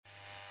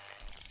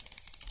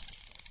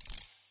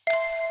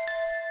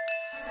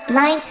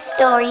Ninth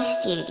Story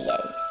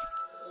Studios,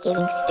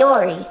 giving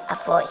story a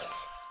voice.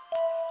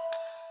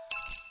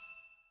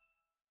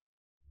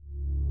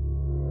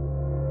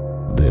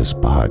 This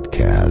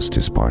podcast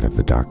is part of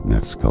the Dark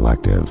Myths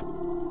Collective.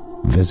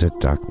 Visit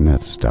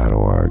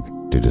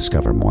darkmyths.org to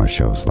discover more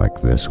shows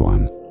like this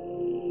one.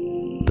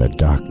 The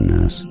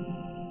darkness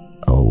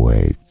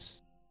awaits.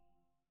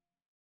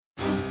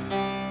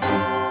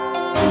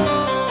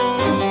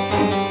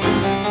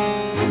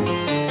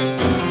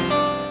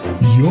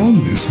 You're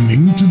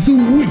listening to The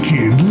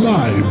Wicked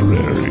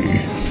Library.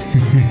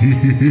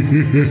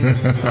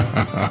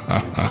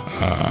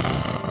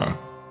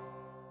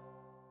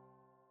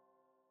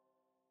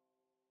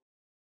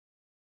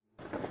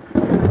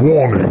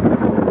 Warning.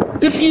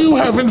 If you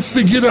haven't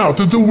figured out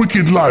that The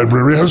Wicked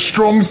Library has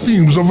strong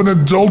themes of an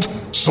adult,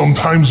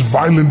 sometimes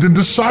violent and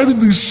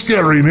decidedly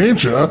scary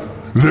nature,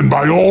 then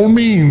by all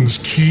means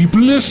keep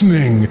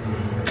listening.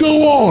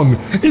 Go on,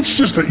 it's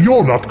just that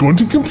you're not going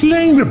to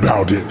complain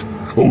about it.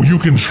 Oh, you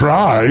can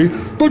try,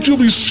 but you'll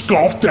be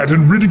scoffed at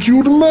and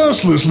ridiculed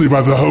mercilessly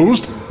by the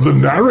host, the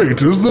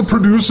narrators, the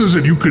producers,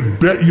 and you could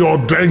bet your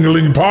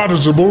dangling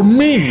participle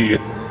me.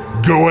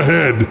 Go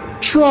ahead,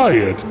 try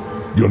it.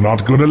 You're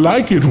not gonna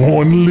like it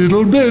one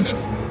little bit,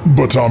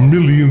 but our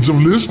millions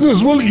of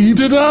listeners will eat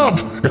it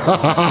up.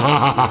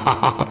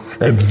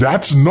 And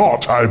that's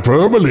not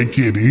hyperbole,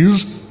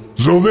 kiddies.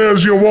 So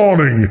there's your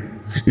warning.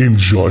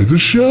 Enjoy the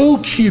show,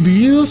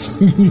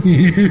 kiddies.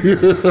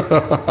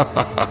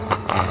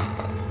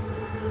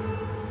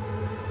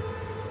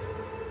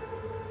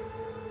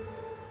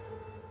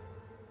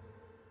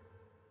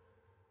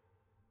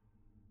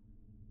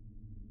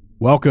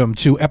 Welcome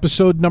to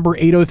episode number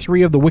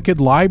 803 of The Wicked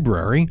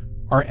Library,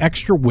 our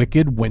extra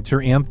wicked winter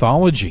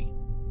anthology.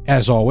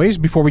 As always,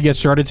 before we get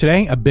started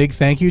today, a big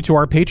thank you to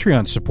our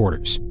Patreon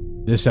supporters.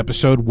 This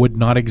episode would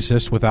not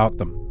exist without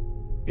them.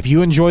 If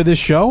you enjoy this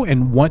show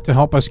and want to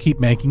help us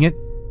keep making it,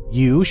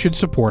 you should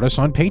support us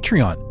on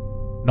Patreon.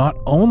 Not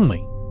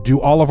only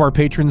do all of our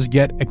patrons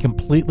get a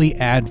completely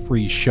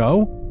ad-free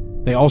show,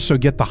 they also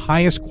get the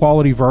highest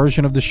quality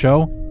version of the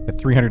show at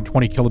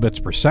 320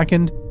 kilobits per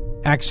second,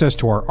 access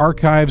to our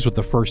archives with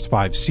the first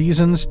 5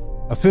 seasons,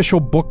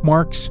 official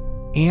bookmarks,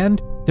 and,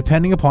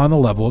 depending upon the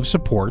level of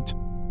support,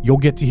 you'll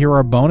get to hear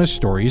our bonus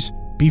stories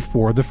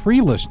before the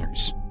free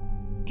listeners.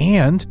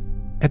 And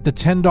at the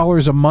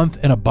 $10 a month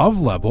and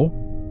above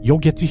level, you'll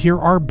get to hear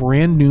our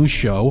brand new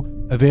show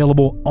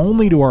available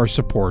only to our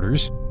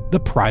supporters,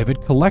 The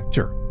Private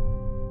Collector.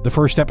 The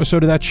first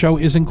episode of that show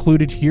is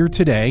included here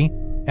today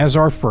as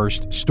our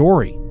first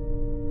story.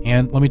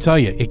 And let me tell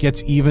you, it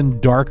gets even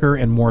darker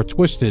and more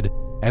twisted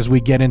as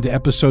we get into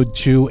episode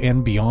 2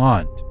 and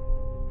beyond.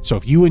 So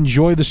if you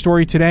enjoy the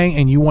story today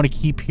and you want to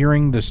keep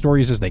hearing the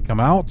stories as they come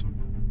out,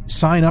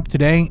 sign up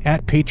today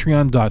at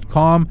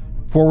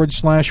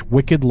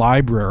patreon.com/Wicked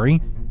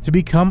Library to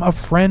become a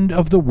friend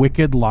of the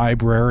Wicked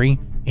Library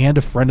and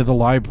a friend of the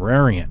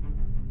librarian.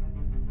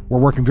 We're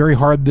working very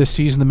hard this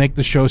season to make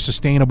the show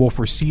sustainable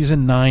for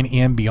season 9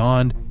 and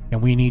beyond,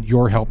 and we need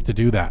your help to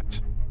do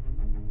that.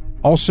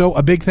 Also,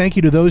 a big thank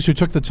you to those who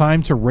took the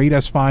time to rate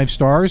us 5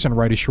 stars and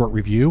write a short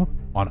review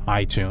on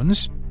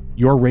iTunes.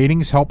 Your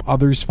ratings help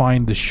others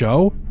find the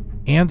show,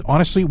 and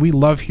honestly, we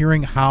love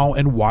hearing how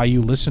and why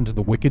you listen to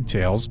the wicked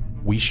tales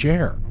we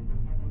share.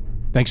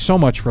 Thanks so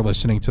much for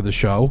listening to the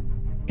show.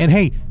 And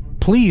hey,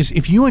 please,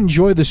 if you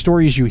enjoy the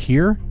stories you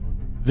hear,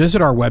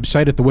 visit our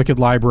website at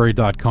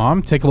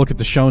thewickedlibrary.com, take a look at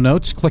the show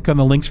notes, click on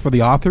the links for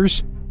the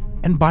authors,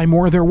 and buy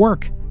more of their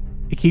work.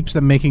 It keeps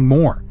them making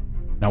more.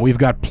 Now, we've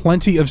got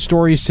plenty of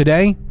stories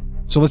today,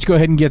 so let's go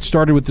ahead and get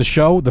started with the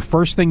show. The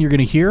first thing you're going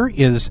to hear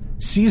is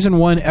Season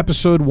 1,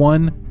 Episode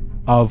 1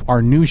 of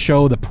our new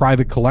show, The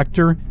Private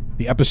Collector,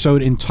 the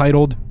episode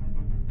entitled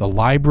The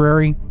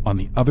Library on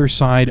the Other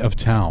Side of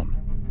Town.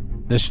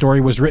 This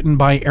story was written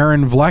by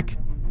Aaron Vleck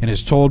and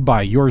is told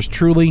by yours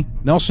truly,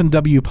 Nelson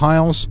W.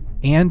 Piles,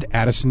 and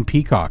Addison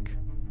Peacock.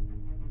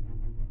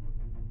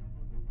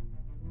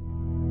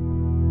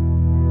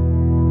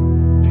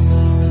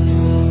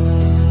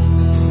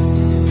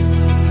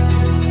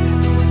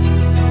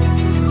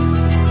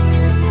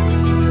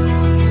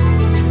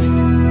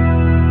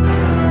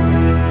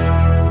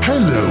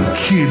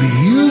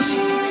 Kiddies,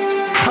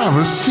 have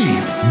a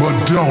seat,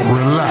 but don't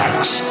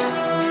relax.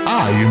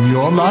 I am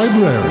your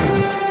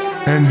librarian,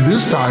 and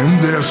this time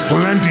there's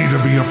plenty to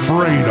be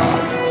afraid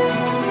of.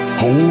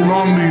 Hold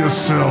on to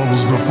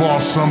yourselves before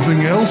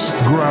something else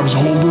grabs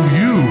hold of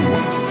you.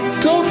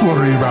 Don't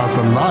worry about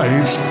the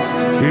lights.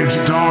 It's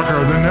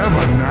darker than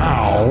ever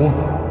now.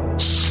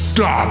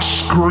 Start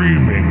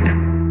screaming.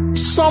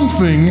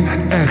 Something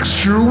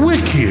extra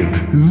wicked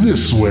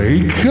this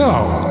way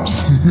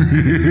comes.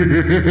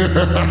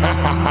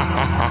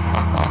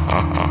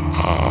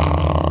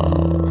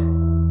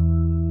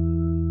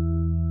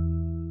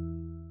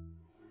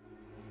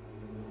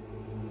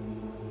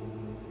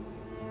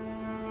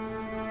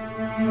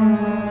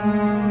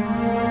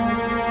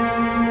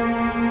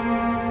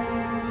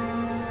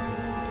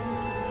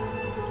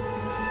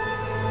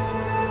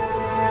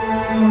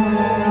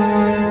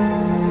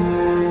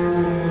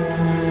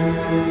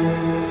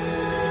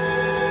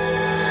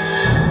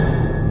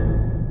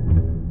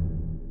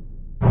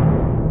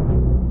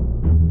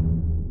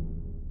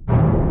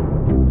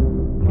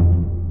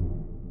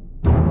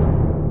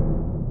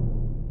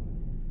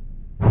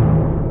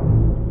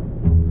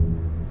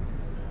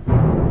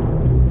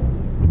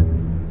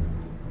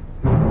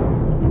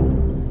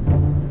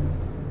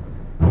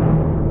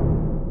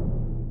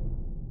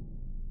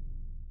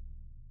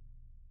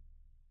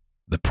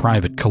 The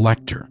Private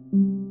Collector.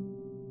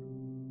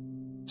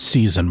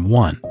 Season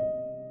 1.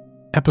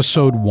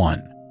 Episode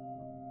 1.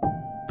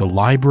 The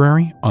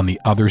Library on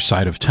the Other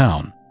Side of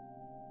Town.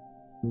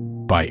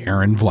 By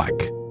Aaron Vleck.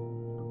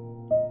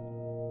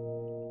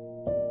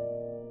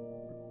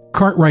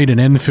 Cartwright and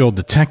Enfield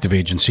Detective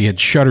Agency had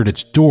shuttered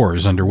its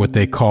doors under what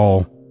they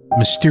call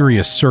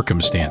mysterious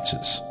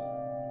circumstances.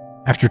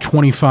 After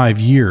 25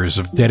 years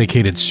of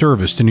dedicated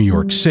service to New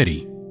York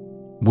City,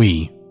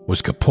 we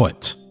was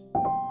kaput.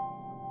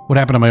 What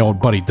happened to my old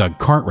buddy Doug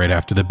Cartwright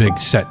after the big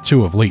set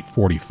 2 of late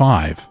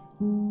 45?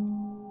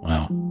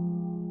 Well,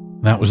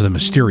 that was the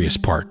mysterious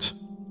part.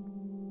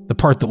 The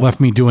part that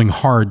left me doing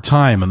hard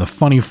time on the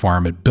funny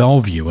farm at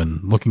Bellevue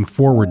and looking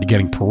forward to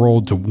getting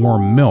paroled to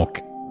warm milk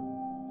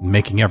and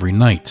making every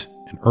night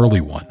an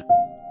early one.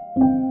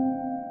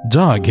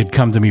 Doug had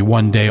come to me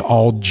one day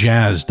all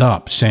jazzed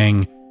up,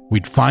 saying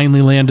we'd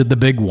finally landed the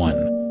big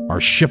one,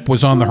 our ship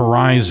was on the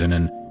horizon,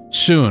 and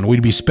soon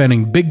we'd be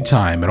spending big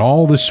time at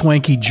all the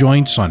swanky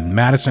joints on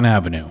Madison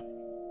Avenue.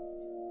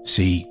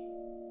 See,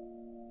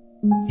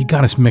 he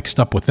got us mixed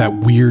up with that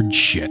weird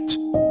shit.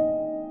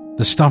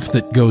 The stuff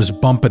that goes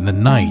bump in the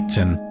night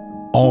and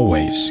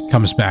always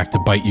comes back to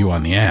bite you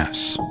on the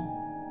ass.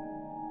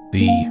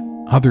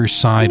 The other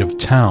side of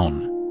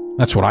town,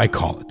 that's what I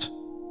call it.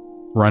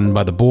 Run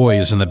by the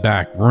boys in the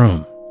back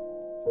room.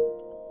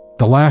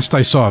 The last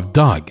I saw of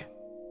Doug,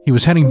 he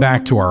was heading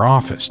back to our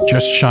office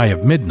just shy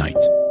of midnight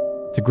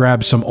to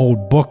grab some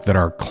old book that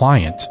our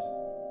client,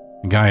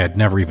 a guy I'd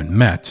never even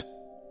met,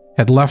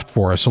 had left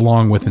for us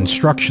along with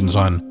instructions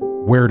on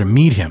where to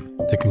meet him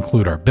to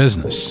conclude our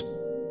business.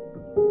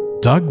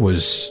 Doug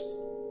was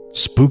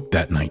spooked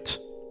that night.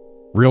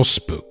 Real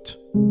spooked.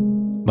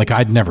 Like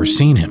I'd never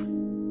seen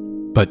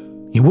him. But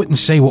he wouldn't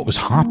say what was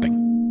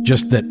hopping,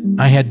 just that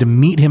I had to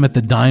meet him at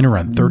the diner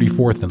on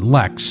 34th and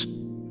Lex,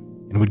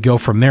 and would go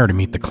from there to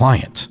meet the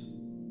client.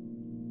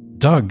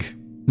 Doug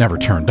never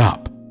turned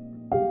up,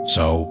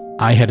 so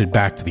I headed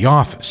back to the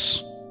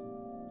office.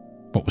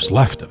 What was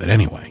left of it,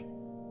 anyway.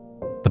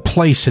 The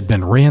place had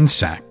been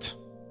ransacked.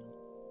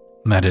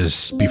 That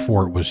is,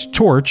 before it was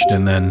torched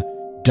and then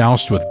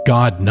doused with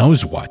God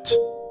knows what.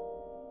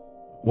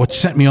 What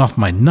set me off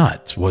my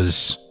nut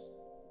was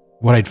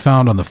what I'd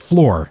found on the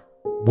floor,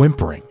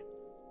 whimpering,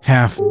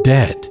 half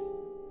dead,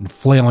 and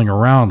flailing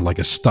around like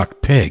a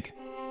stuck pig.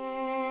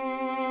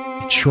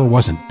 It sure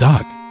wasn't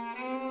Doug.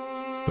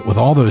 But with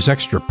all those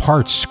extra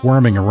parts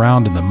squirming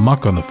around in the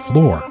muck on the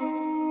floor,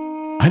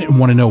 I didn't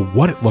want to know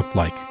what it looked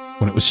like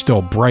when it was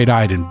still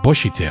bright-eyed and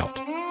bushy-tailed.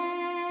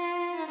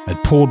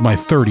 I'd pulled my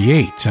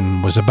 .38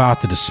 and was about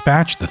to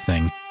dispatch the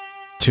thing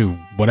to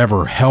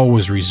whatever hell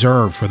was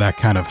reserved for that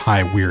kind of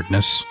high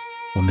weirdness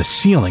when the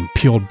ceiling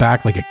peeled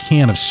back like a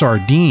can of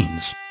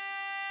sardines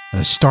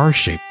and a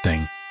star-shaped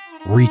thing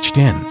reached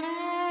in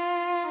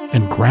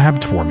and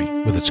grabbed for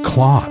me with its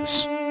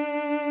claws.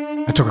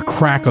 I took a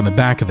crack on the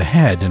back of the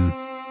head and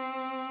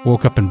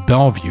woke up in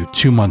Bellevue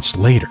 2 months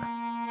later.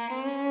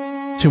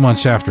 2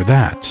 months after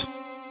that,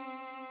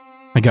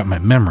 I got my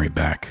memory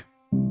back.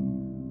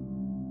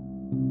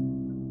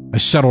 I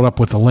settled up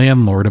with the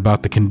landlord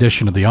about the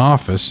condition of the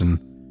office and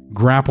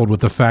grappled with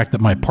the fact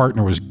that my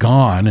partner was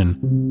gone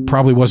and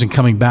probably wasn't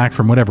coming back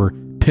from whatever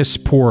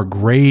piss-poor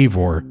grave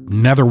or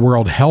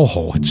netherworld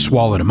hellhole had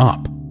swallowed him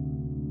up.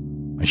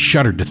 I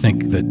shuddered to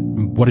think that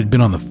what had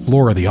been on the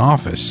floor of the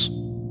office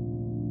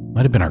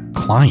might have been our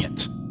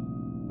client.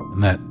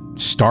 And that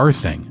star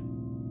thing,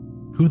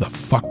 who the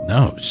fuck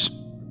knows?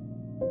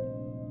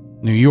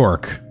 New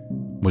York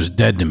was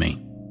dead to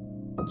me.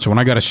 So when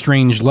I got a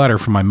strange letter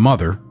from my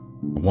mother,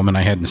 a woman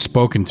I hadn't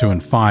spoken to in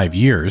 5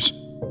 years,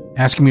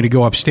 asking me to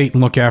go upstate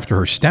and look after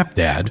her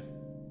stepdad,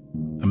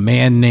 a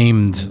man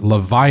named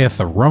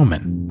Leviathan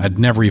Roman I'd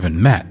never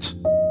even met,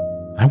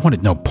 I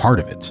wanted no part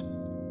of it.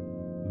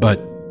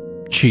 But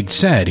she'd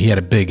said he had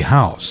a big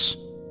house,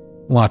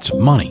 lots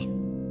of money,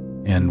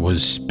 and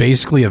was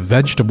basically a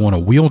vegetable in a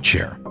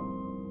wheelchair.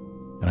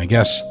 And I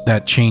guess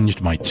that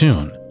changed my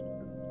tune.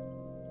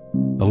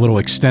 A little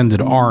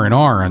extended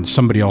R&R on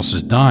somebody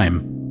else's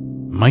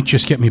dime might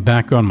just get me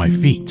back on my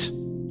feet.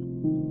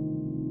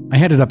 I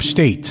headed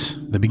upstate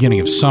the beginning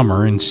of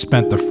summer and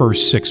spent the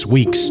first 6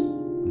 weeks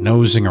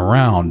nosing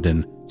around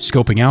and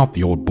scoping out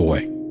the old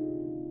boy.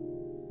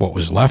 What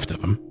was left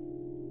of him.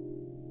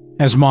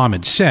 As Mom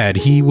had said,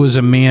 he was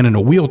a man in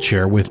a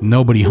wheelchair with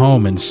nobody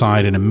home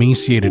inside an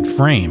emaciated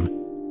frame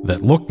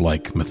that looked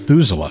like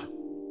Methuselah.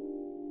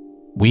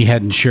 We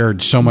hadn't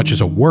shared so much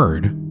as a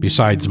word,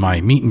 besides my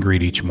meet and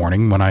greet each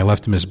morning when I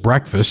left him his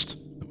breakfast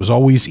that was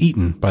always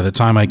eaten by the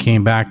time I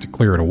came back to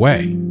clear it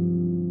away.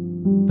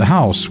 The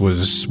house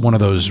was one of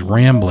those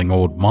rambling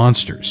old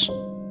monsters,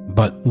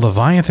 but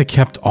Leviathan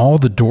kept all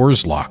the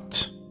doors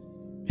locked,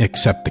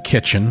 except the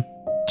kitchen,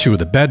 2 of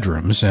the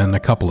bedrooms, and a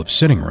couple of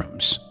sitting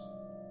rooms.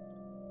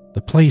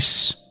 The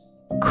place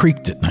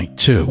creaked at night,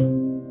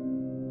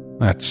 too.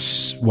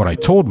 That's what I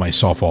told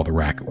myself all the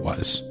racket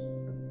was,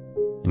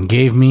 and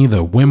gave me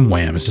the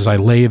whim-whams as I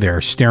lay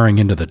there staring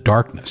into the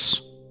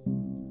darkness.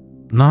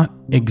 Not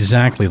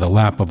exactly the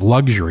lap of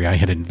luxury I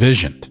had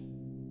envisioned,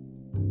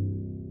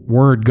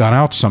 Word got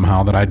out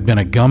somehow that I'd been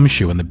a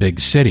gumshoe in the big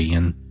city,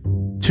 and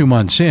 2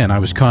 months in, I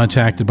was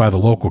contacted by the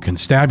local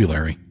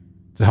constabulary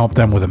to help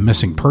them with a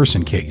missing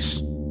person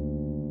case.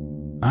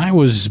 I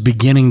was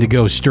beginning to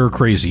go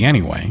stir-crazy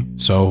anyway,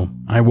 so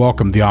I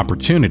welcomed the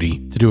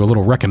opportunity to do a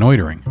little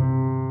reconnoitering.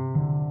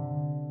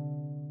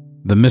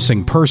 The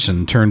missing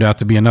person turned out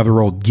to be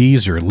another old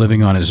geezer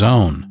living on his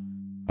own,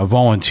 a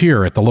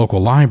volunteer at the local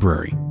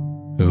library,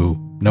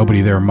 who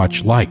nobody there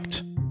much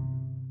liked.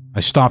 I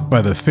stopped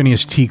by the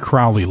Phineas T.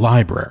 Crowley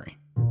Library,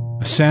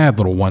 a sad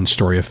little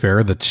one-story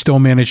affair that still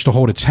managed to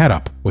hold its head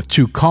up with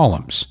 2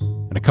 columns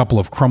and a couple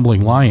of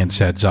crumbling lion's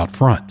heads out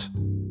front.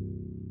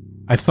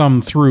 I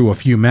thumbed through a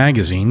few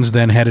magazines,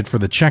 then headed for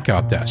the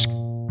checkout desk,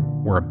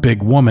 where a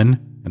big woman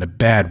in a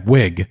bad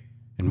wig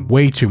and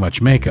way too much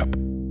makeup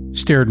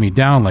stared me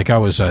down like I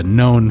was a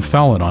known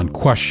felon on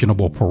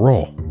questionable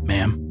parole.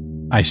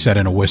 "Ma'am," I said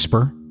in a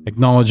whisper,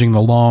 acknowledging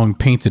the long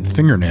painted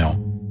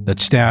fingernail that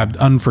stabbed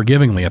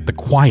unforgivingly at the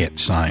quiet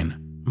sign.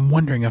 "I'm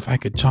wondering if I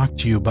could talk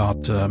to you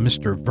about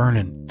Mr.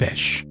 Vernon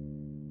Fish.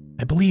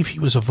 I believe he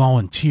was a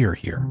volunteer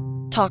here."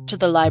 "Talk to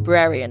the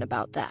librarian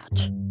about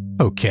that."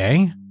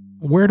 "Okay.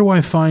 Where do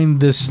I find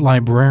this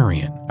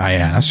librarian?" I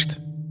asked,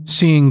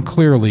 seeing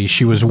clearly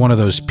she was one of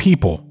those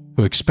people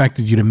who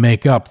expected you to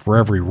make up for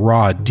every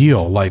raw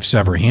deal life's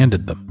ever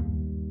handed them.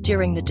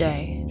 "During the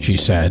day," she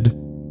said,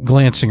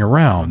 glancing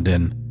around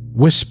and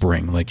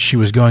whispering like she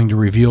was going to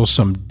reveal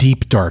some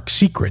deep, dark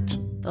secret.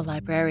 "The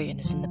librarian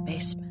is in the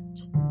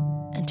basement,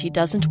 and he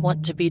doesn't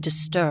want to be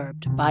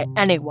disturbed by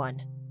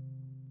anyone."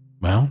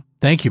 "Well,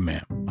 thank you,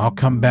 ma'am. I'll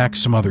come back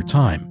some other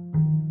time."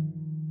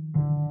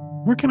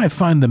 "Where can I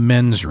find the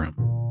men's room?"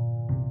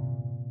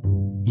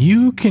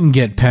 You can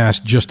get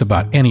past just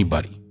about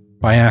anybody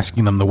by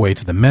asking them the way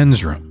to the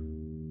men's room,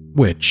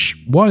 which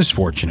was,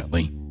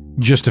 fortunately,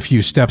 just a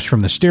few steps from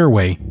the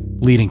stairway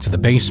leading to the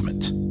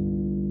basement.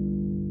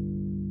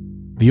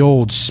 The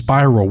old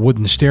spiral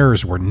wooden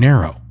stairs were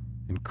narrow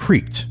and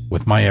creaked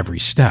with my every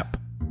step.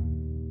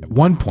 At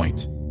one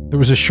point, there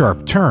was a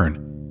sharp turn,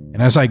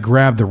 and as I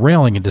grabbed the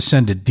railing and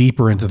descended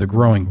deeper into the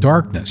growing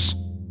darkness,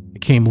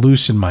 it came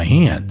loose in my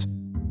hand,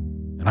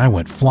 and I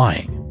went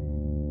flying.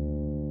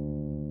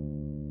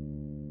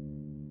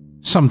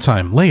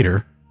 Sometime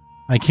later,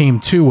 I came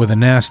to with a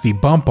nasty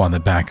bump on the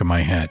back of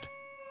my head.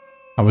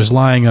 I was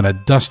lying on a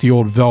dusty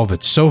old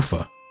velvet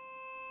sofa,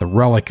 the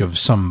relic of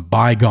some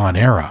bygone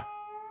era.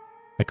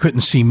 I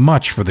couldn't see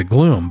much for the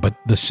gloom, but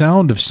the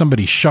sound of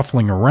somebody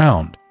shuffling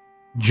around,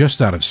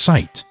 just out of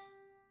sight,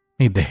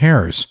 made the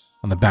hairs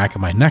on the back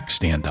of my neck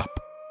stand up.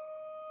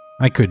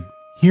 I could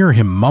hear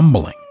him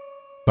mumbling,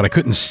 but I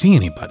couldn't see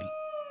anybody.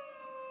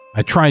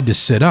 I tried to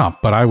sit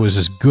up, but I was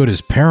as good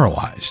as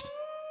paralyzed.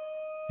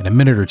 And a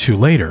minute or two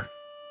later,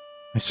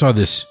 I saw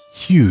this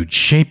huge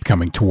shape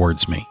coming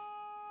towards me.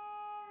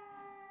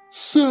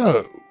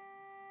 "So,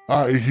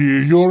 I hear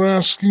you're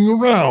asking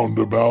around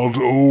about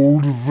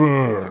old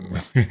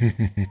Vern."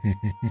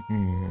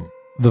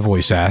 The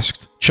voice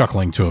asked,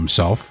 chuckling to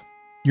himself.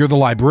 "You're the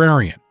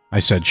librarian," I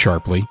said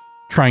sharply,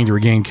 trying to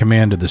regain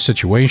command of the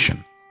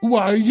situation.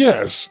 "Why,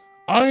 yes,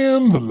 I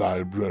am the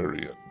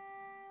librarian.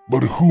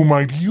 But who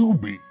might you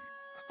be?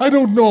 I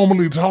don't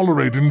normally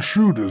tolerate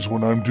intruders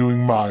when I'm doing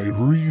my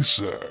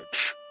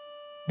research.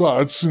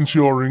 But since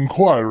you're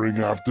inquiring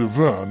after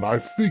Vern, I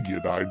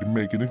figured I'd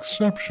make an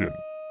exception.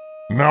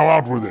 Now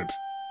out with it.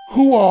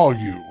 Who are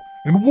you,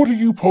 and what are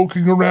you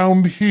poking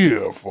around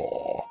here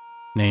for?"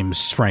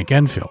 "Name's Frank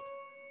Enfield.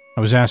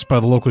 I was asked by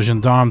the local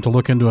gendarme to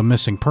look into a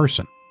missing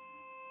person.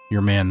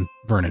 Your man,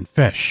 Vernon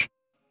Fish.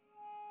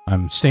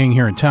 I'm staying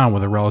here in town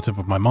with a relative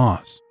of my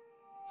ma's."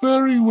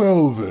 "Very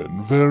well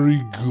then,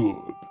 very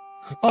good.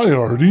 I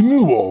already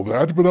knew all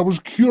that, but I was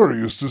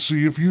curious to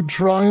see if you'd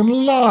try and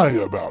lie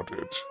about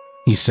it,"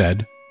 he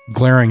said,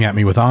 glaring at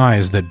me with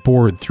eyes that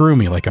bored through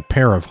me like a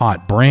pair of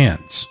hot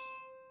brands.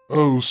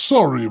 "Oh,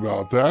 sorry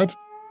about that.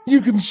 You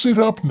can sit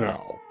up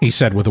now," he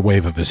said with a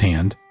wave of his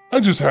hand.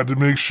 "I just had to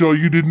make sure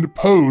you didn't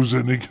pose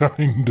any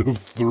kind of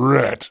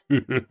threat."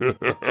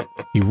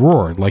 He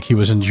roared like he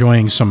was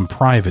enjoying some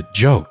private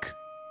joke.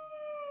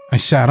 I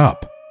sat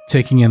up,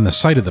 taking in the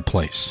sight of the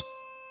place.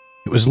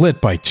 It was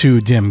lit by 2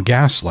 dim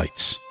gas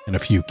lights and a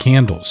few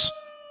candles.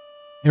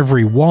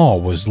 Every wall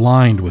was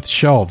lined with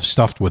shelves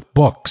stuffed with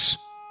books,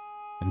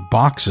 and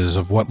boxes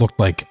of what looked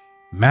like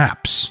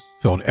maps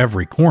filled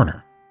every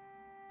corner.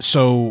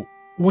 "So,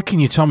 what can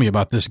you tell me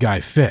about this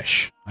guy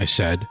Fish?" I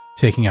said,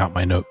 taking out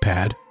my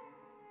notepad.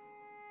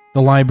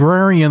 The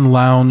librarian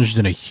lounged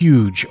in a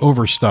huge,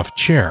 overstuffed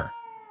chair,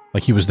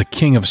 like he was the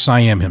king of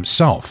Siam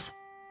himself.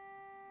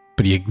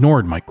 But he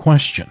ignored my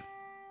question.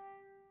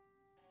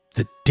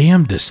 The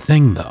damnedest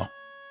thing, though,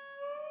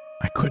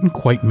 I couldn't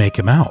quite make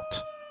him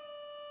out.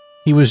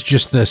 He was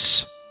just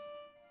this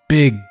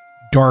big,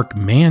 dark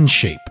man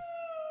shape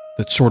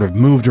that sort of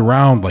moved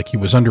around like he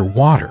was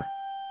underwater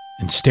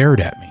and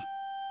stared at me.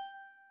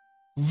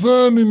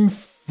 "Vernon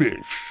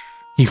Fish,"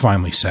 he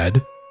finally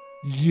said.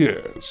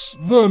 "Yes,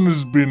 Vern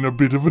has been a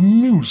bit of a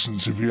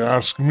nuisance if you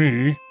ask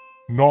me.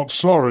 Not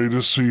sorry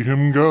to see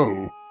him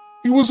go.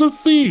 He was a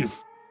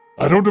thief,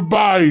 I don't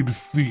abide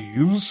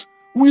thieves.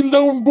 We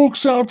loan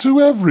books out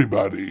to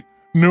everybody.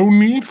 No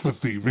need for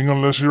thieving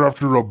unless you're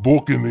after a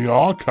book in the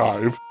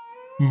archive.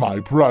 My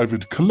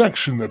private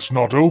collection that's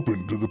not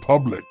open to the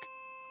public.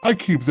 I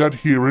keep that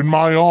here in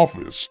my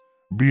office,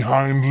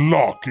 behind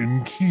lock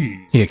and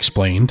key, he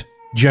explained,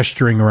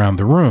 gesturing around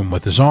the room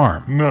with his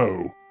arm.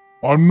 No,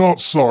 I'm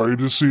not sorry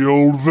to see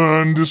old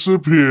Vern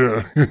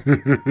disappear.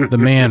 The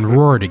man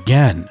roared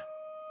again,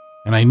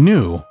 and I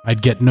knew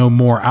I'd get no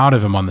more out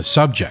of him on the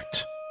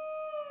subject,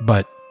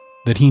 but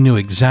that he knew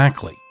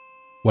exactly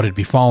what had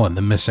befallen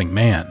the missing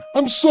man.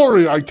 I'm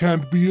sorry I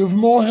can't be of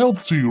more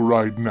help to you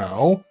right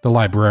now, the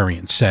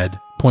librarian said,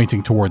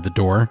 pointing toward the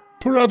door.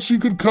 Perhaps you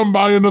could come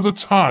by another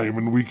time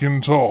and we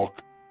can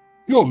talk.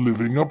 You're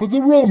living up at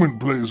the Roman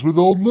place with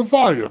old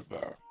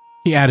Leviathan.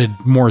 He added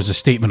more as a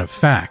statement of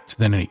fact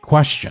than any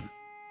question.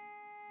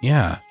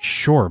 Yeah,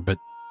 sure, but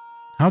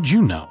how'd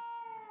you know?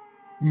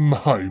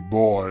 My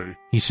boy,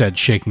 he said,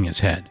 shaking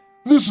his head.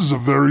 This is a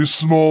very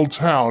small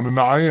town and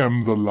I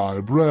am the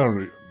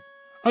librarian.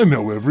 I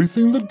know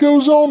everything that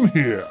goes on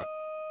here.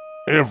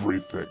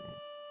 Everything.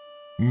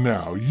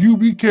 Now, you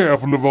be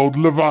careful of old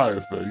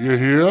Leviathan, you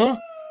hear?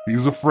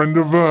 He's a friend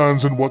of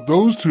Vern's, and what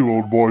those two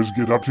old boys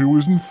get up to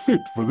isn't fit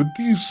for the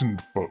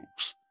decent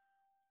folks.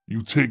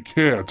 You take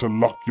care to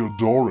lock your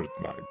door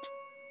at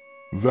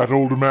night. That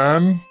old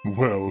man,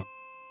 well,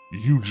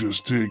 you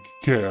just take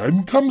care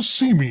and come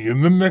see me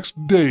in the next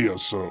day or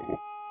so.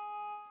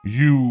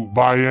 You,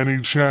 by any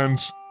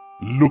chance,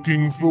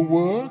 looking for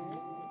work?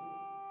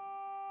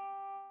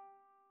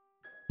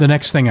 The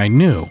next thing I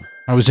knew,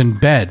 I was in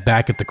bed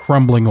back at the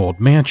crumbling old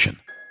mansion.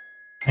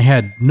 I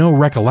had no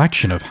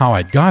recollection of how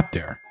I'd got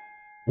there,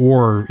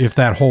 or if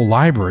that whole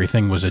library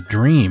thing was a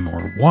dream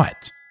or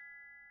what.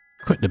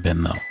 Couldn't have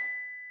been, though.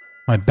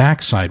 My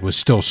backside was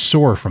still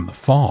sore from the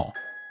fall.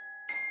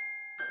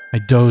 I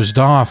dozed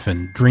off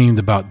and dreamed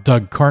about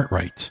Doug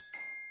Cartwright.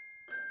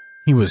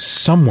 He was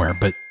somewhere,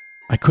 but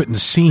I couldn't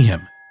see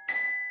him.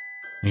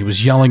 He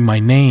was yelling my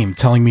name,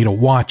 telling me to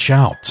watch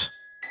out.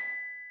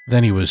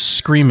 Then he was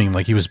screaming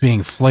like he was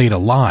being flayed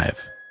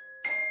alive.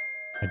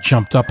 I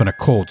jumped up in a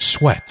cold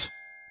sweat,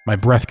 my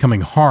breath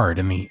coming hard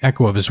and the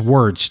echo of his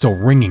words still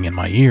ringing in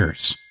my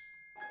ears.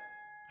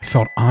 I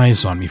felt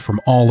eyes on me from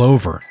all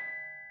over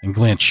and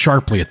glanced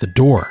sharply at the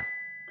door.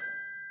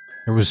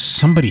 There was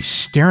somebody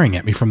staring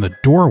at me from the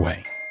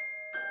doorway.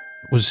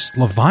 It was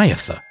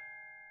Leviathan.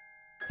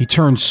 He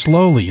turned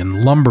slowly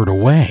and lumbered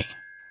away.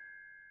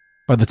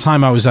 By the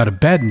time I was out of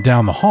bed and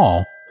down the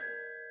hall,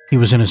 he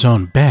was in his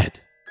own bed,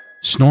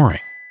 snoring.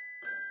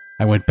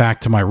 I went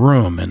back to my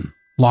room and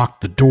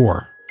locked the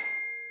door,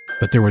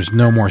 but there was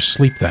no more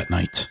sleep that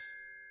night.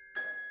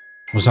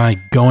 Was I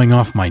going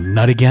off my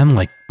nut again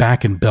like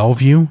back in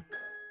Bellevue?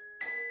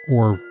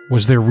 Or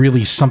was there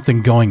really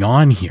something going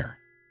on here?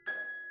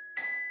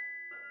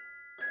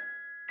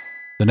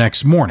 The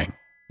next morning,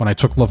 when I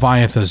took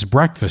Leviathan's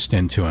breakfast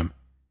into him,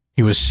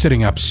 he was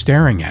sitting up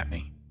staring at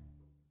me.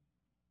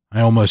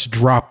 I almost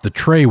dropped the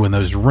tray when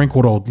those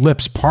wrinkled old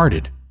lips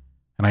parted,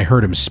 and I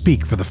heard him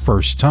speak for the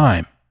first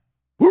time.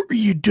 "What were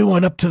you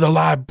doing up to the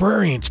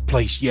librarian's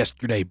place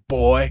yesterday,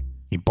 boy?"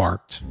 he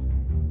barked.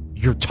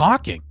 "You're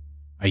talking,"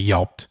 I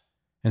yelped,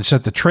 and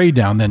set the tray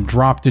down, then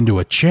dropped into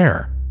a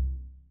chair.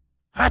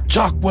 "I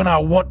talk when I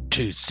want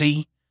to,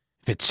 see?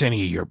 If it's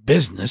any of your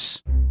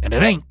business, and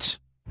it ain't.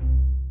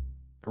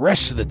 The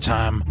rest of the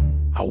time,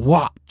 I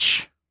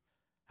watch.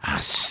 I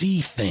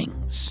see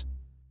things.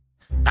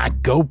 I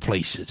go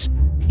places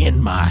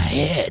in my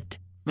head.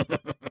 Yeah.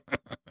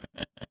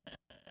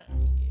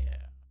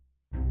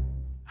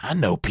 I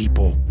know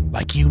people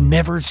like you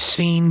never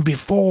seen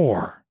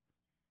before.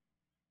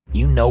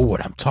 You know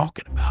what I'm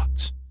talking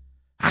about.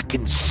 I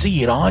can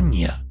see it on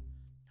you.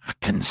 I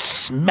can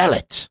smell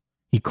it,"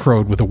 he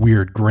crowed with a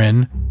weird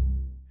grin,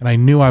 and I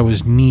knew I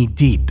was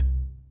knee-deep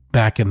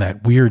back in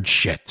that weird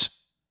shit.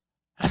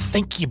 "I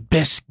think you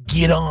best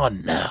get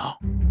on now,"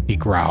 he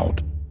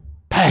growled.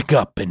 "Pack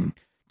up and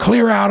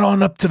clear out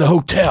on up to the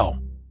hotel.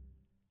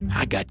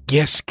 I got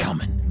guests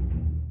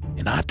coming,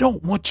 and I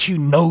don't want you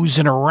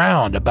nosing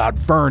around about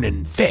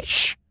Vernon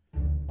Fish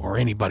or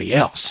anybody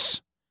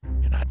else,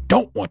 and I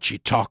don't want you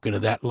talking to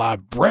that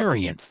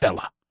librarian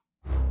fella."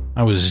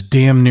 I was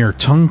damn near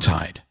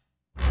tongue-tied.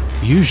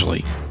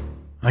 Usually,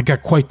 I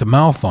got quite the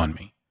mouth on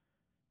me,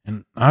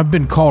 and I've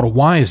been called a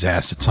wise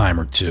ass a time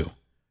or two.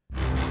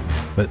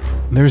 But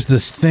there's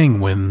this thing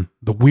when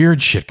the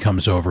weird shit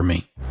comes over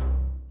me,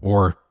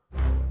 or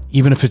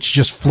even if it's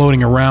just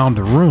floating around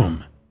the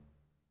room,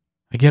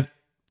 I get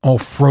all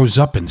froze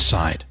up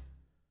inside,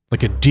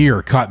 like a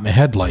deer caught in the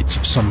headlights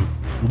of some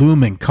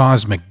looming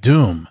cosmic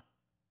doom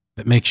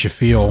that makes you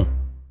feel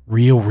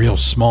real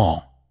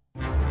small.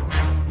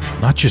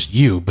 Not just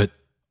you, but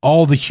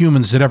all the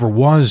humans that ever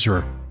was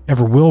or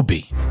ever will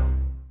be.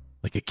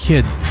 Like a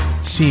kid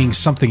seeing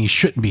something he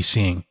shouldn't be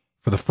seeing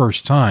for the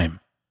first time.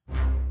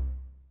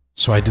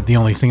 So I did the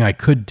only thing I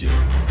could do.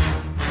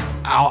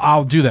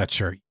 I'll do that,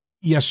 sir.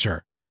 Yes,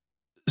 sir.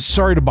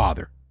 Sorry to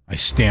bother," I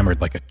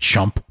stammered like a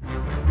chump.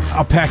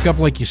 "I'll pack up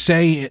like you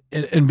say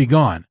and be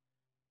gone."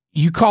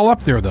 You call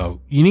up there,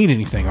 though. You need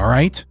anything, all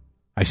right?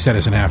 I said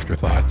as an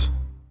afterthought,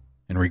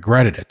 and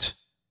regretted it.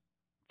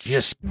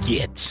 Just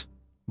get,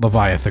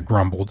 Leviathan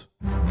grumbled.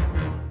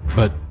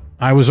 But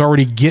I was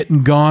already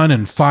getting gone,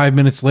 and 5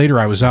 minutes later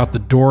I was out the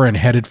door and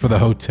headed for the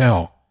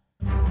hotel,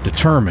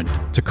 determined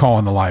to call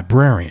in the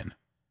librarian,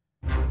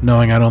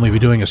 knowing I'd only be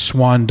doing a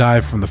swan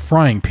dive from the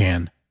frying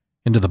pan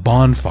into the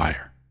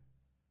bonfire.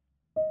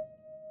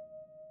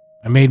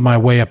 I made my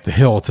way up the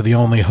hill to the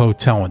only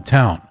hotel in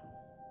town,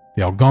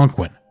 the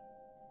Algonquin.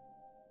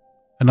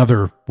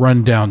 Another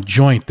run-down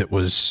joint that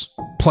was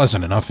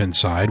pleasant enough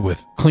inside,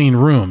 with clean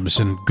rooms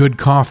and good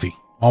coffee,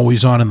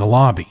 always on in the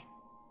lobby.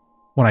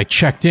 When I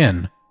checked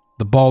in,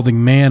 the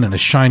balding man in a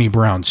shiny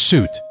brown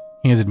suit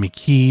handed me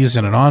keys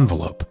and an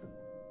envelope.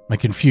 My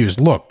confused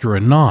look drew a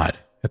nod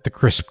at the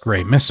crisp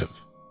gray missive.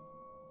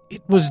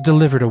 It was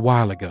delivered a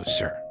while ago,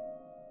 sir.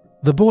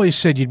 The boys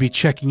said you'd be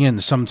checking in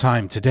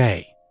sometime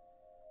today.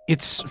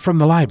 It's from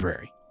the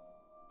library.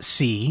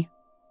 See?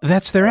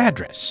 That's their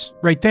address,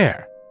 right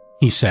there,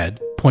 he said,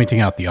 pointing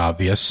out the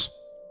obvious.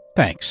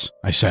 Thanks,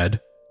 I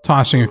said,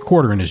 tossing a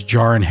quarter in his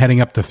jar and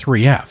heading up to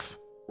 3F.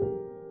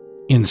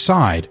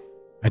 Inside,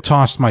 I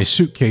tossed my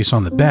suitcase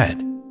on the bed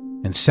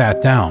and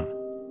sat down,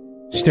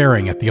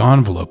 staring at the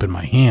envelope in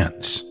my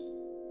hands.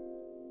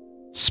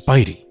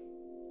 Spidey,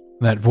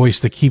 that voice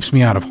that keeps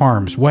me out of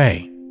harm's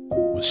way,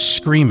 was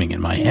screaming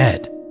in my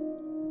head,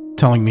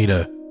 telling me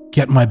to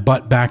get my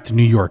butt back to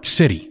New York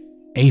City,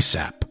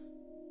 ASAP.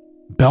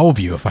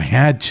 Bellevue if I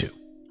had to.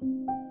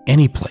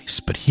 Any place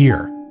but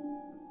here.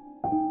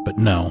 But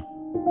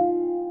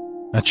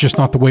no. That's just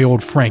not the way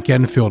old Frank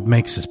Enfield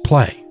makes his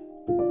play.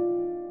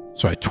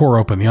 So I tore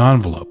open the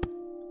envelope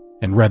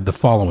and read the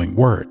following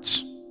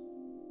words.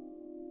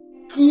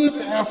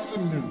 Good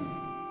afternoon.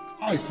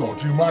 I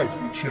thought you might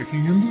be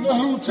checking into the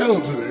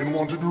hotel today and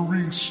wanted to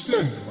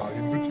re-extend my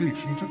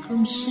invitation to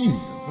come see me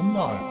at the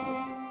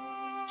library.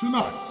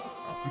 Tonight,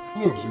 after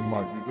closing,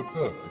 might be the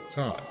perfect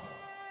time.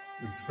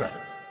 In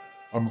fact,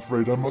 I'm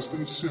afraid I must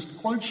insist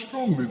quite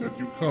strongly that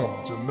you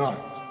come tonight.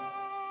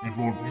 It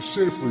won't be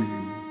safe for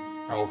you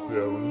out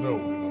there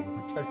alone and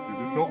unprotected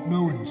and not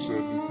knowing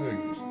certain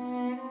things.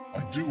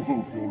 I do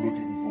hope you're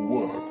looking for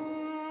work.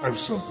 I have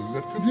something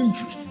that could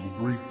interest you a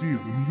great deal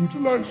and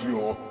utilize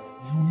your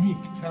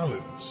unique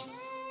talents.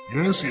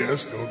 Yes,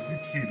 don't be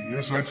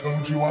tedious. I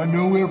told you I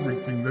know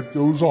everything that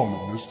goes on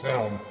in this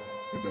town,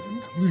 and that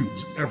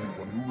includes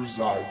everyone who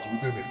resides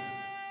within it.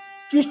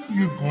 Just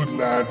be a good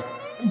lad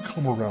and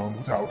come around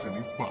without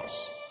any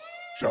fuss.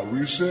 Shall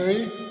we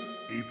say 8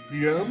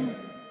 p.m.?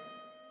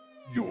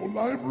 Your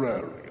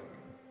librarian.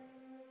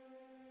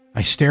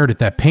 I stared at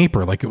that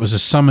paper like it was a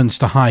summons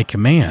to high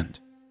command.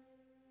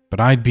 But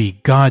I'd be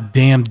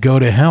goddamned go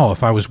to hell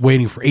if I was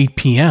waiting for 8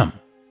 p.m.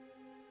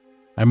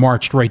 I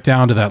marched right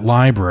down to that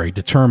library,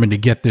 determined to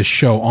get this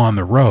show on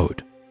the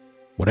road,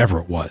 whatever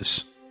it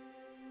was.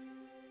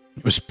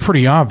 It was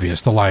pretty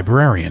obvious the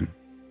librarian,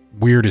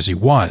 weird as he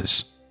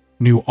was,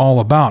 knew all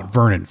about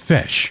Vernon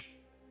Fish,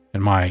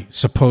 and my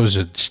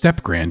supposed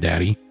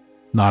step-granddaddy,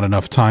 not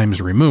enough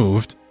times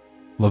removed,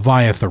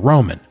 Leviathan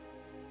Roman.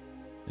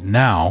 And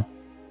now,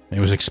 he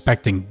was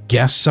expecting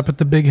guests up at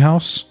the big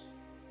house.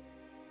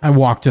 I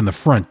walked in the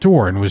front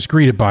door and was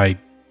greeted by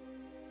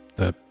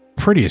the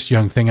prettiest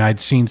young thing I'd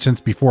seen since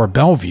before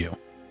Bellevue.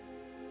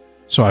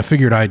 So I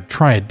figured I'd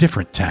try a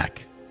different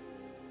tack.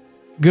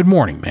 Good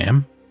morning,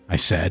 ma'am, I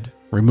said,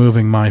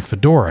 removing my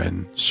fedora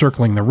and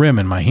circling the rim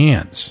in my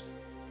hands.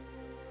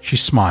 She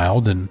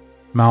smiled and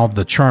mouthed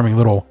the charming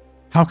little,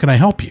 "How can I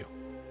help you?"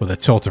 with a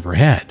tilt of her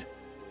head.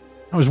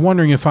 I was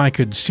wondering if I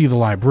could see the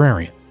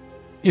librarian,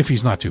 if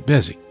he's not too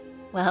busy.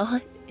 Well,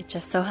 it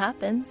just so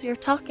happens you're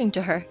talking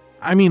to her.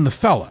 I mean the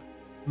fella,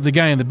 the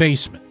guy in the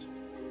basement.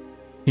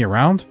 He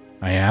around?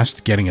 I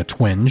asked, getting a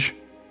twinge.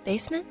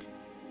 Basement?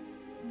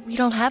 We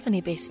don't have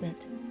any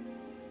basement.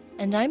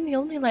 And I'm the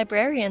only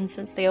librarian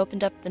since they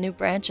opened up the new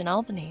branch in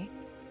Albany.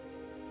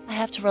 I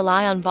have to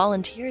rely on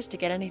volunteers to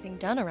get anything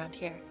done around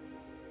here.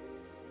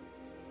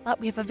 But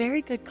we have a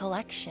very good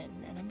collection,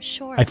 and I'm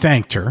sure... I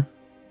thanked her,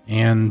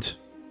 and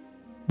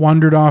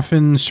wandered off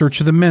in search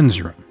of the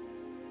men's room.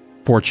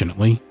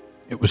 Fortunately,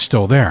 it was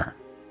still there.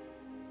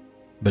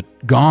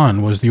 But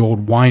gone was the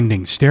old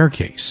winding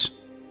staircase.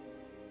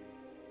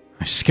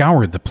 I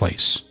scoured the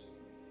place,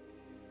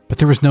 but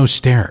there was no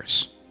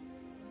stairs.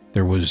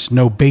 There was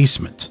no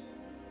basement.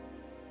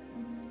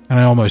 And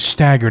I almost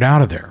staggered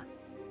out of there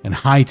and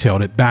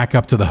hightailed it back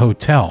up to the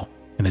hotel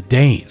in a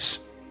daze.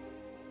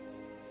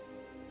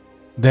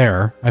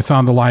 There, I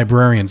found the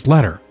librarian's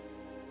letter,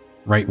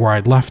 right where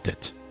I'd left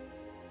it.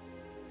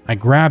 I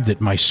grabbed it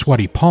in my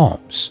sweaty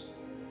palms.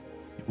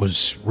 It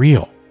was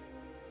real.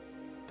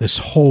 This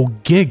whole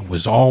gig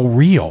was all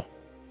real.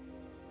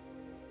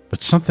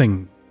 But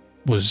something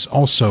was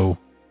also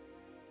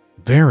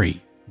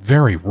very,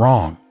 very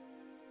wrong.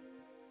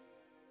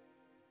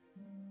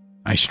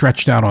 I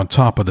stretched out on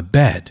top of the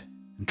bed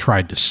and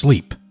tried to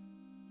sleep.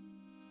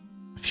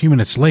 A few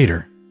minutes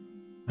later,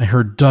 I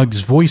heard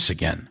Doug's voice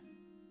again,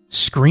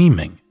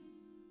 screaming,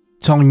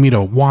 telling me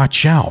to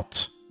watch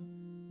out,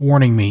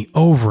 warning me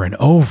over and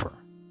over.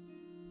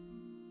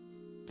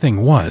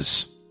 Thing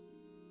was,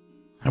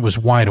 I was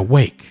wide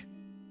awake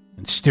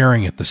and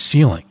staring at the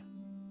ceiling.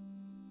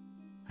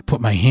 I put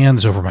my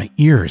hands over my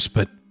ears,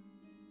 but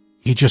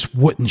he just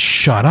wouldn't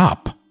shut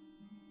up.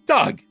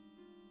 Doug,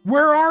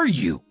 where are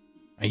you?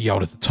 I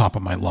yelled at the top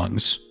of my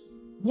lungs.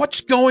 What's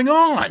going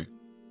on?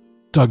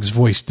 Doug's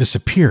voice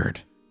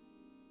disappeared,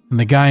 and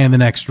the guy in the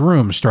next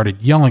room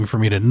started yelling for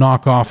me to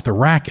knock off the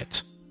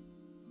racket.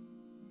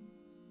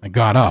 I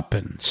got up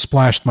and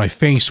splashed my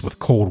face with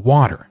cold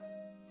water,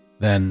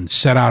 then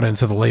set out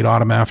into the late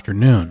autumn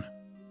afternoon.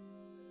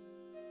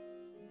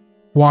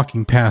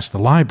 Walking past the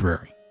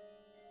library,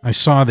 I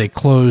saw they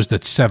closed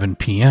at 7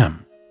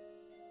 p.m.,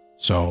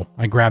 so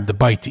I grabbed a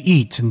bite to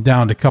eat and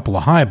downed a couple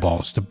of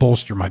highballs to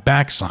bolster my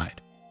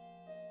backside.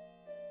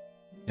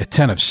 At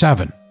 10 of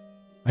 7,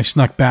 I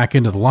snuck back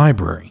into the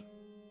library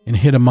and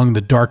hid among the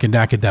darkened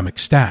academic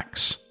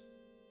stacks.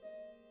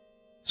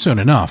 Soon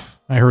enough,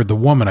 I heard the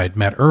woman I'd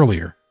met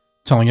earlier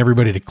telling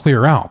everybody to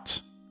clear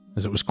out,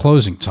 as it was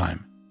closing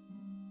time.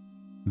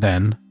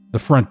 Then, the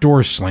front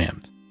door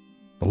slammed,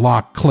 the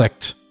lock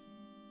clicked,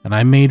 and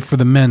I made for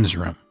the men's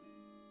room.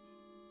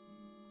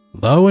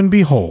 Lo and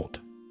behold,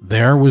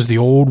 there was the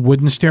old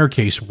wooden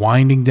staircase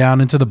winding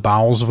down into the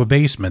bowels of a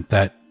basement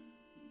that,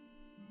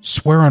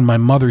 swear on my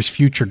mother's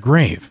future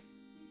grave,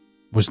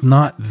 was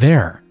not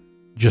there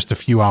just a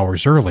few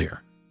hours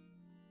earlier.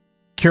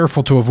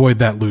 Careful to avoid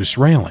that loose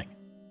railing,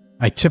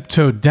 I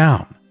tiptoed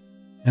down,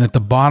 and at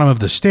the bottom of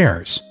the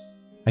stairs,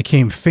 I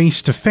came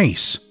face to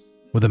face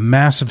with a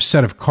massive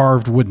set of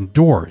carved wooden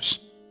doors,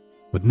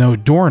 with no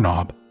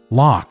doorknob,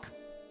 lock,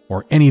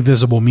 or any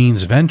visible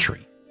means of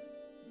entry.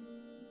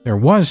 There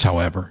was,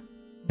 however,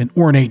 an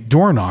ornate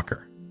door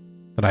knocker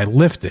that I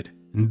lifted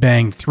and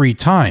banged 3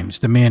 times,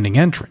 demanding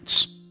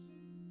entrance.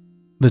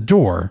 The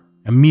door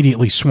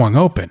immediately swung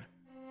open,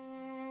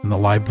 and the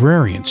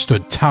librarian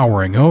stood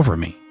towering over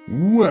me.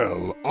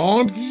 Well,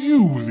 aren't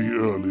you the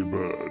early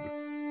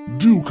bird?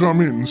 Do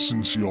come in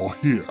since you're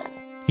here,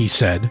 he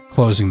said,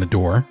 closing the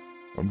door.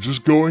 I'm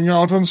just going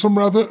out on some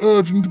rather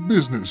urgent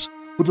business,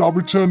 but I'll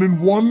return in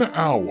 1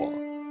 hour.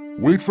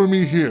 Wait for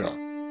me here.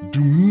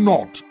 Do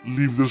not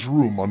leave this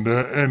room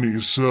under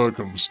any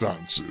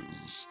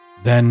circumstances.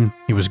 Then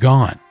he was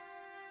gone.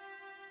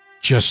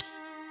 Just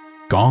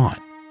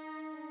gone.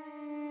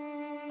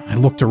 I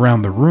looked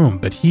around the room,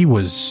 but he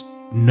was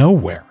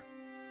nowhere.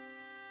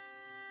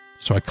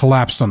 So I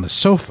collapsed on the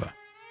sofa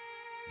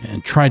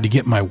and tried to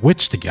get my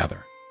wits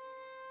together.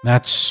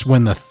 That's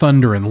when the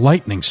thunder and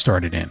lightning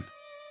started in.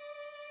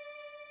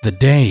 The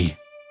day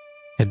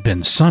had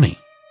been sunny.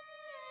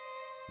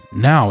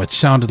 Now it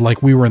sounded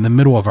like we were in the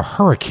middle of a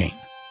hurricane.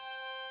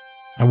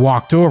 I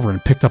walked over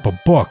and picked up a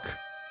book.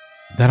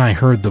 Then I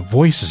heard the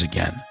voices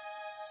again.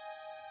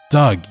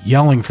 Doug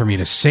yelling for me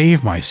to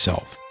save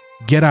myself,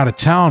 get out of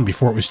town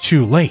before it was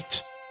too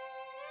late.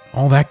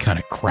 All that kind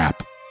of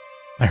crap.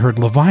 I heard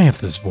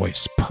Leviathan's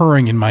voice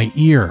purring in my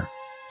ear,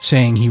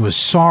 saying he was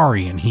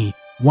sorry and he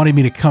wanted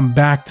me to come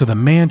back to the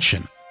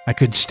mansion. I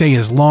could stay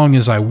as long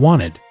as I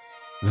wanted,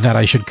 that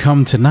I should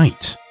come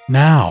tonight,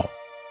 now,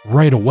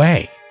 right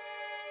away.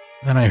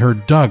 Then I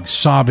heard Doug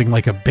sobbing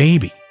like a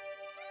baby,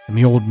 and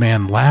the old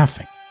man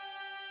laughing.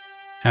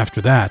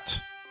 After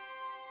that,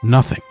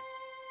 nothing.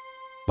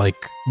 Like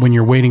when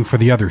you're waiting for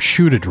the other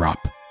shoe to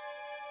drop.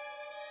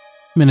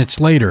 Minutes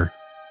later,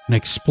 an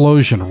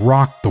explosion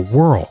rocked the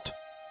world,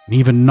 and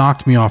even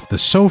knocked me off the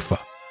sofa,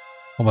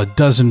 while a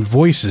dozen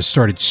voices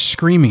started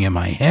screaming in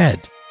my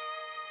head.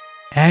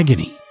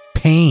 Agony,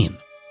 pain,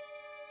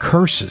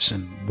 curses,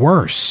 and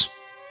worse.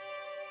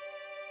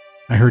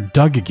 I heard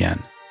Doug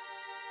again,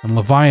 and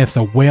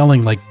Leviathan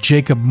wailing like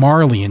Jacob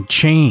Marley in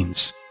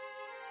chains.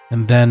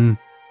 And then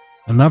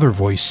another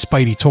voice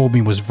Spidey told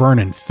me was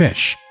Vernon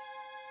Fish,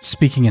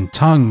 speaking in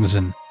tongues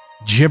and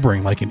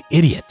gibbering like an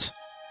idiot.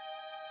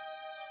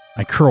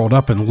 I curled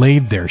up and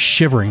laid there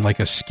shivering like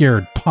a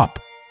scared pup,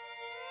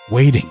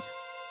 waiting,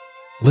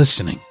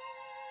 listening.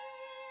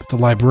 But the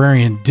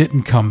librarian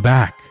didn't come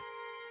back.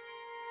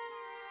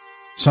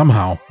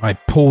 Somehow I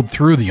pulled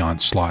through the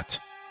onslaught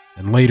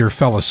and later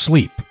fell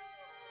asleep,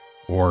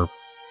 or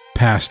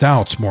passed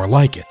out's more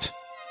like it,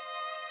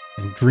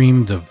 and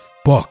dreamed of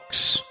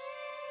books,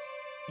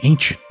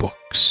 ancient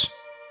books,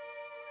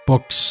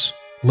 books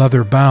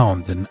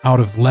leather-bound and out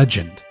of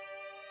legend,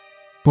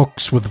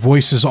 books with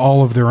voices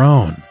all of their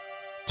own,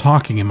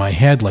 talking in my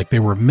head like they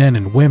were men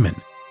and women,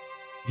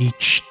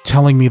 each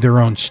telling me their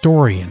own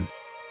story and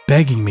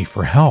begging me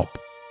for help,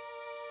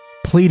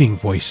 pleading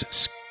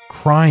voices,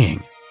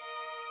 crying,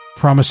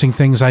 promising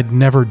things I'd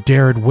never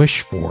dared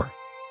wish for.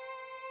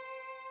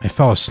 I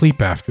fell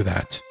asleep after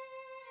that,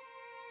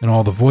 and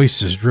all the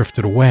voices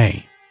drifted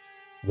away,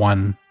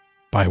 one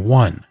by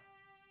one.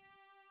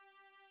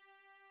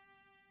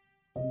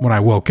 When I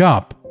woke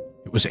up,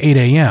 it was 8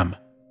 a.m.,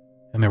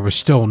 and there was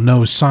still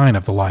no sign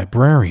of the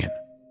librarian.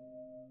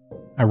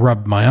 I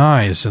rubbed my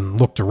eyes and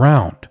looked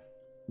around.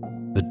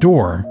 The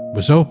door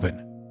was open,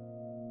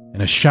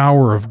 and a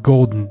shower of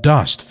golden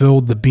dust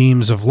filled the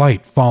beams of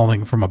light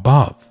falling from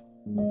above.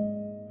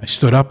 I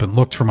stood up and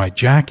looked for my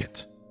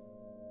jacket.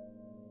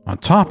 On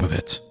top of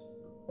it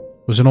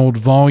was an old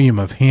volume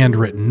of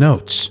handwritten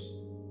notes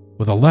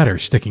with a letter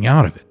sticking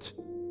out of it.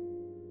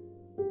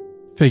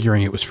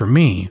 Figuring it was for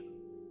me,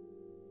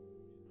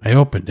 I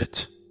opened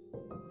it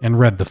and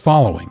read the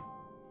following.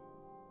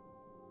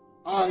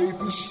 I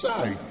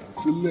decided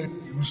to let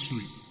you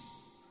sleep.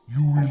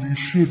 You really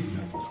shouldn't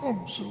have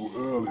come so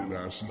early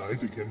last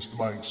night against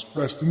my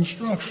expressed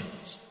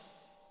instructions.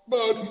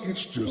 But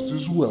it's just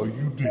as well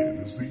you did,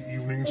 as the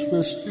evening's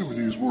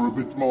festivities were a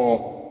bit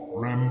more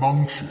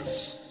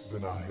rambunctious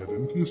than I had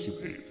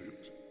anticipated.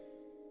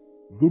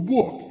 The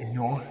book in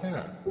your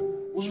hand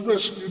was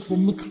rescued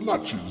from the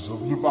clutches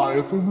of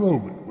Leviathan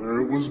Roman,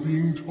 where it was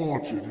being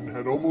tortured and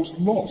had almost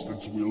lost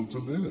its will to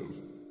live.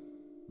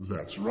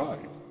 That's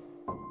right,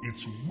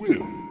 its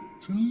will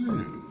to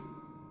live.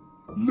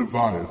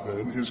 Leviathan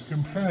and his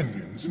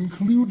companions,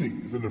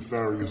 including the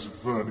nefarious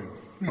vermin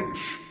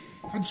fish,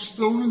 had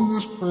stolen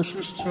this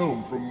precious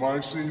tome from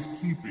my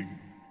safekeeping,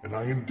 and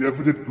I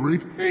endeavored at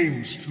great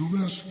pains to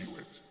rescue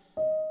it.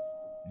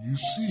 You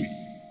see,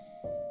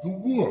 the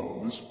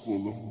world is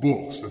full of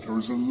books that are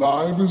as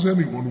alive as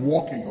anyone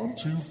walking on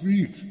 2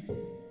 feet.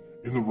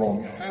 In the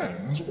wrong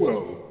hands,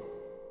 well,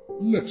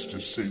 let's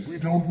just say we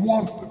don't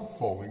want them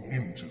falling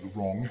into the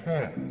wrong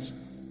hands.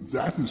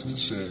 That is to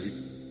say,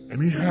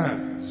 any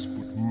hands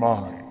but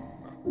mine.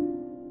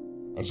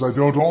 As I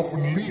don't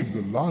often leave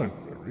the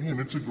library, and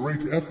it's a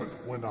great effort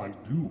when I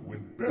do,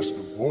 and best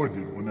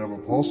avoided whenever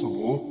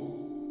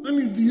possible, I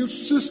need the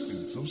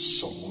assistance of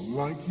someone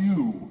like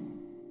you.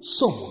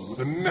 Someone with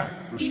a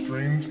knack for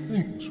strange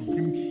things who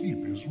can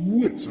keep his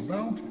wits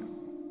about him.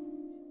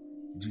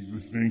 Do you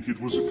think it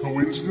was a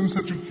coincidence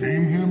that you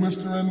came here,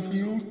 Mr.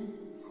 Enfield?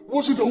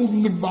 Was it old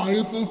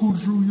Leviathan who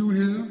drew you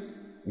here?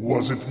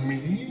 Was it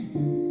me?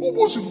 Or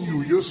was it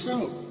you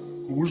yourself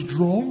who was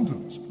drawn to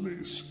this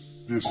place,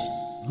 this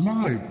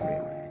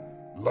library,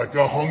 like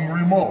a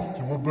hungry moth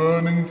to a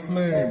burning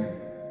flame?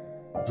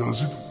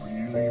 Does it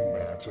really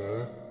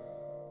matter?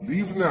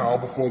 Leave now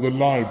before the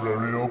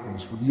library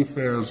opens for the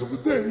affairs of the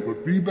day,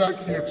 but be back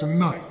here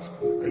tonight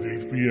at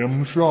 8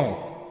 p.m. sharp.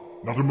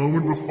 Not a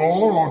moment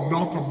before or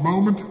not a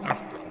moment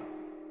after.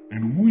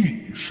 And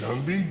we shall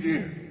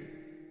begin.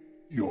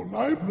 Your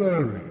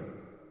librarian.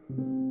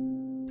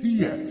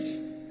 P.S.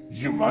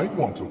 You might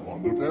want to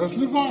wander past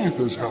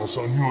Leviathan's house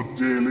on your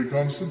daily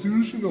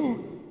constitutional.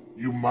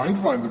 You might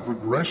find the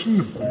progression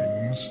of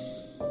things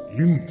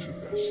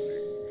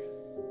interesting.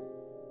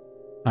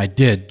 I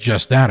did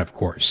just that, of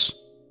course,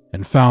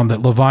 and found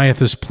that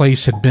Leviathan's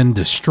place had been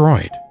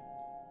destroyed.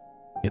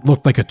 It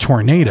looked like a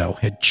tornado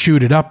had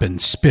chewed it up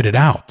and spit it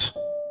out,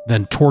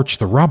 then torched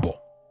the rubble.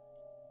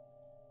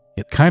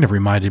 It kind of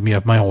reminded me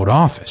of my old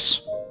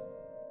office.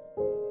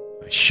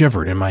 I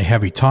shivered in my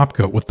heavy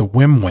topcoat with the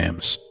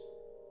whim-whams,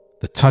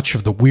 the touch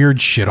of the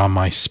weird shit on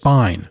my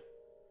spine.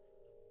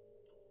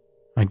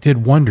 I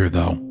did wonder,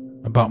 though,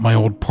 about my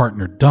old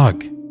partner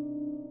Doug.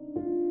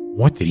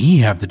 What did he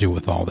have to do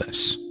with all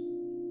this?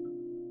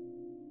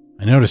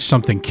 I noticed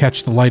something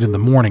catch the light of the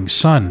morning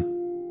sun,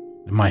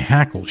 and my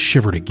hackles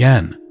shivered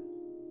again.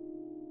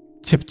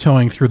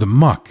 Tiptoeing through the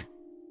muck,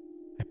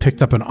 I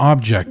picked up an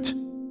object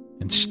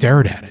and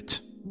stared at it.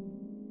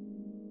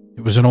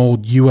 It was an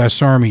old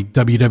U.S. Army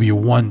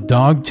WW1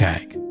 dog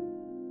tag.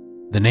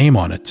 The name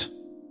on it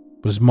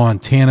was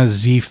Montana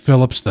Z.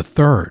 Phillips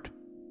III.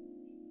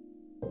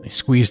 I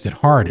squeezed it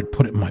hard and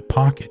put it in my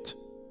pocket.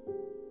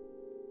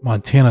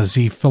 Montana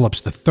Z.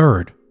 Phillips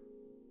III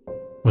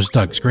was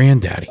Doug's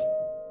granddaddy.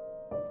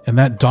 And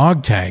that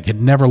dog tag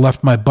had never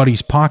left my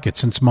buddy's pocket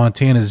since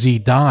Montana Z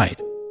died,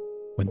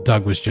 when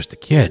Doug was just a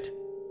kid.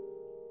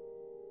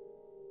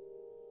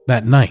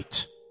 That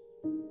night,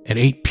 at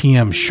 8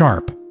 p.m.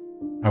 sharp,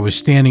 I was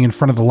standing in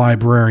front of the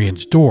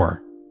librarian's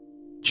door,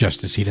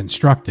 just as he'd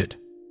instructed,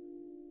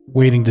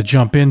 waiting to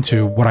jump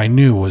into what I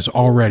knew was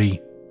already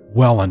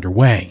well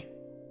underway.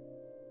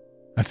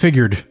 I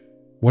figured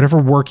whatever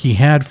work he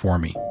had for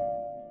me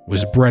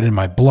was bred in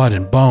my blood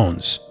and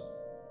bones,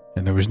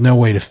 and there was no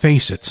way to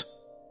face it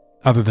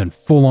other than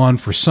full on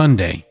for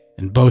Sunday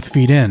and both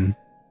feet in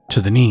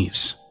to the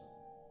knees.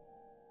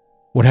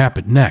 What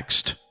happened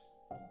next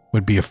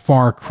would be a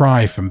far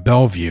cry from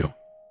Bellevue,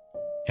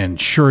 and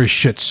sure as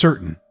shit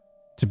certain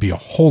to be a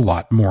whole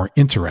lot more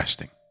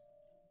interesting.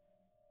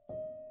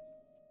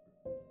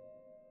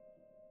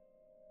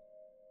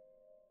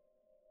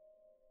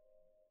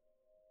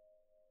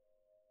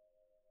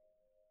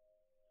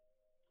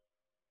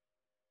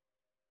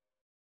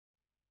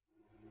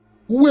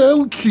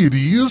 Well,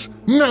 kiddies,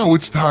 now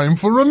it's time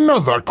for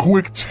another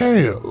quick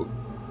tale.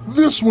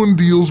 This one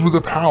deals with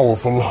a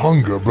powerful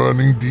hunger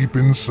burning deep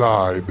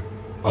inside.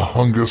 A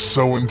hunger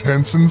so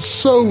intense and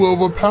so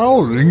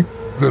overpowering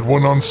that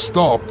when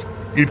unstopped,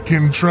 it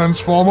can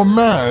transform a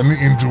man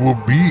into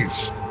a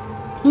beast.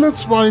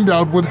 Let's find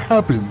out what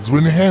happens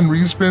when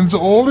Henry spends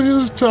all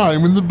his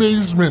time in the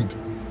basement,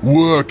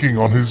 working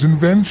on his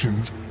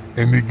inventions,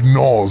 and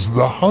ignores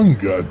the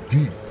hunger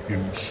deep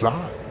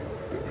inside.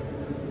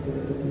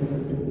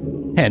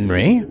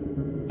 Henry,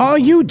 are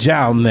you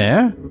down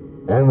there?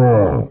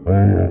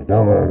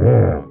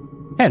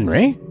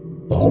 Henry?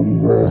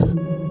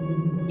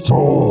 Hungry.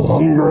 So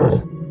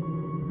hungry.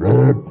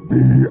 Let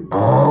me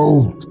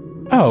out.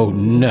 Oh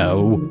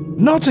no,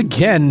 not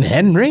again,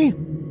 Henry.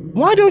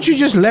 Why don't you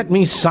just let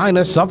me sign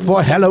us up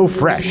for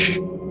HelloFresh?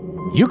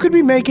 You could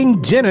be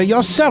making dinner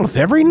yourself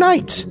every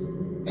night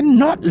and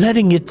not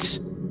letting it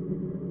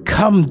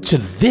come to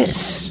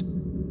this.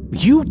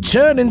 You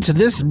turn into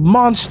this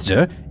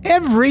monster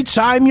every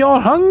time you're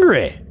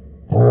hungry.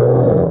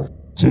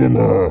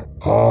 Dinner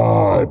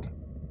hard.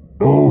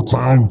 No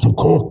time to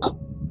cook.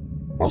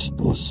 Must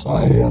do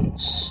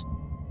science.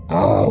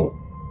 Now,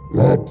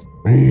 let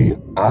me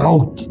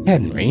out.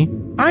 Henry,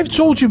 I've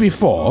told you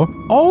before,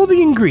 all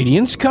the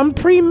ingredients come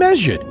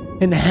pre-measured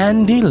in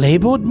handy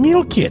labeled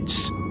meal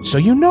kits, so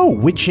you know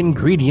which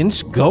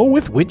ingredients go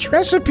with which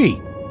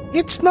recipe.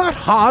 It's not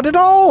hard at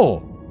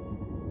all.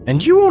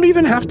 And you won't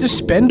even have to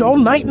spend all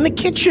night in the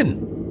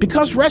kitchen,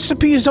 because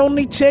recipes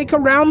only take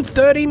around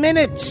 30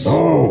 minutes.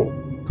 No,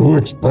 too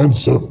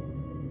expensive.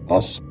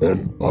 Must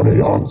spend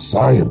money on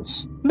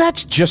science.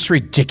 That's just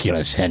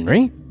ridiculous,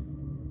 Henry.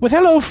 With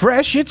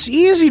HelloFresh, it's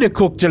easy to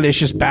cook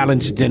delicious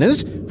balanced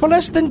dinners for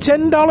less than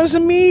 $10 a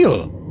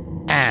meal.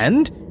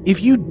 And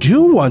if you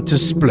do want to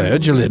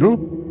splurge a little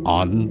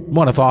on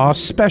one of our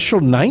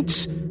special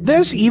nights,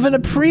 there's even a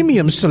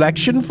premium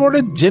selection for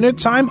a dinner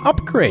time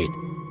upgrade,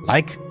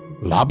 like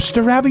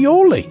lobster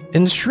ravioli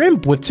and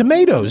shrimp with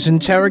tomatoes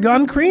and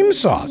tarragon cream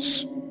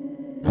sauce.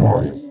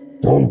 I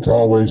don't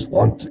always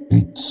want to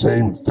eat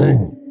same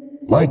thing,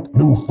 like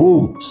new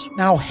foods.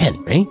 Now,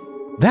 Henry,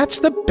 that's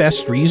the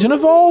best reason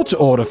of all to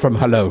order from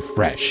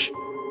HelloFresh.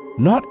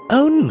 Not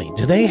only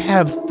do they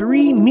have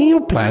 3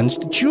 meal plans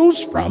to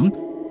choose from,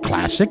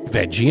 classic,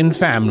 veggie, and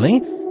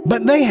family,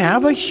 but they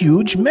have a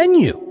huge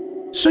menu,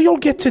 so you'll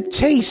get to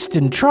taste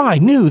and try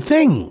new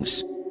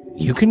things.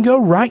 You can go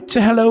right to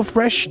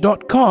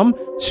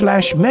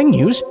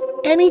hellofresh.com/menus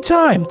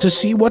anytime to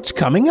see what's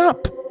coming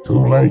up.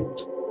 Too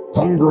late.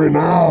 Hungry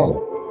now.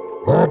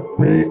 Let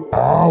me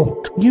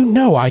out. You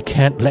know I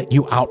can't let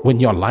you out when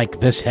you're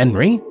like this,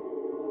 Henry.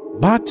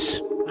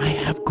 But I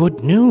have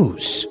good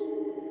news.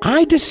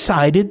 I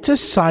decided to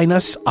sign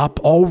us up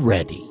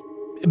already,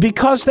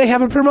 because they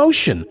have a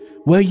promotion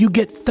where you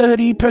get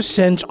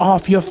 30%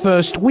 off your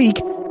first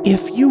week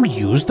if you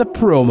use the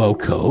promo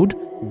code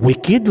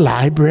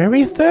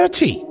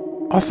WickedLibrary30.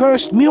 Our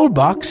first meal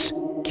box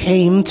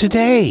came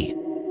today,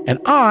 and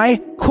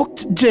I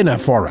cooked dinner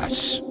for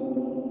us.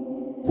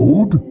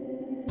 Food?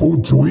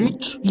 Food to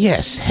eat?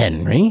 Yes,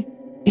 Henry.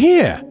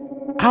 Here,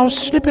 I'll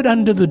slip it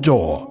under the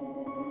door.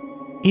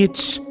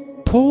 It's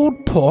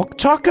pulled pork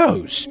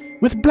tacos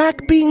with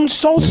black bean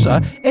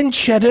salsa and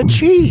cheddar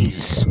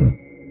cheese.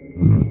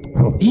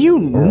 You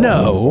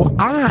know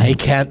I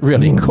can't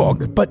really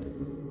cook, but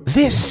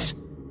this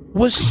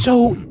was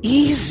so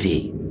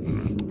easy.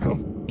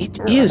 It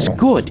is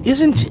good,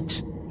 isn't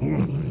it?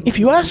 If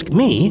you ask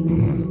me,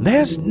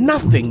 there's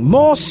nothing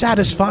more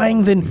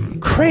satisfying than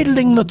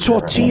cradling the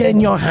tortilla in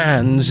your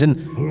hands and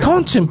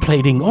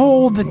contemplating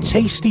all the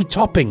tasty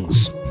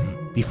toppings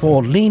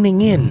before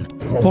leaning in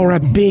for a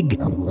big,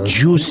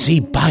 juicy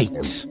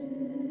bite.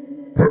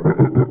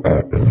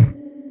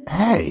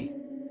 Hey,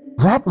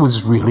 that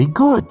was really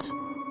good.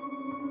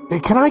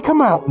 Can I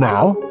come out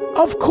now?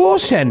 Of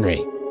course,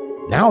 Henry.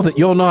 Now that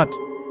you're not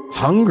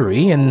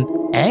hungry and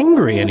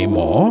angry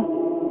anymore.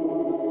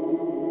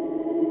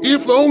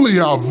 If only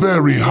our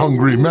very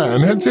hungry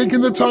man had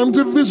taken the time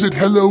to visit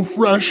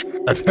HelloFresh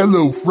at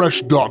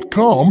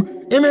HelloFresh.com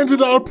and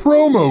entered our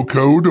promo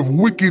code of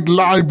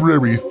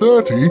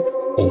WickedLibrary30,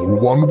 all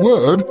one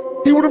word,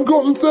 he would have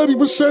gotten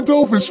 30%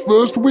 off his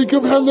first week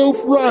of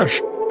HelloFresh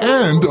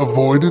and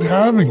avoided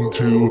having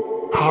to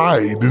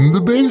hide in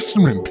the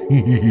basement.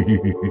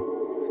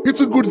 It's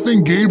a good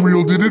thing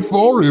Gabriel did it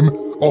for him,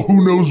 or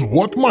who knows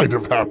what might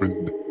have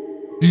happened.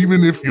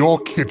 Even if your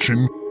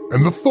kitchen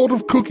and the thought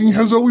of cooking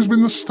has always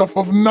been the stuff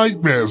of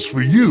nightmares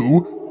for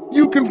you,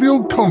 you can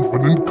feel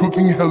confident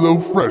cooking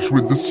HelloFresh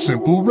with the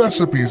simple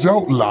recipes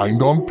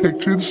outlined on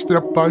pictured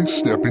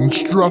step-by-step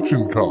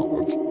instruction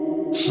cards.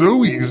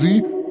 So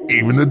easy,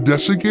 even a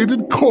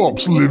desiccated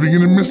corpse living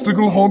in a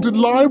mystical haunted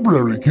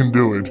library can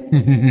do it.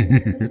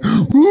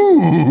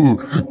 Ooh,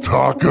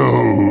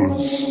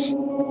 tacos!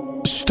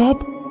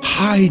 Stop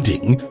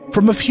hiding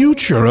from a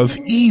future of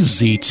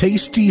easy,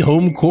 tasty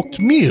home-cooked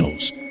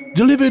meals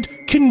delivered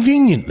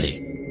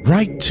conveniently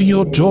right to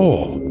your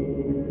door.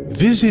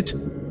 Visit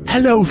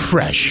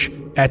HelloFresh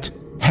at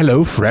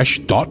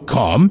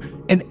HelloFresh.com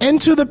and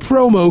enter the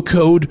promo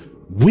code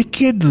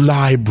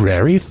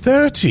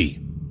WickedLibrary30,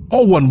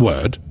 all one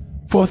word,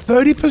 for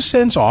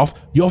 30% off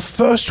your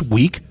first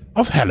week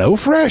of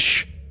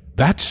HelloFresh.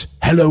 That's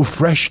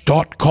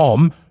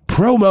HelloFresh.com,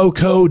 promo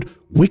code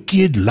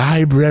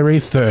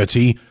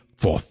WickedLibrary30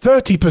 for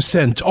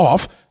 30%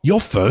 off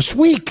your first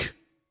week.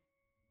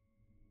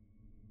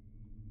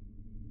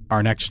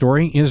 Our next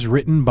story is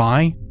written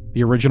by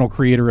the original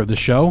creator of the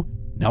show,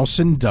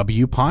 Nelson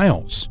W.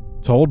 Piles,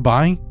 told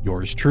by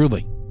yours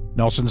truly.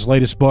 Nelson's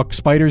latest book,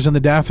 Spiders and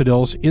the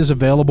Daffodils, is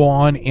available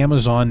on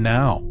Amazon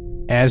now,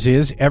 as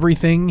is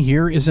Everything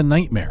Here is a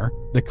Nightmare,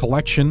 the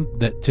collection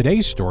that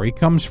today's story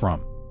comes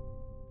from.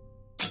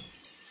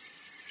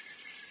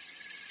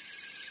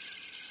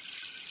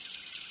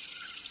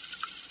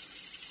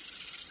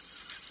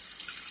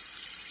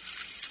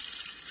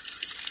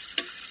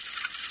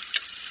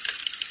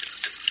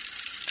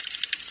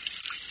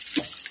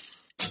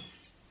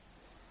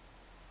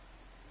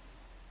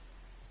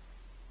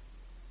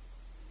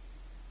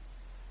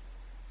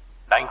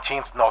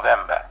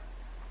 November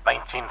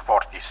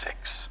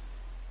 1946.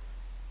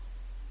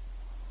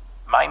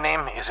 My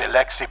name is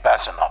Alexei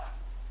Basanov.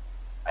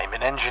 I'm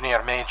an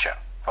engineer major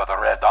for the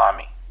Red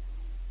Army.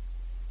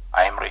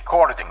 I am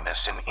recording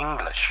this in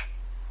English,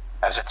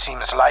 as it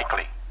seems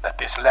likely that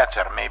this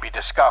letter may be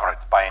discovered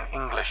by an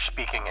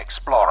English-speaking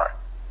explorer.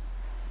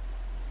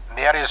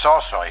 There is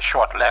also a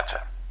short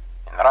letter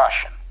in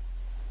Russian,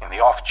 in the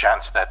off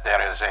chance that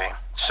there is a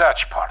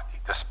search party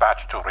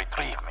dispatched to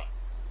retrieve me.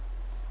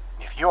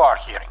 If you are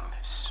hearing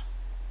this,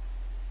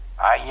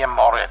 I am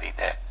already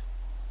dead.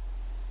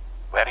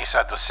 Very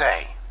sad to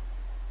say,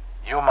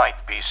 you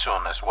might be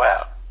soon as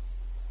well.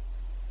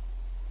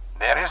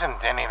 There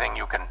isn't anything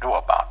you can do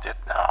about it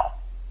now.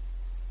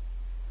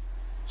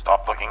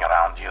 Stop looking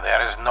around you.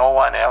 There is no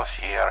one else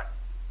here.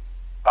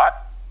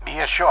 But be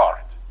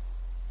assured,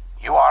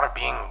 you are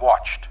being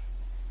watched.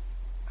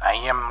 I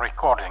am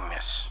recording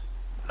this,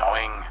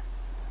 knowing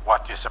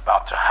what is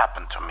about to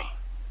happen to me.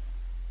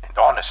 And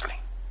honestly,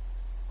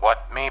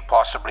 what may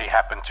possibly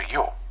happen to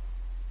you.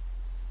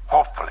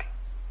 Hopefully,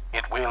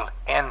 it will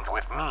end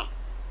with me.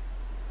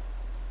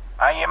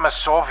 I am a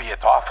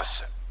Soviet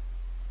officer.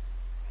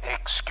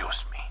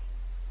 Excuse me,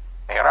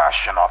 a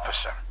Russian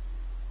officer.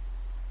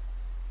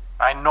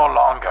 I no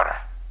longer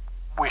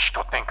wish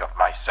to think of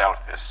myself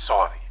as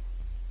Soviet.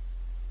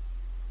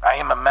 I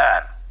am a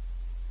man,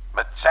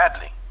 but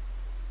sadly,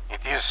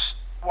 it is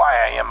why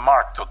I am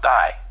marked to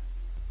die,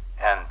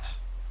 and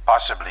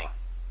possibly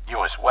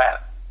you as well.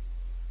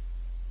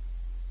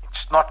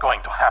 It's not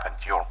going to happen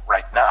to you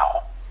right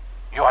now.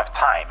 You have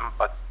time,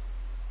 but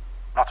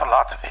not a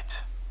lot of it.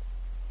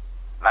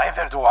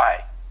 Neither do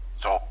I,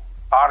 so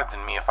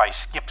pardon me if I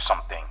skip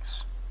some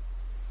things.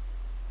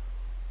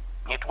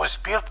 It was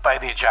built by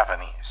the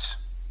Japanese.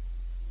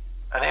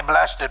 They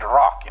blasted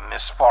rock in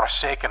this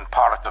forsaken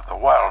part of the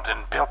world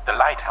and built the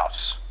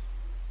lighthouse.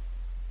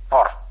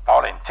 For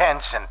all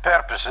intents and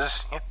purposes,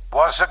 it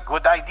was a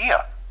good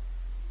idea.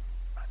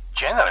 A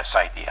generous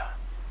idea.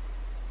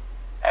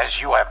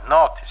 As you have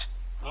noticed,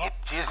 it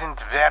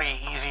isn't very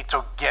easy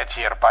to get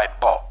here by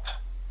boat.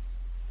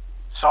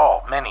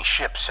 So many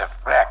ships have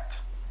wrecked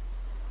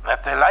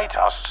that the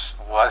lighthouse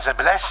was a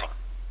blessing.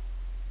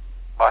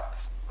 But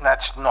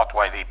that's not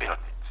why they built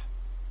it.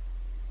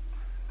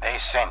 They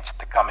sensed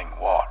the coming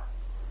war.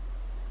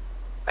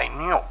 They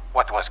knew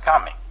what was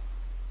coming.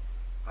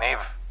 They've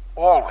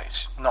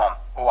always known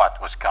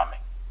what was coming.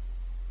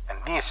 And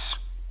this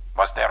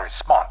was their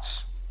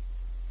response.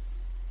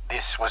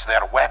 This was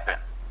their weapon.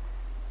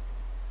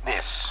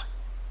 This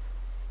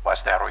was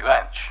their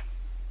revenge.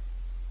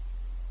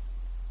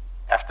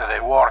 After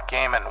the war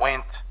came and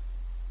went,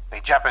 the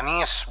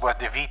Japanese were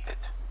defeated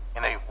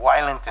in a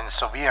violent and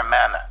severe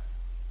manner,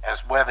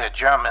 as were the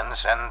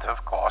Germans and,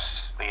 of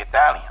course, the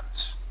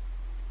Italians.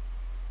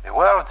 The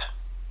world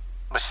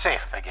was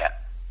safe again.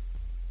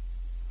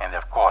 And,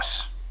 of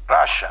course,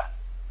 Russia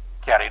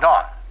carried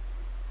on.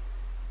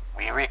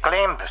 We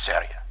reclaimed this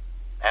area,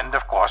 and,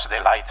 of course,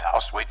 the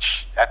lighthouse,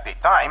 which, at the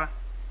time,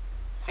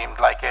 seemed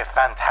like a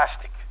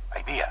fantastic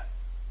idea.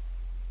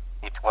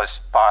 It was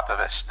part of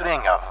a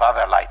string of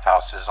other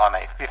lighthouses on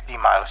a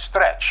 50-mile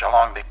stretch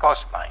along the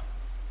coastline.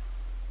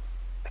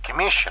 The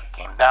commission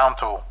came down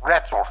to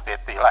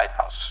retrofit the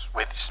lighthouse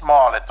with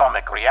small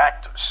atomic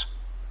reactors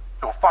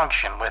to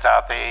function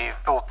without a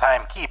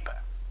full-time keeper.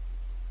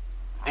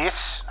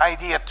 This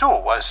idea, too,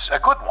 was a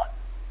good one.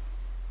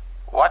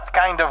 What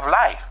kind of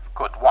life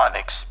could one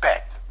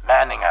expect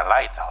manning a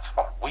lighthouse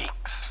for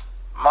weeks,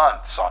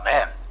 months on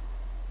end?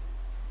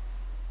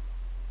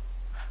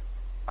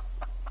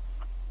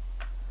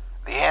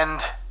 The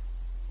end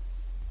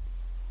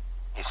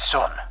is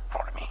soon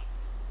for me.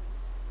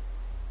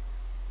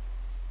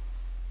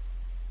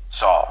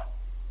 So,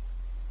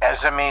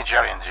 as a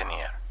major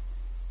engineer,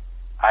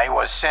 I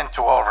was sent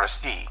to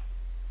oversee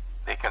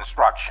the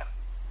construction.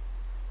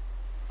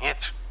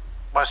 It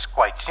was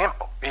quite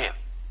simple, really.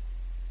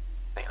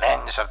 The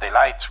lens of the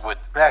lights would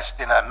rest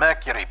in a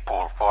mercury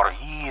pool for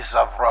ease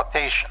of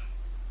rotation,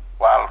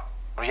 while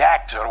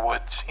reactor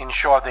would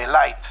ensure the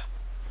light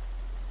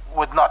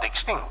would not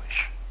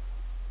extinguish.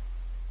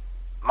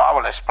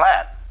 Marvelous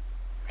plan,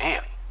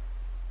 really.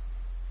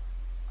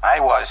 I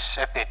was,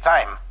 at the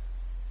time,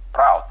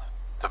 proud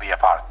to be a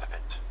part of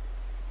it.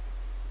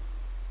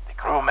 The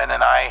crewmen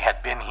and I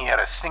had been here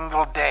a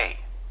single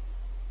day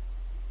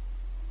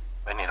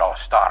when it all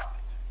started.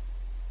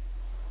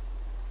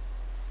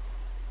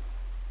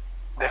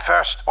 The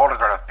first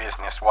order of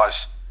business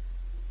was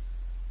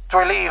to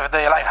relieve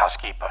the lighthouse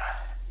keeper.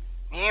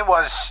 He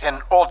was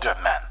an older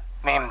man,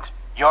 named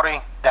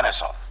Yuri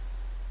Denisov.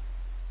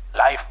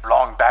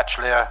 Lifelong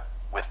bachelor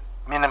with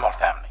minimal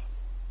family.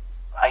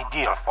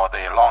 Ideal for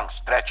the long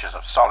stretches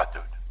of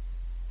solitude.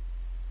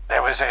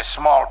 There was a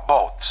small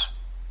boat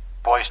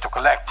poised to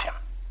collect him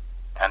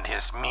and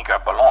his meager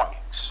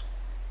belongings.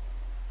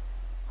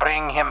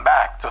 Bring him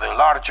back to the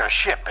larger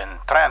ship and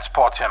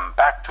transport him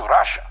back to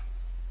Russia.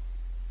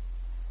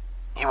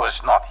 He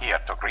was not here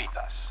to greet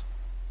us.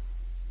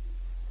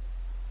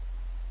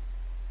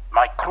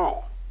 My crew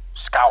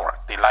scoured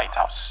the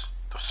lighthouse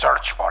to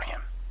search for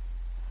him,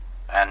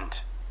 and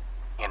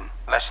in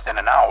less than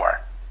an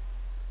hour,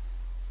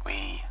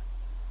 we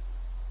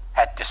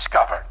had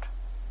discovered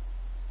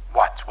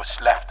what was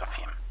left of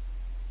him.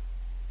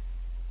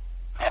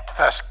 At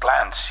first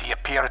glance, he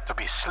appeared to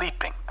be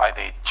sleeping by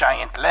the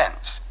giant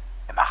lens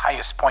in the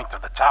highest point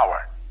of the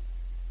tower,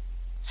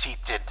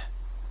 seated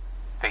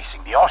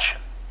facing the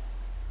ocean.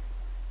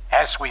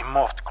 As we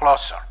moved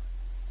closer,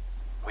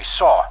 we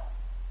saw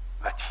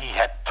that he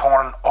had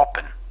torn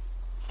open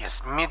his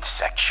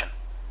midsection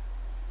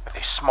with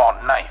a small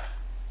knife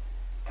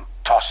and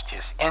tossed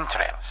his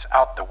entrails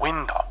out the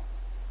window.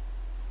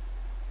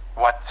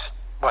 What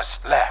was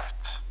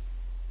left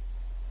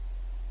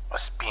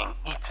was being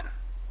eaten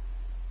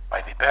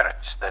by the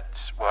birds that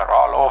were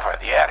all over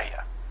the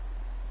area.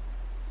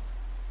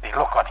 The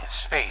look on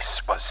his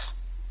face was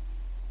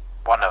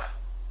one of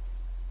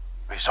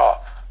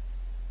resolve,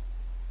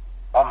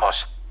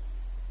 almost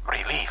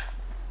relief.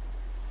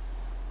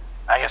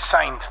 I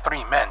assigned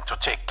 3 men to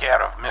take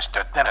care of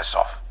Mr.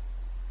 Denisov,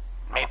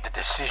 made the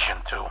decision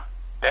to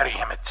bury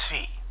him at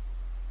sea.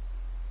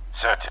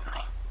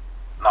 Certainly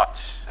not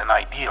an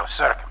ideal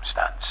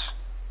circumstance.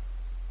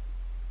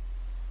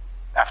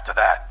 After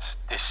that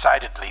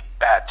decidedly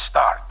bad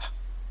start,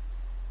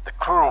 the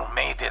crew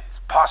made it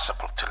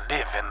possible to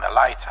live in the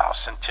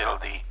lighthouse until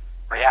the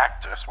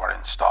reactors were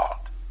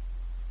installed.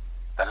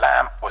 The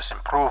lamp was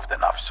improved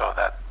enough so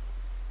that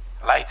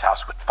the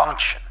lighthouse would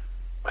function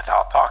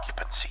without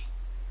occupancy.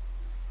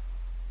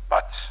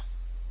 But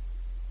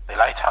the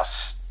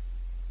lighthouse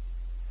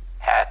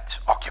had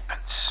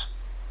occupants,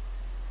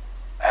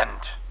 and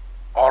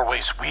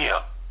always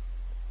will,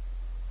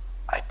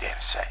 I dare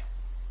say.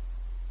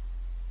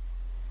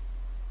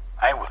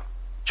 I will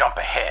jump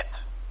ahead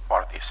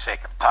for the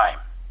sake of time.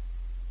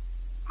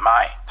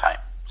 My time,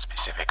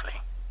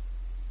 specifically.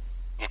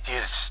 It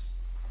is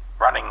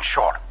running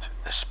short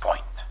at this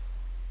point.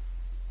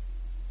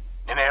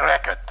 In a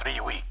record 3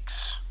 weeks,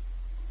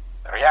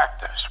 the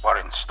reactors were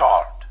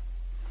installed,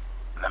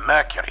 and the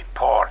mercury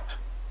poured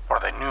for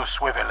the new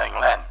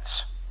swiveling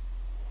lens.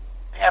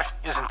 There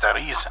isn't a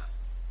reason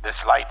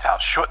this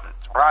lighthouse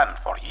shouldn't run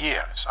for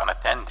years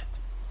unattended.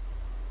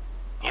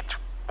 It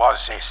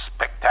was a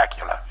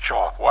spectacular show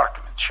of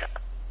workmanship,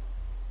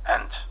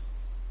 and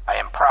I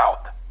am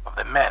proud of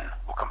the men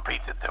who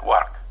completed the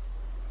work.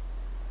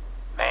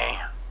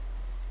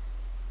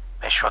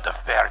 They should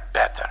have fared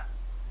better.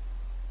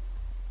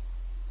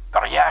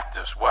 The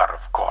reactors were,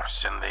 of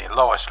course, in the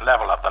lowest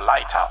level of the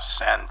lighthouse,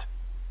 and,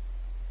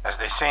 as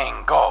the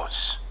saying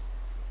goes,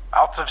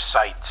 out of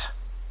sight,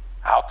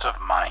 out of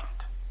mind.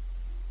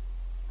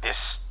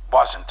 This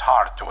wasn't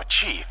hard to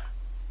achieve,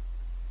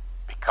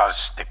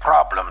 because the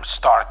problem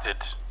started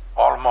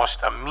almost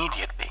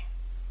immediately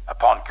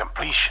upon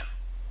completion.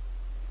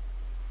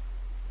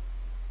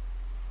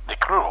 The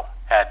crew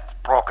had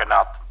broken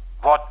out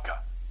vodka,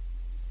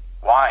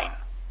 wine,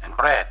 and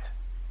bread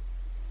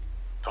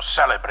to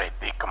celebrate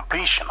the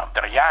completion of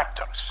the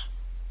reactors,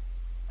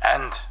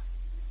 and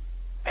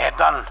they had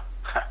done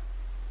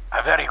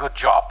a very good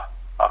job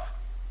of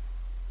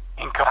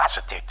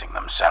incapacitating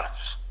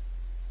themselves.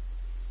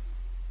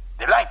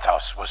 The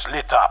lighthouse was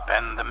lit up,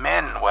 and the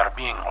men were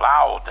being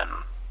loud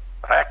and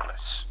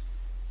reckless.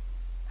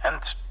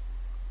 And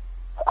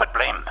who could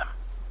blame them?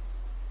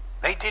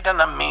 They did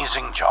an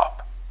amazing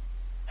job,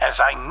 as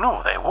I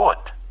knew they would.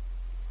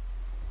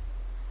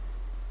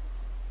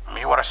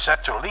 We were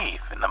set to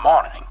leave in the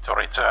morning to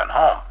return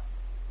home,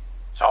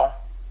 so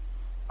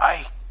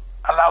I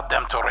allowed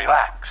them to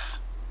relax.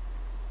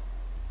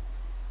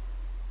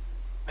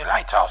 The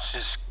lighthouse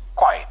is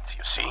quiet,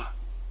 you see,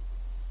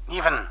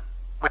 even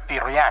with the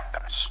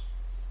reactors.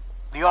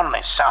 The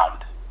only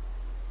sound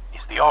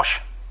is the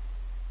ocean.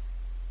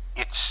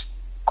 It's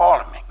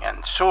calming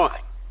and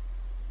soothing,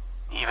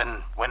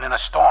 even when in a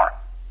storm.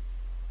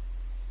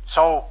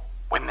 So,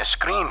 when the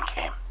scream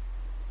came,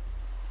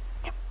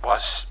 it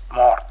was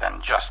more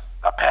than just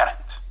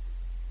apparent.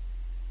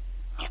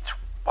 It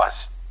was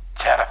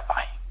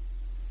terrifying.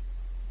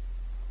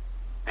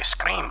 The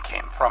scream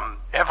came from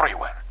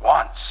everywhere at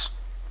once.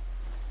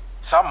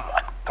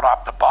 Someone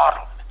dropped a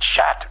bottle and it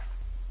shattered.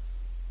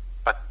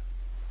 But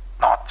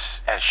not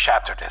as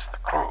shattered as the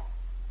crew,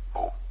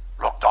 who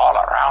looked all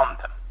around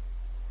them.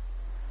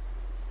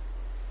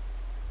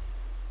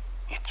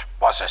 It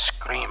was a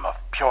scream of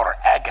pure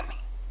agony,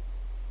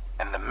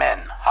 and the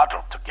men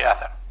huddled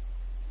together.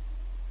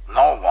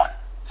 No one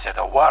said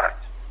a word,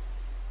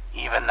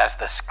 even as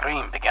the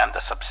scream began to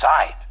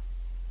subside.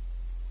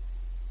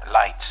 The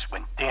lights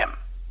went dim,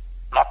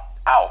 not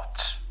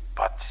out,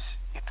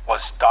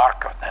 was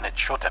darker than it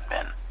should have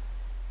been.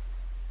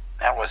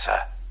 There was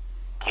a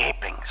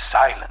gaping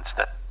silence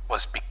that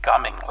was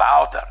becoming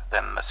louder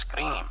than the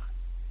scream.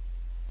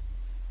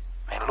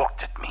 They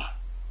looked at me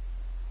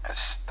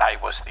as I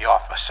was the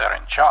officer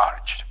in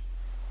charge.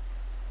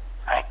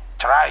 I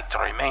tried to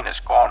remain as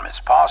calm as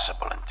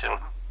possible until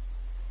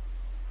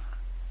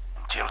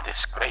the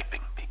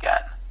scraping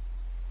began.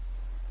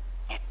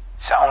 It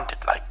sounded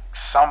like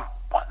someone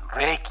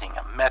raking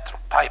a metal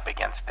pipe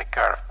against the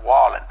curved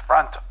wall in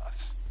front of us.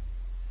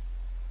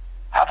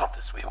 Huddled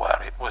as we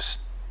were, it was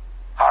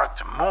hard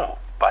to move,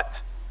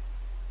 but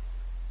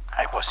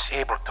I was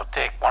able to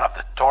take one of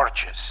the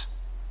torches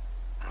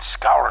and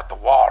scour the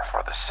wall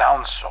for the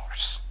sound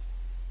source.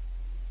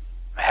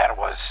 There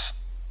was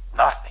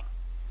nothing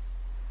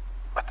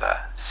but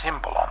a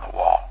symbol on the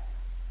wall,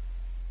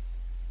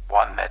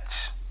 one that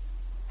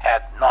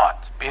had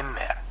not been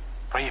there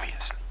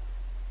previously.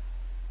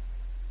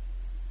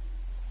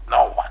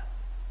 No one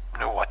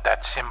knew what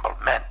that symbol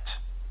meant.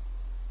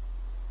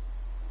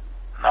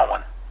 No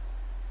one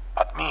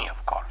but me,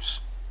 of course.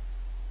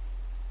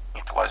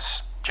 It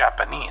was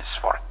Japanese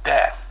for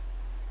death.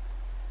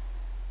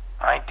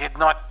 I did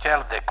not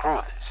tell the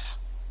crew this,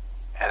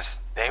 as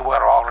they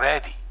were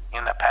already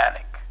in a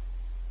panic.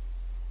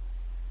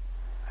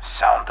 The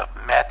sound of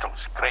metal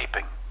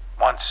scraping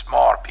once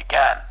more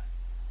began,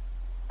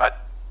 but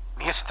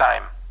this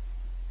time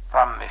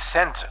from the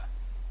center,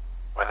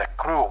 where the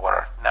crew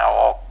were now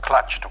all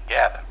clutched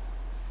together.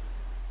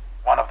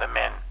 One of the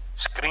men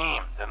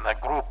screamed and the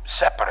group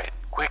separated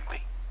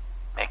quickly,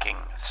 making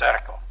a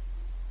circle.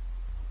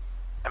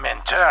 The men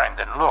turned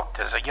and looked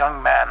as a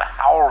young man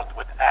howled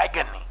with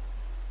agony.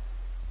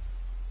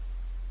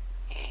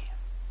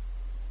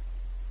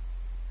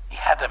 He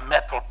had a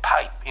metal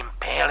pipe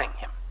impaling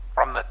him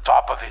from the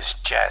top of his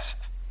chest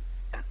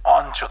and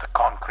onto the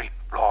concrete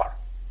floor.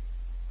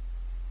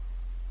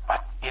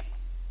 But it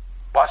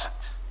wasn't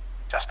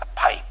just a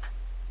pipe.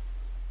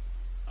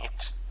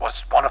 It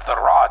was one of the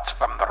rods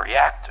from the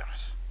reactors.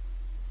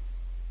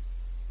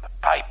 The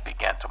pipe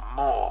began to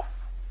move,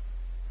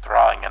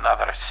 drawing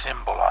another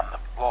symbol on the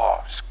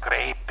floor,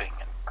 scraping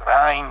and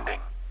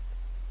grinding.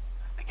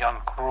 The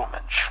young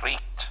crewman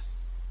shrieked.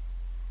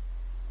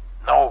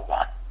 No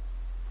one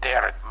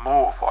dared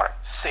move or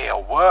say a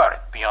word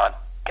beyond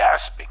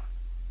gasping.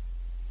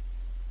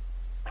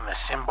 When the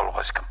symbol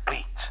was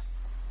complete,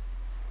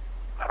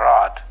 the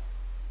rod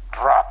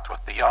dropped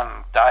with the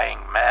young dying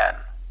man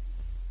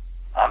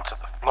onto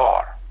the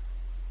floor.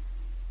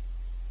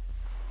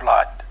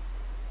 Blood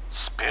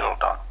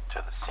spilled onto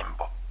the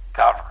symbol,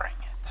 covering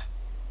it.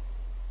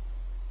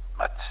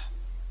 But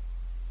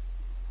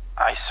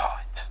I saw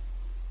it.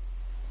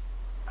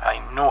 I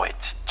knew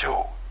it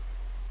too.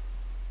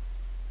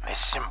 The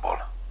symbol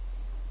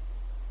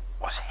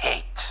was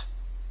hate.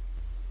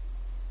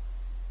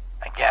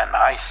 Again,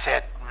 I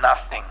said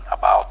nothing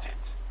about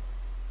it,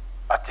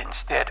 but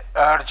instead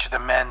urged the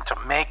men to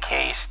make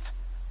haste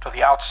to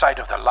the outside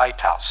of the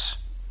lighthouse,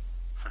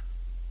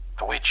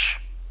 to which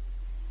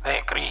they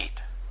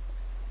agreed.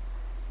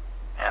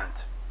 And,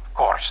 of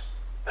course,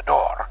 the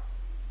door,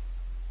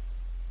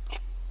 it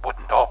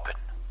wouldn't open.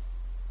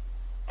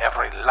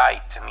 Every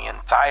light in the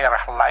entire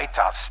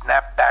lighthouse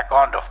snapped back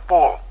onto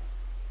full,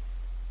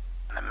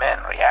 and the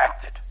men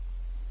reacted.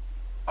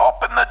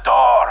 "Open the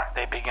door!"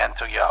 they began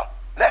to yell.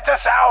 "Let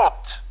us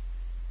out!"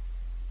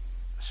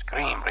 The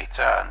scream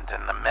returned,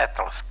 and the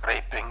metal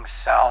scraping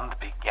sound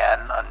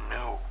began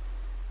anew.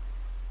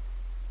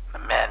 The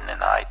men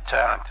and I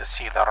turned to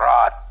see the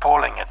rod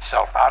pulling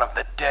itself out of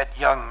the dead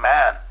young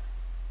man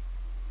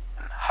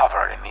and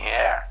hover in the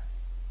air.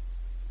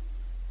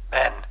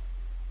 Then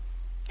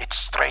it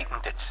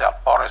straightened itself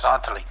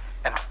horizontally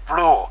and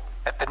flew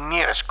at the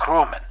nearest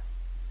crewman.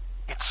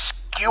 It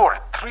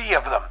skewered 3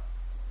 of them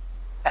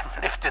and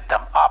lifted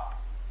them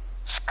up,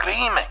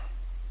 screaming.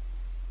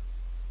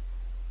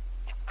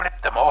 It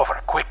flipped them over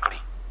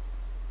quickly,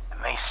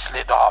 and they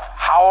slid off,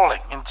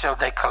 howling until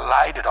they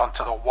collided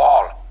onto the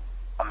wall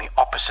on the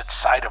opposite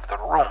side of the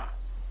room.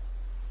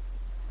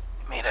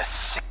 It made a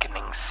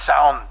sickening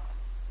sound,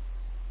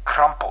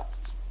 crumpled,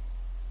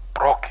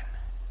 broken,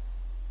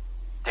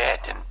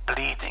 dead and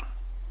bleeding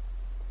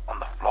on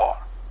the floor.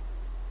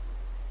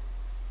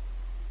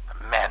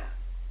 The men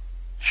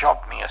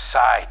shoved me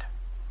aside.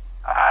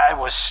 I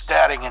was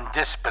staring in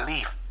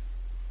disbelief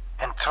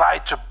and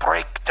tried to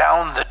break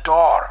down the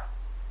door.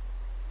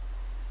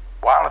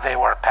 While they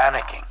were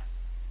panicking,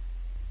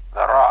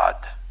 the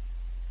rod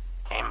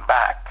came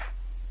back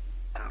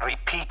and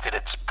repeated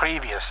its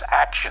previous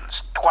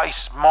actions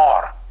twice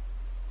more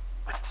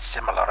with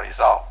similar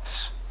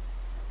results.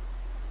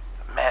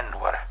 The men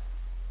were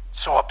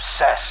so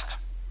obsessed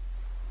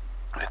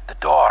with the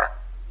door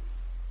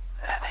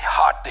that they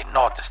hardly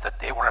noticed that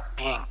they were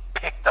being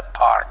picked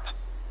apart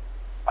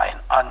by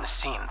an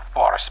unseen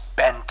force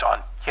bent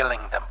on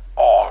killing them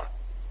all.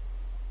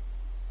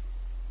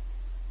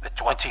 The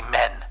 20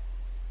 men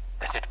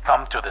that had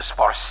come to this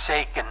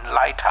forsaken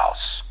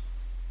lighthouse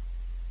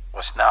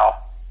was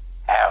now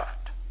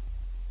halved,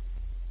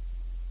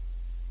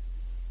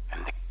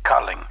 and the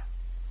culling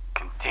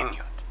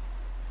continued.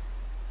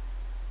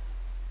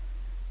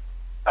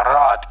 The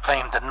rod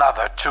claimed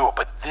another too,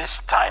 but this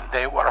time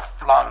they were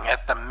flung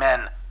at the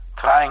men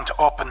trying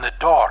to open the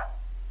door.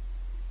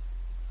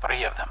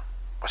 3 of them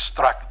were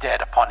struck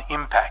dead upon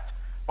impact,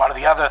 while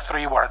the other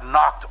 3 were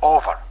knocked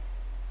over,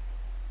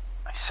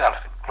 myself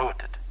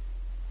included.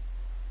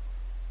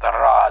 The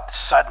rod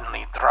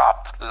suddenly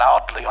dropped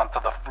loudly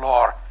onto the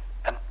floor,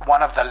 and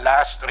one of the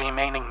last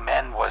remaining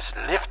men was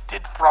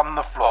lifted from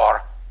the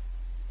floor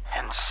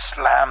and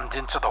slammed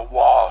into the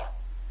wall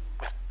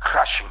with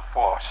crushing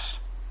force.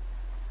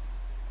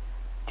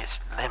 His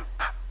limp,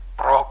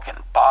 broken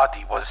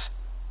body was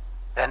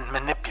then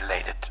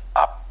manipulated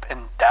up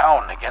and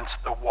down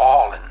against the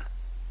wall in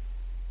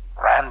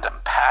random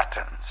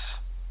patterns.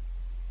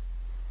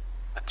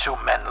 The 2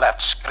 men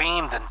left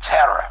screamed in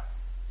terror,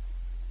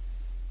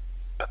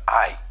 but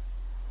I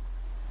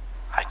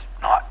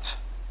did not.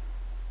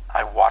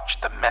 I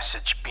watched the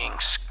message being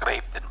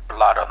scraped in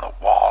blood on the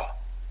wall.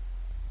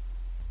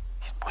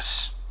 It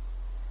was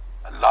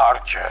a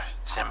larger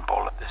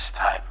symbol at this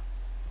time.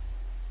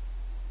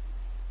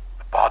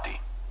 The body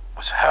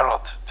was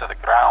hurled to the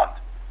ground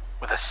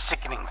with a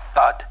sickening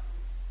thud,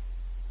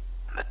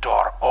 and the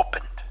door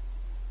opened.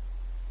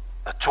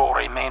 The 2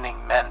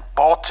 remaining men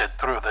bolted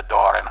through the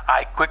door, and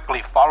I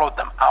quickly followed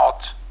them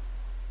out.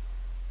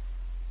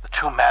 The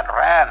 2 men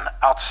ran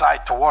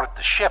outside toward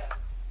the ship,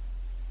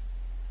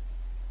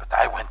 but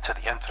I went to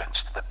the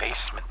entrance to the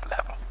basement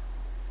level.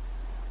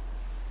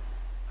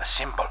 The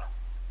symbol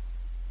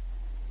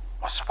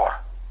was for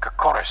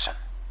Kokorison,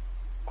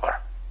 or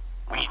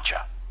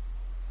Ouija.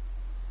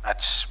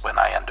 That's when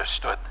I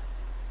understood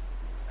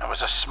there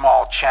was a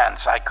small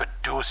chance I could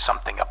do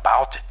something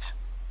about it.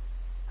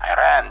 I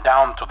ran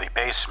down to the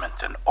basement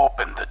and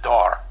opened the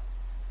door.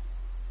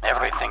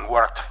 Everything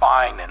worked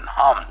fine and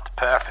hummed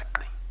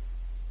perfectly.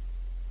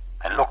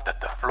 I looked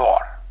at the floor,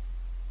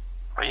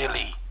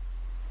 really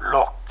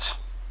looked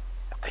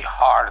at the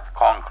hard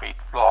concrete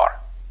floor.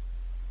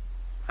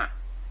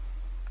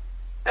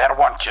 There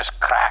weren't just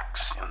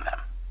cracks in them.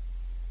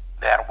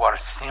 There were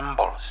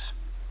symbols,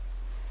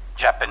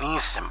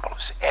 Japanese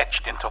symbols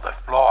etched into the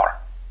floor.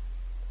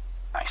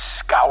 I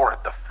scoured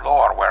the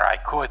floor where I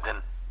could,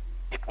 and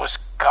it was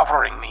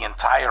covering the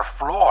entire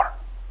floor.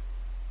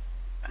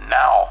 And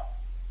now,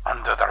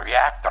 under the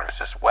reactors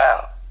as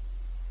well.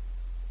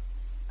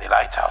 The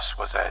lighthouse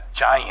was a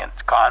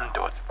giant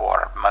conduit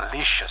for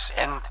malicious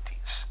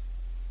entities,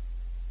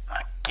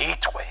 a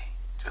gateway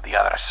to the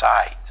other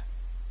side.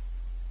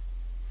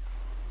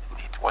 And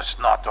it was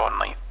not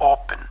only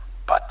open,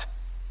 but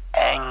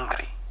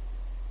angry,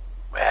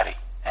 very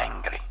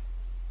angry.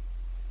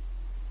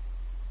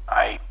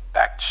 I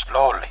backed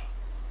slowly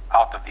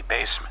out of the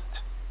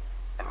basement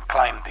and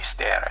climbed the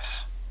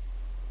stairs.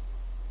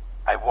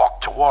 I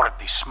walked toward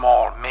the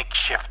small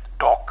makeshift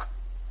dock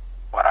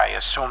where I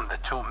assumed the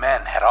 2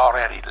 men had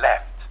already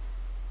left.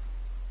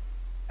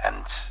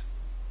 And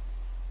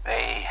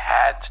they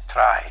had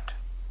tried.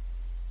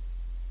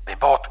 The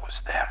boat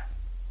was there,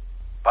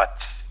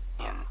 but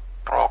in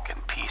broken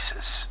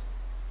pieces,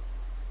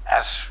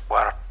 as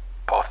were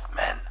both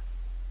men.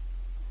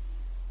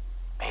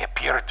 They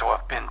appeared to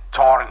have been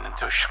torn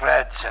into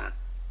shreds and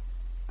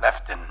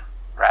left in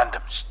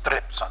random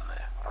strips on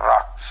the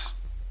rocks.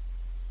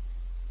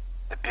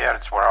 The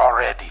birds were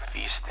already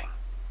feasting.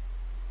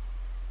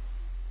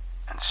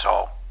 And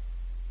so,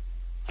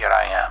 here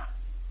I am.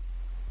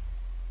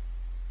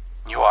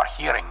 You are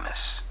hearing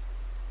this.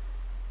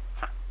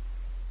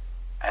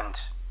 And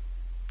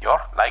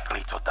you're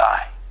likely to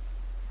die.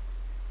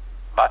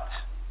 But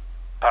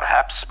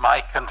perhaps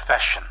my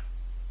confession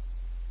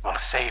will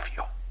save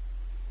you.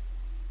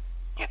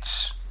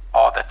 It's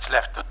all that's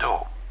left to do.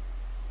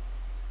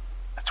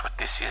 That's what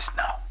this is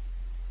now.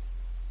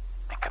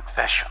 A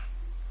confession.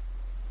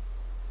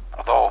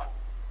 Although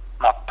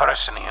not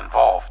personally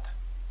involved,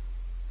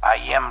 I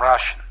am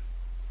Russian,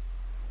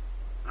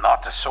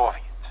 not a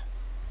Soviet.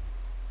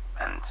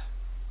 And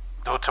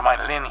due to my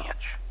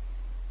lineage,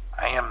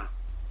 I am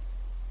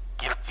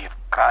guilty of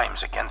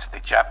crimes against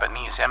the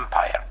Japanese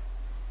Empire,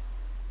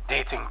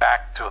 dating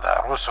back to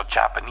the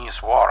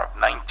Russo-Japanese War of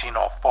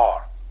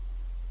 1904.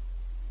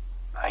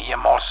 I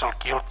am also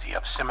guilty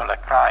of similar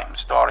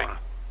crimes during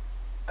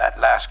that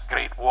last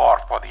great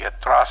war for the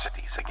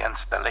atrocities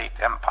against the late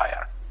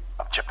Empire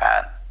of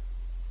Japan.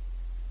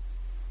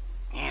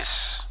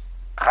 These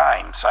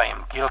crimes I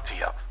am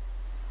guilty of,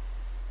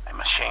 I'm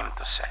ashamed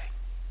to say.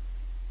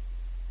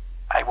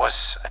 I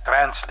was a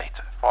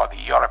translator for the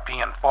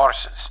European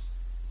forces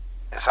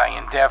as I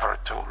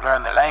endeavored to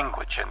learn the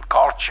language and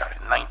culture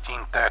in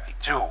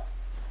 1932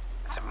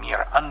 as a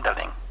mere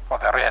underling for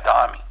the Red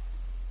Army.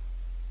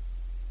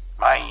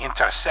 My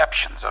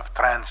interceptions of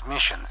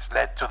transmissions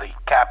led to the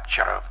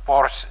capture of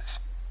forces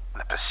in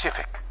the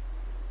Pacific,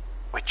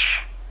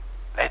 which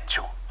led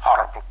to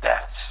horrible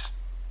deaths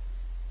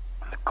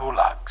in the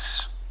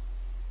gulags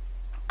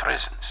and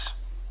prisons.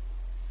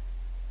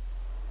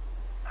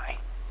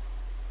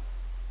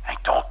 I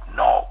don't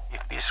know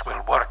if this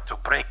will work to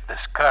break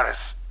this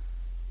curse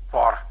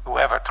for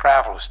whoever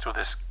travels to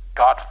this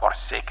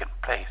God-forsaken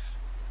place.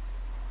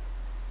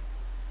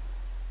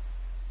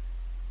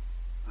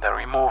 The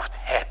removed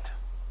head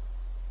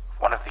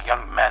of one of the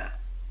young men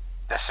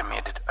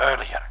decimated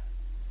earlier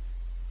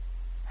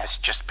has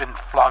just been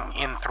flung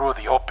in through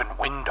the open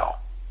window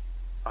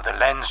of the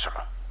lens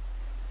room.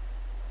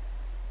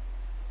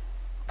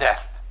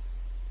 Death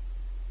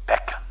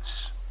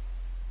beckons.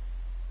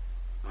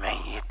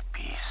 May it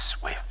be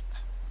swift.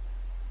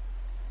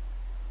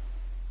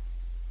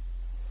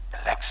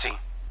 Alexei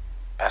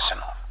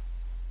Basanov,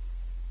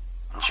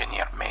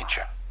 Engineer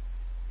Major,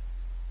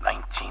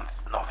 19th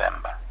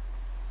November,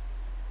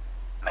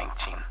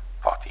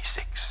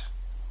 1946.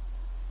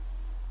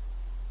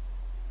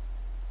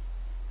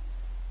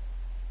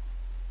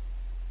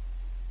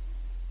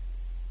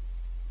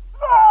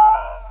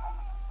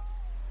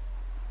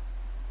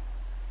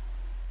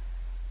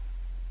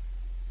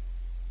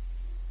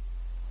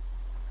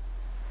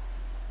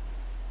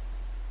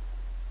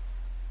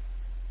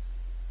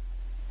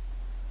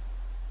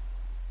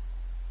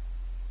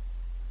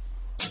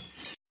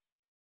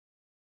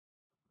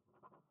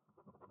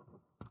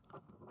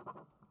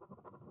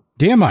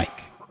 Dear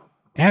Mike,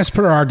 as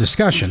per our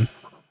discussion,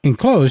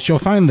 enclosed you'll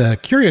find the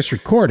curious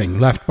recording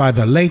left by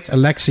the late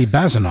Alexei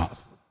Basanov,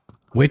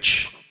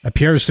 which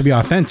appears to be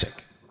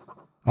authentic.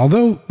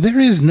 Although there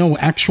is no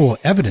actual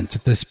evidence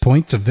at this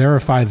point to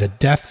verify the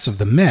deaths of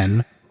the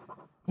men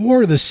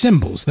or the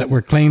symbols that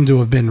were claimed to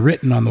have been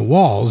written on the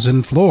walls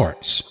and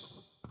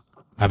floors.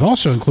 I've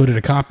also included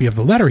a copy of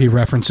the letter he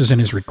references in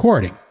his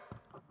recording.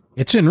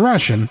 It's in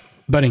Russian,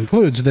 but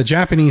includes the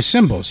Japanese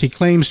symbols he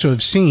claims to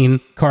have seen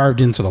carved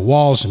into the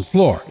walls and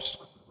floors.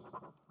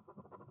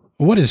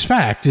 What is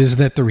fact is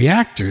that the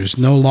reactors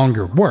no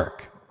longer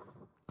work.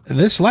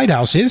 This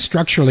lighthouse is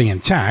structurally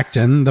intact,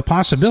 and the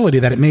possibility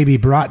that it may be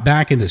brought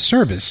back into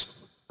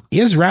service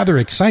is rather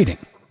exciting.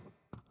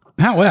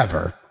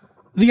 However,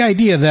 the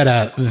idea that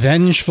a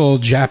vengeful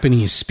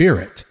Japanese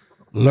spirit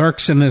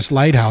lurks in this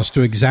lighthouse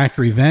to exact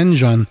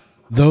revenge on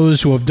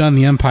those who have done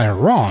the Empire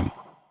wrong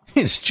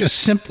is just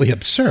simply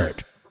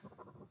absurd.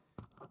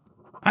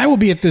 I will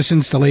be at this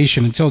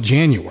installation until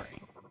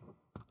January,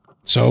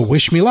 so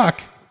wish me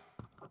luck.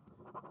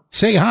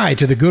 Say hi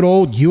to the good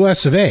old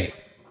US of A.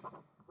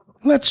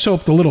 Let's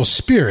hope the little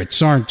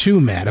spirits aren't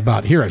too mad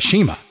about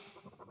Hiroshima.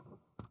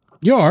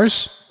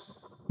 Yours,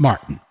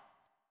 Martin.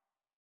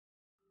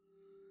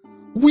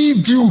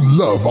 We do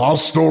love our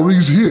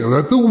stories here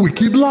at the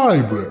Wicked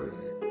Library.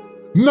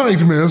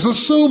 Nightmares are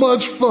so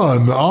much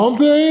fun, aren't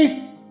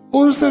they?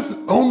 Or is that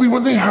only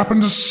when they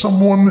happen to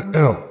someone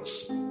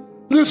else?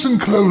 Listen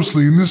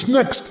closely in this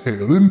next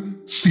tale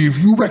and see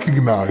if you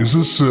recognize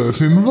a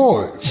certain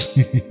voice.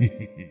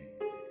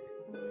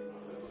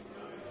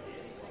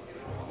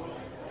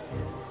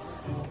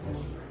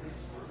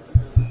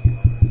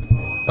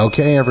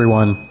 Okay,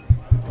 everyone.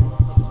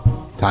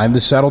 Time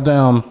to settle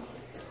down.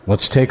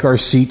 Let's take our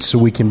seats so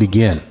we can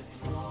begin.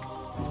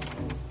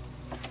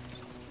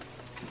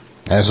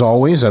 As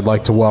always, I'd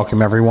like to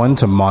welcome everyone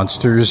to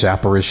Monsters,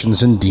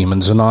 Apparitions, and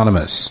Demons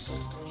Anonymous,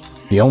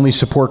 the only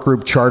support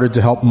group chartered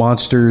to help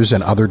monsters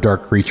and other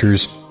dark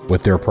creatures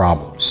with their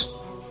problems.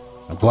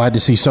 I'm glad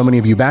to see so many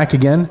of you back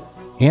again,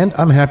 and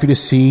I'm happy to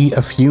see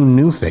a few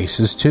new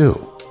faces too.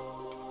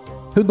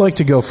 Who'd like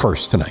to go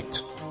first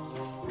tonight?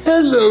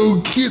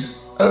 Hello,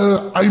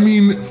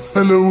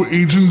 fellow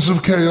agents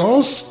of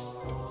chaos.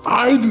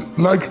 I'd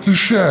like to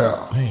share.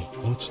 Hey,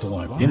 what's the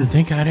library? Didn't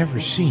think I'd ever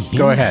see him.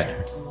 Go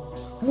ahead.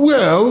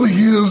 Well,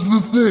 here's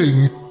the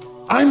thing.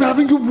 I'm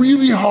having a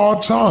really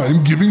hard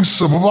time giving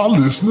some of our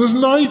listeners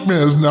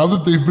nightmares now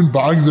that they've been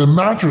buying their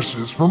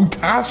mattresses from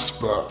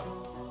Casper.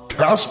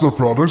 Casper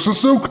products are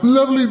so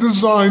cleverly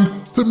designed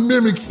to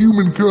mimic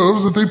human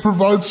curves that they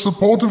provide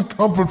supportive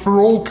comfort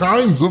for all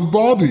kinds of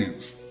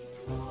bodies.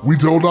 We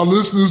told our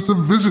listeners to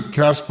visit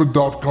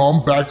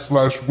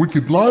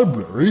casper.com/Wicked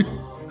Library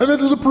and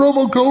enter the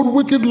promo code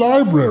Wicked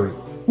Library,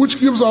 which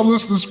gives our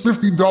listeners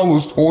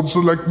 $50 towards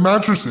select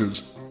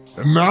mattresses.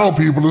 And now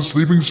people are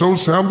sleeping so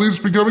soundly it's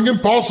becoming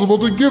impossible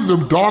to give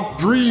them dark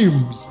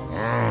dreams.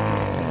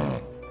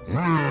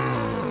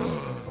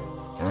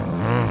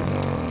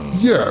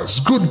 Yes,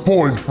 good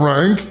point,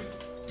 Frank.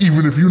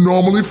 Even if you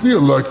normally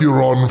feel like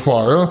you're on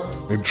fire,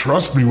 and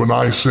trust me when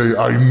I say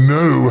I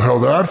know how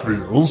that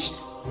feels,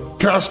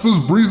 Casper's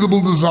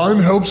breathable design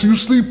helps you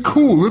sleep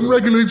cool and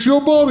regulates your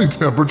body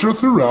temperature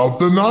throughout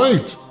the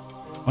night.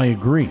 I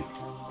agree.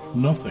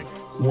 Nothing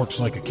works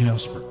like a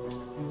Casper.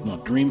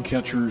 Not dream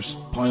catchers,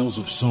 piles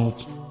of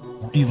salt,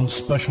 or even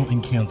special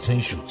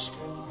incantations.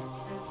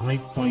 I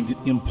find it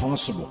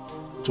impossible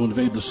to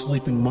invade the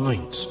sleeping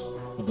minds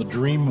of the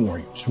dream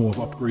warriors who have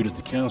upgraded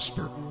to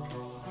Casper.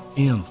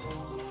 And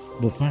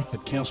the fact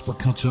that Casper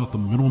cuts out the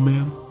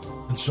middleman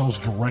and sells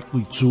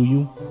directly to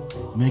you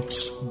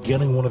makes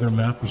getting one of their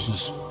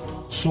mattresses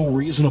so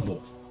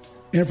reasonable.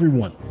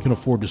 Everyone can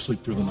afford to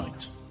sleep through the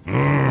night.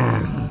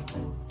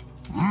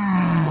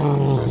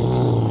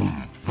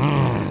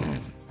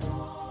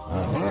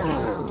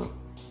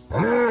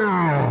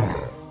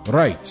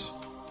 Right.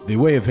 The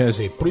Wave has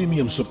a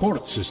premium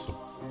support system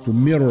to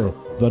mirror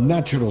the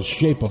natural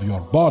shape of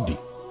your body.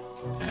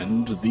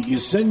 And the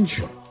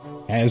Essential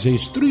has a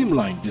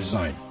streamlined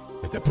design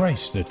at a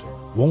price that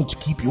won't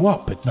keep you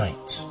up at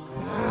night.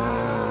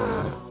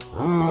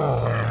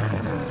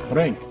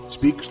 Frank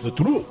speaks the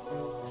truth.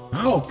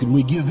 How can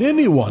we give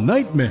anyone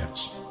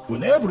nightmares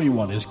when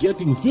everyone is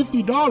getting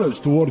 $50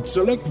 towards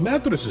select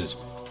mattresses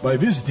by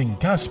visiting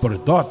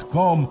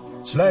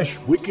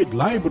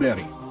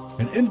Casper.com/WickedLibrary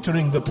and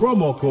entering the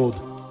promo code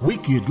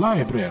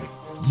WickedLibrary?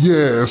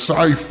 Yes,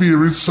 I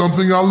fear it's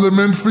something I'll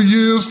lament for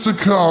years to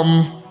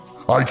come.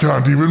 I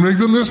can't even make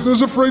the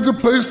listeners afraid to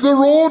place their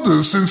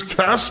orders since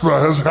Casper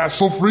has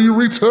hassle-free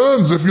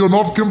returns if you're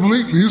not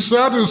completely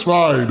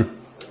satisfied.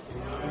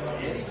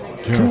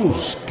 Too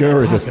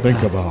scary to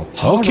think about.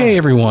 Okay,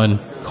 everyone,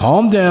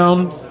 calm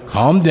down.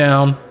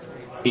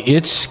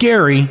 It's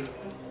scary,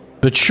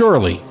 but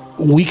surely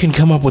we can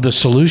come up with a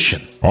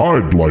solution.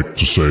 I'd like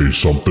to say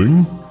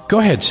something. Go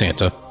ahead,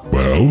 Santa.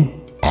 Well,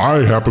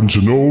 I happen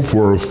to know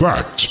for a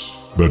fact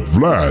that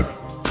Vlad,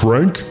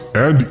 Frank,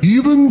 and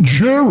even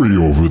Jerry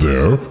over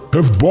there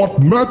have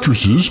bought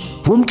mattresses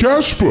from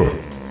Casper.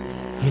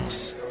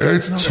 It's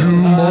two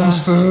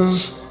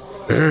monsters.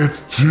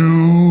 It's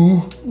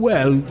two.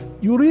 Well,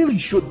 you really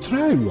should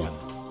try one.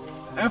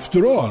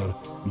 After all,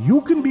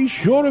 you can be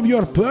sure of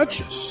your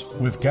purchase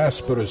with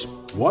Casper's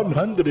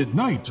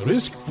 100-night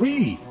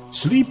risk-free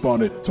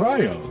sleep-on-it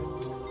trial.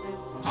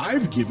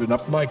 I've given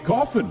up my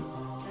coffin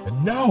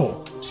and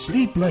now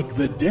sleep like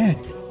the dead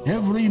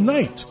every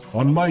night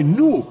on my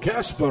new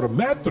Casper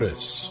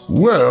mattress.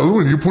 Well,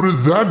 when you put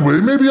it that way,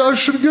 maybe I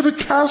should get a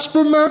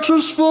Casper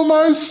mattress for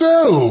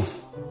myself.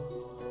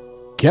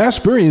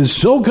 Casper is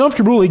so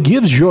comfortable it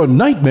gives your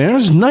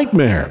nightmares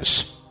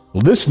nightmares.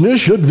 Listeners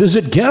should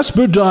visit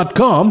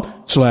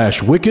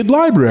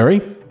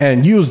Casper.com/WickedLibrary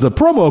and use the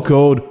promo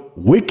code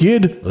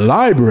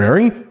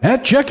WickedLibrary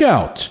at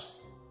checkout.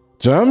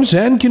 Terms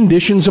and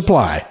conditions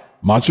apply.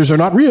 Monsters are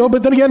not real,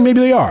 but then again,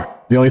 maybe they are.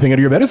 The only thing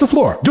under your bed is the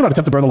floor. Do not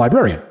attempt to burn the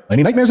librarian.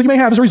 Any nightmares that you may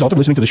have as a result of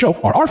listening to the show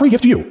are our free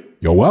gift to you.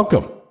 You're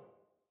welcome.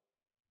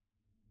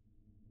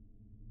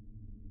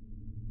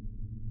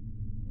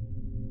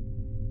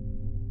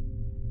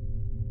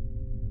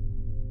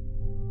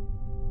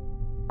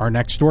 Our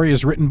next story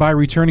is written by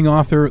returning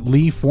author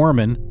Lee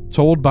Foreman,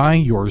 told by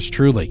yours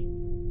truly.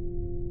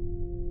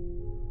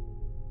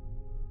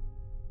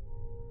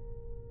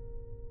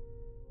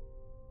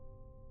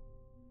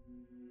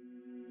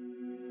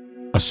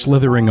 A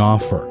Slithering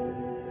Offer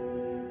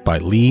by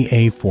Lee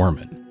A.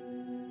 Foreman.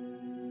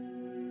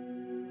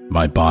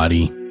 My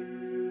body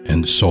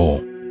and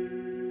soul,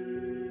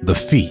 the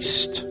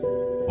feast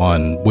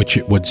on which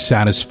it would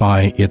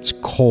satisfy its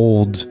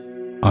cold,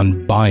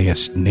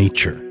 unbiased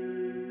nature.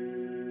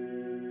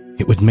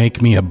 It would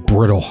make me a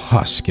brittle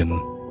husk in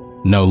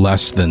no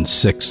less than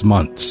 6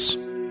 months.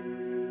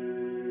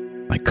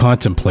 I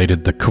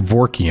contemplated the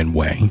Kevorkian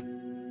way,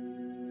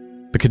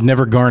 but could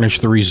never garnish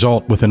the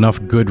result with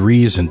enough good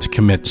reason to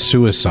commit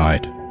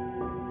suicide.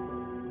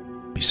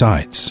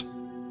 Besides,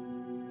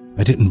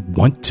 I didn't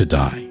want to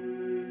die.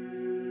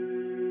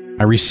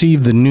 I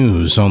received the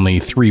news only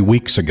 3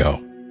 weeks ago.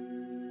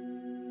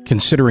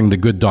 Considering the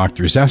good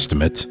doctor's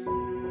estimate,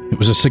 it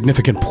was a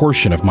significant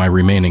portion of my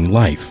remaining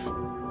life,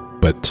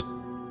 but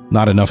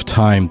not enough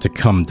time to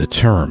come to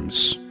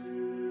terms.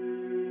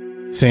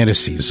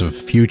 Fantasies of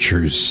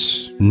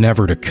futures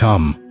never to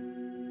come,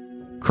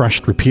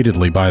 crushed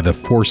repeatedly by the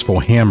forceful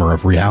hammer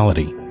of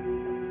reality.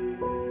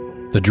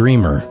 The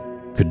dreamer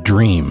could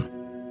dream,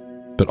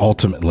 but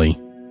ultimately,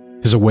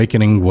 his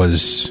awakening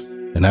was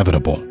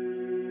inevitable.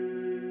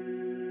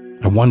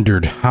 I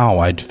wondered how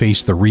I'd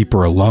face the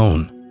Reaper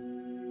alone.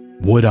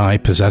 Would I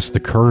possess the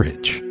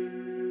courage?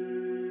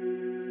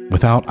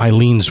 Without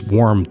Eileen's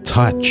warm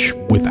touch,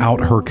 without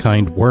her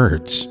kind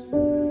words,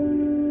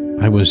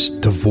 I was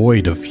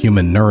devoid of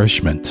human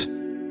nourishment.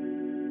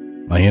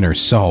 My inner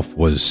self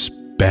was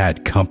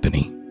bad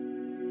company.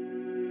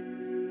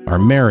 Our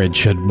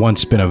marriage had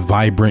once been a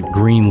vibrant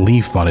green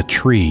leaf on a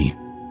tree,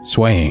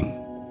 swaying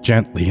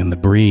gently in the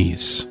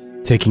breeze,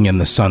 taking in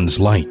the sun's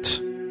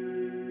light.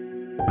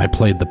 I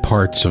played the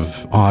parts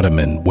of autumn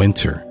and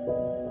winter.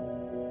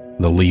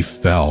 The leaf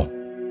fell,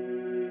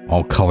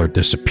 all color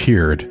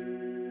disappeared,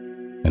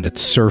 and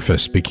its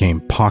surface became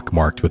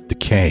pockmarked with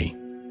decay.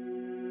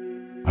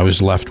 I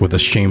was left with a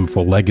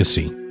shameful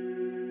legacy.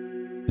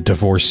 A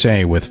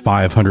divorcee with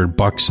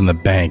 $500 in the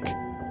bank,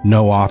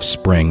 no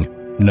offspring,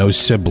 no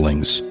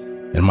siblings,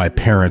 and my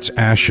parents'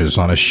 ashes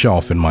on a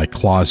shelf in my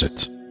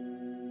closet.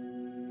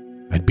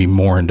 I'd be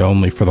mourned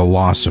only for the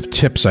loss of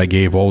tips I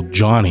gave old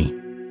Johnny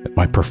at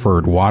my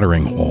preferred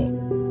watering hole.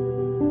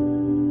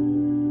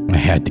 I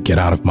had to get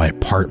out of my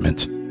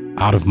apartment,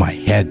 out of my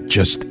head,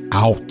 just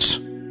out.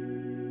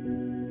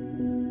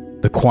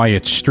 The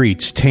quiet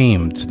streets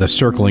tamed the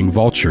circling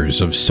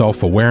vultures of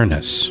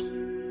self-awareness.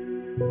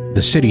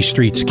 The city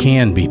streets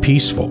can be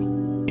peaceful,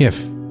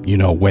 if you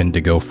know when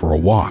to go for a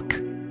walk.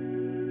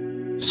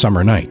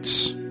 Summer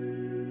nights,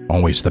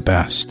 always the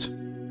best.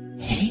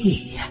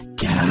 Hey,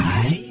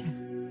 guy.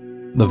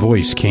 The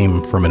voice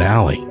came from an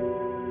alley.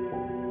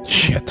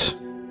 Shit.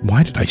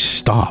 Why did I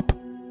stop?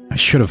 I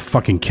should have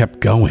fucking kept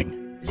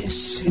going.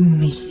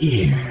 Listen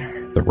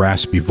here. The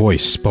raspy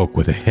voice spoke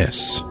with a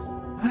hiss.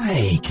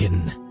 I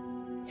can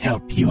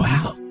help you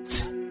out.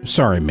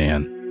 Sorry,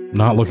 man.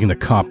 Not looking to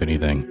cop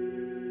anything.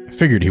 I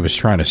figured he was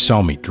trying to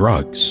sell me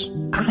drugs.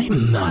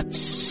 I'm not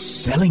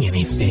selling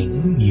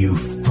anything, you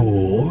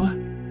fool.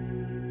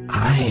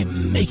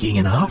 I'm making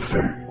an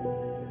offer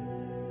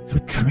for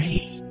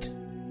trade.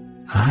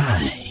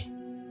 I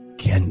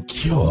can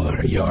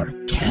cure your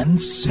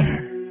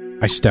cancer.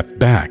 I stepped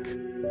back,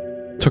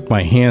 took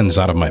my hands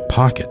out of my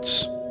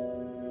pockets.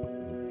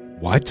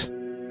 What?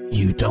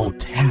 You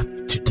don't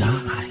have to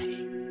die.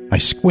 I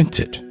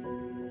squinted,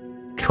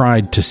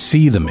 tried to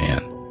see the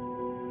man,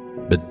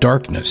 but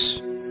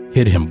darkness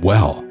hid him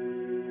well.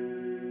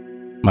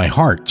 My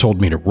heart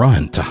told me to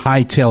run, to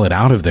hightail it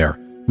out of there,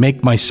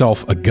 make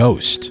myself a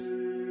ghost.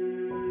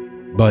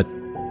 But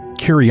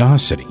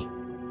curiosity,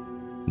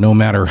 no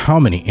matter how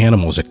many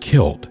animals it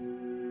killed,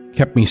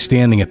 kept me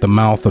standing at the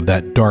mouth of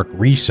that dark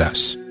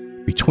recess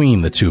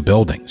between the two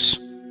buildings.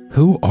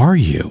 Who are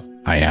you?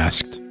 I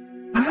asked.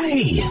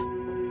 I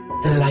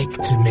like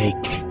to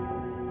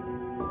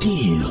make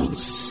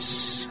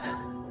deals.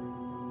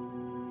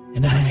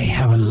 And I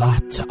have a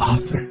lot to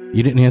offer.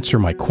 You didn't answer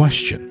my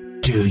question.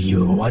 Do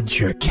you want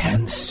your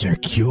cancer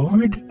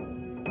cured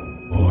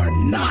or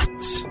not?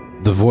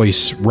 The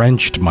voice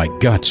wrenched my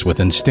guts with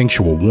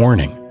instinctual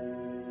warning,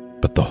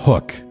 but the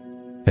hook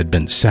had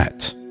been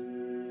set.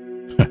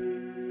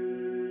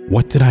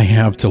 What did I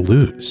have to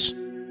lose?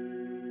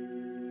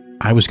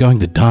 I was going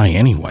to die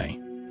anyway.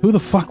 Who the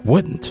fuck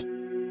wouldn't?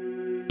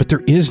 But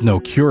there is no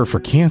cure for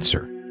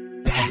cancer.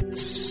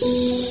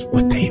 That's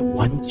what they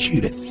want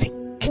you to think.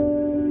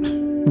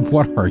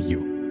 What are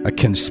you, a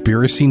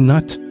conspiracy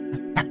nut?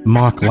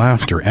 Mock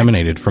laughter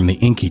emanated from the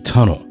inky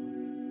tunnel.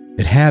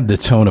 It had the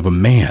tone of a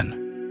man,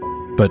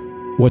 but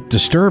what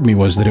disturbed me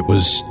was that it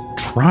was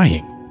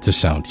trying to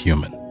sound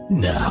human.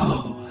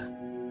 No,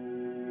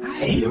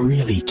 I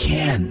really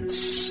can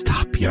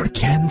stop your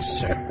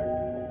cancer.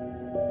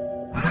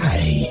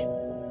 I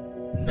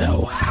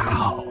know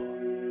how.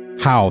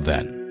 How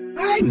then?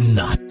 I'm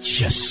not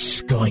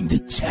just going to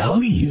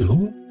tell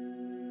you.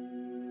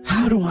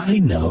 How do I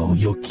know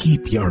you'll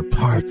keep your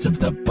part of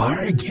the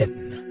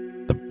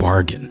bargain? The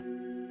bargain?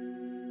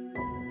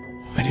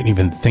 I didn't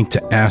even think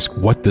to ask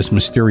what this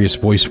mysterious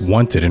voice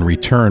wanted in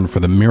return for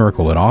the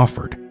miracle it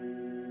offered.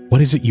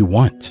 What is it you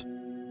want?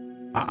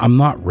 I'm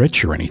not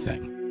rich or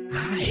anything.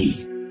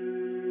 I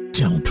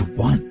don't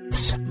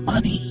want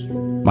money.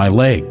 My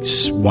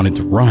legs wanted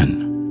to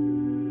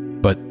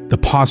run, but the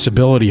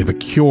possibility of a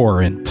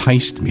cure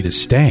enticed me to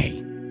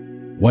stay.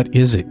 What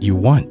is it you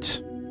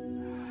want?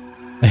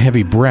 A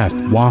heavy breath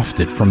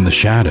wafted from the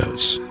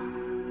shadows.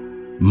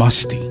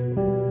 Musty.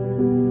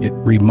 It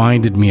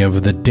reminded me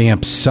of the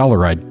damp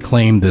cellar I'd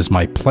claimed as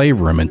my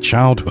playroom in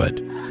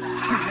childhood.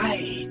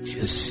 I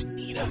just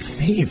need a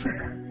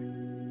favor.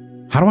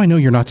 How do I know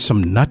you're not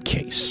some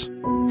nutcase?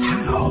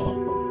 How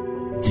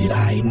did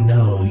I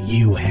know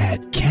you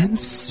had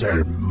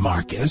cancer,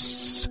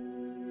 Marcus?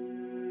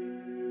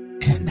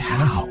 And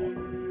how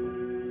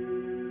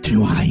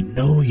do I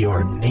know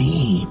your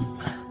name?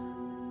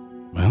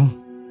 Well,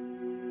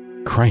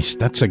 Christ,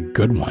 that's a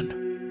good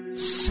one.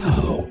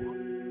 So,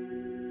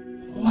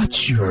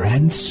 what's your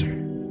answer?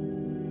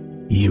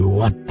 You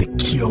want the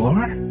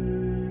cure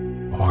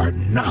or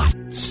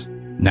not?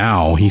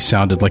 Now he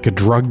sounded like a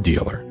drug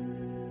dealer.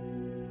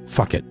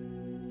 Fuck it.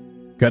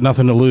 Got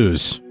nothing to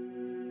lose.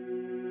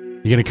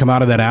 You gonna come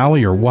out of that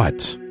alley or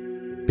what?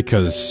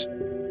 Because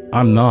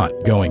I'm not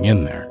going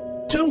in there.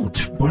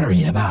 Don't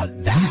worry about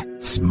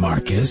that,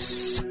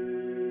 Marcus.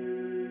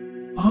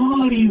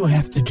 All you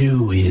have to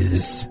do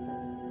is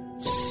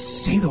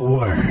say the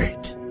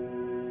word.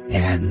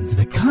 And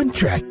the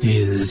contract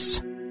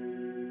is,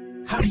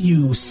 how do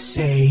you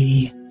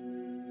say,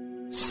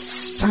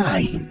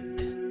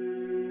 signed?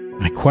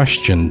 I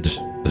questioned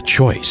the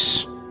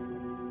choice.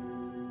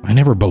 I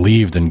never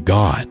believed in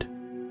God,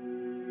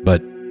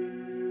 but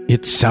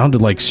it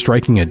sounded like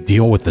striking a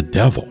deal with the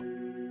devil.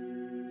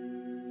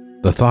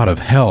 The thought of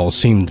hell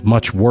seemed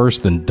much worse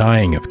than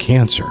dying of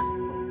cancer.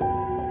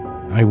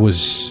 I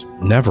was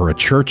never a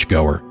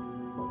churchgoer,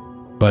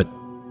 but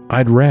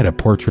I'd read A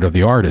Portrait of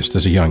the Artist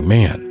as a young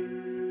man.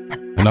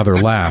 Another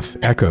laugh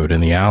echoed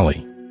in the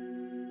alley.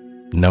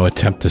 No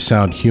attempt to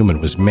sound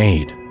human was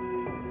made.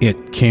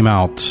 It came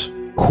out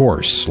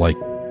coarse, like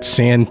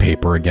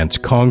sandpaper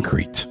against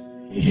concrete.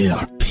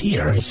 Your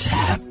peers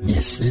have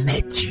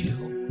misled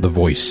you, the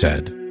voice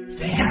said.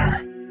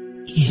 There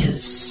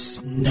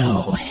is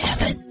no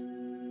heaven,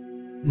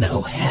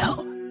 no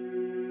hell.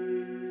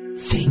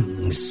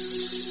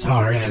 Things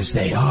are as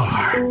they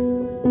are.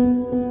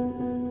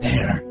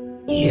 There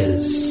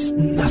is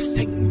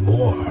nothing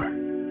more.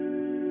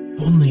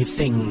 Only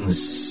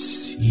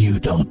things you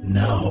don't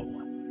know.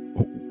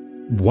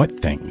 What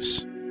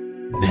things?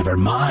 Never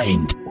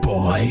mind,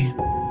 boy.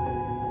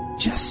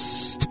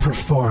 Just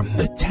perform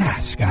the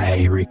task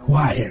I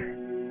require.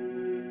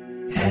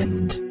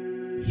 And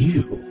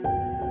you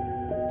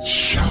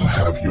shall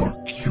have your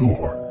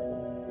cure.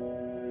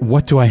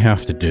 What do I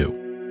have to do?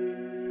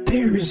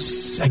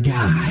 There's a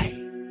guy.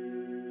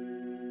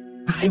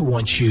 I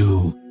want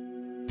you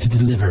to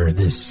deliver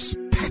this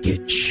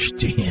package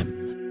to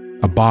him.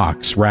 A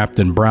box wrapped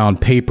in brown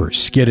paper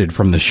skidded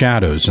from the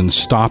shadows and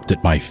stopped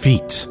at my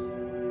feet.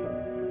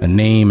 A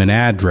name and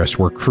address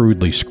were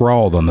crudely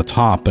scrawled on the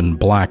top in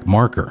black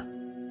marker.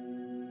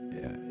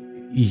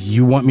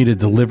 You want me to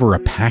deliver a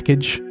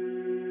package?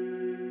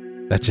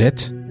 That's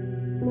it?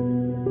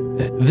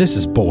 This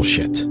is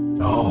bullshit.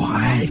 Oh,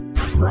 I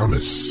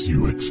Promise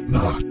you it's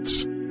not.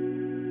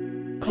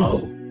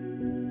 Oh,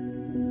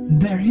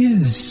 there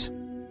is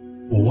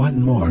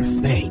one more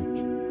thing.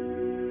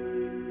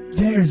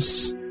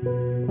 There's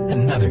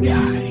another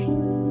guy.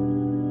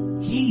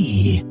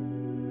 He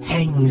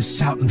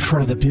hangs out in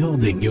front of the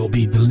building you'll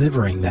be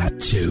delivering that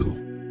to.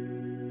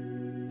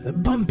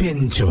 Bump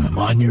into him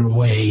on your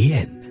way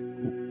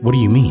in. What do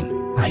you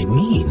mean? I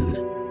mean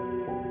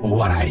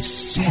what I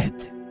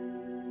said.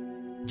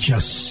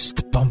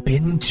 Just bump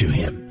into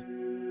him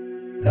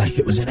like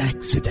it was an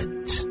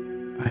accident.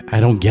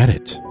 I don't get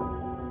it.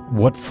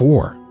 What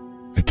for?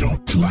 I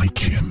don't like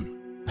him.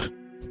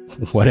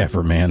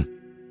 Whatever, man.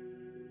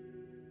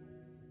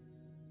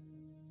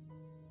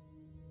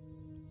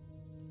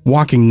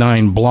 Walking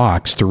 9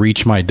 blocks to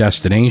reach my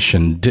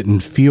destination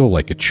didn't feel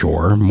like a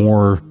chore,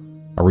 more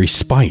a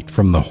respite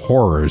from the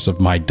horrors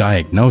of my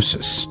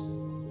diagnosis.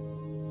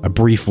 A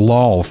brief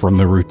lull from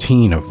the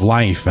routine of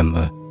life and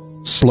the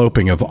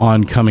sloping of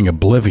oncoming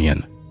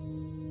oblivion,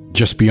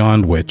 just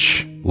beyond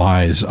which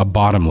lies a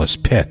bottomless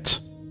pit.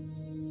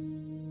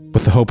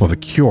 With the hope of a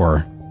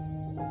cure,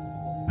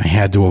 I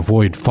had to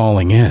avoid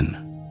falling in.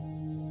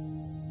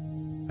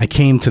 I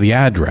came to the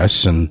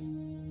address, and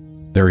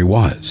there he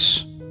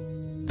was.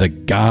 The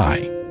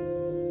guy.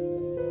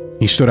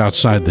 He stood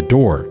outside the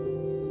door,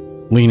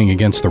 leaning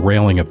against the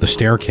railing of the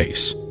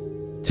staircase,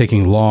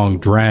 taking long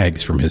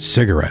drags from his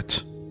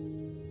cigarette.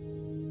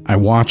 I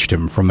watched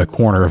him from the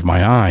corner of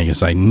my eye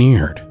as I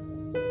neared.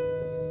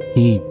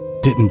 He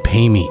didn't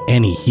pay me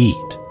any heed.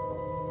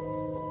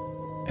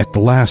 At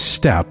the last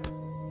step,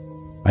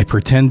 I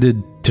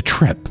pretended to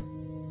trip.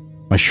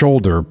 My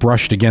shoulder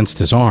brushed against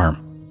his arm.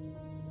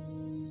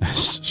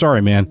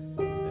 Sorry, man.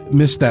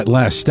 Missed that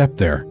last step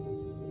there.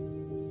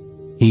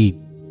 He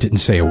didn't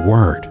say a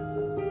word,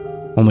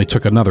 only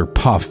took another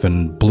puff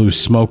and blew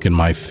smoke in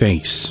my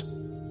face.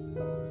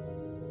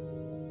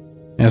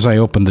 As I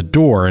opened the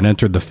door and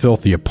entered the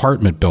filthy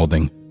apartment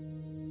building,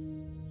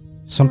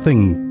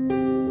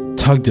 something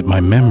tugged at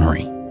my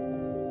memory.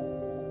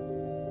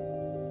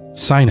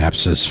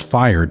 Synapses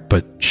fired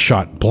but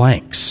shot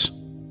blanks.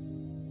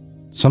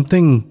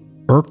 Something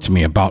irked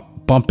me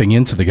about bumping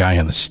into the guy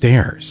on the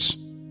stairs.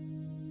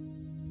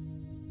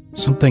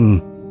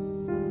 Something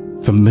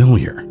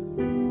familiar.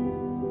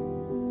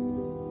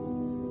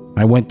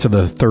 I went to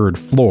the 3rd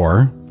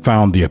floor,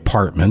 found the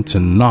apartment,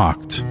 and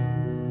knocked.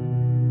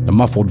 A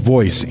muffled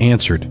voice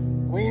answered.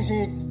 Who is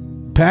it?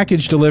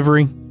 Package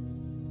delivery.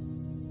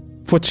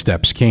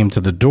 Footsteps came to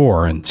the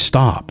door and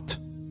stopped.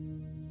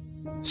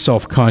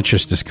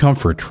 Self-conscious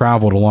discomfort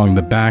traveled along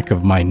the back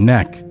of my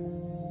neck,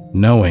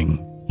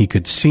 knowing he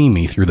could see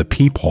me through the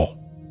peephole.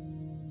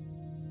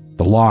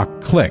 The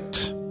lock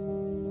clicked,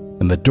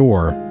 and the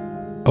door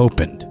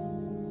opened.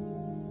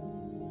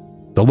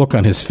 The look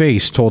on his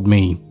face told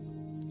me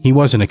he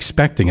wasn't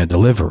expecting a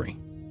delivery.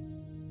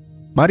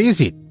 What is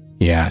it?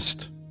 He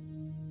asked.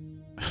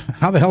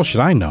 How the hell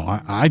should I know?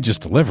 I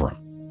just deliver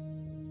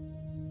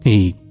them.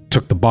 He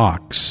took the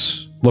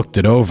box, looked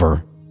it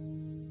over,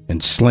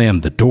 and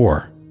slammed the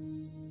door.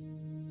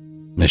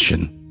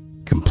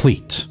 Mission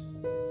complete.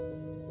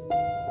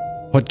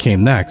 What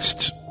came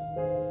next?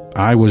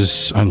 I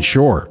was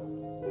unsure.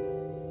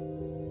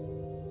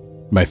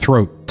 My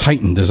throat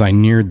tightened as I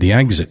neared the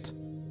exit,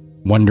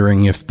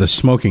 wondering if the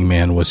smoking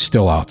man was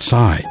still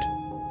outside.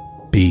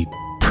 Be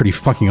pretty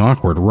fucking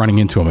awkward running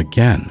into him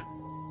again.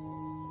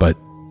 But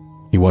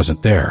he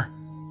wasn't there.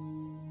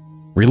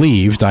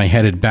 Relieved, I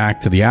headed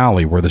back to the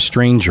alley where the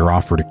stranger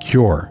offered a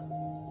cure.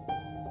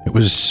 It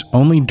was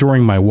only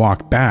during my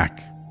walk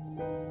back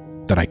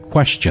that I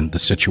questioned the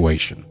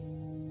situation.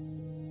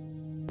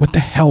 What the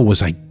hell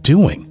was I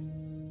doing?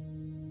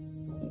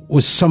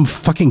 Was some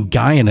fucking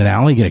guy in an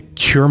alley going to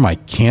cure my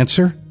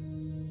cancer?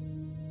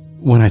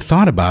 When I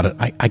thought about it,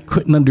 I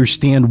couldn't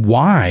understand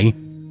why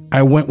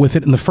I went with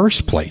it in the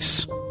first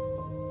place.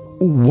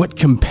 What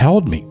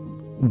compelled me?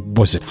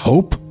 Was it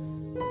hope?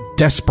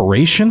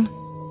 Desperation?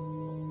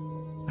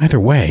 Either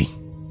way,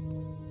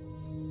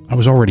 I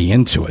was already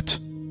into it.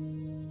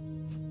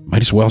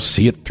 Might as well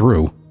see it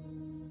through.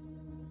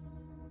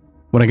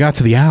 When I got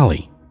to the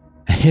alley,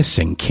 a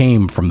hissing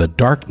came from the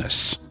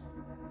darkness.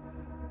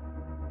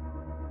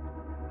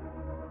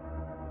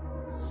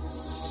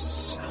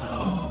 So,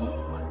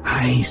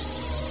 I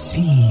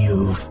see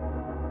you've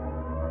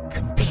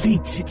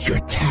completed your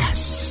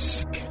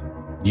task.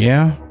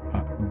 Yeah, I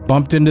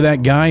bumped into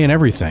that guy and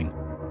everything.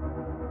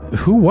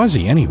 Who was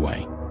he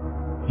anyway?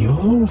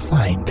 You'll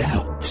find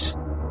out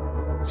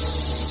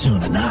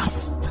soon enough.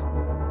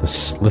 The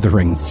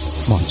slithering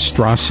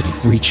monstrosity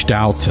reached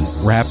out and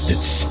wrapped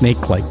its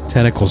snake-like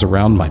tentacles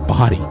around my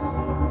body.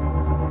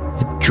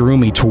 It drew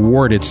me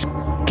toward its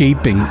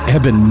gaping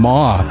ebon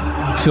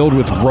maw, filled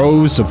with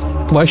rows of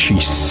fleshy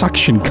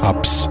suction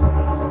cups.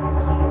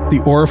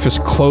 The orifice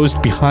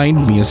closed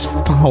behind me as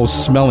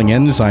foul-smelling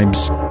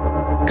enzymes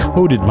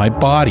coated my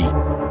body.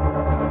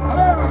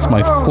 As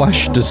my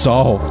flesh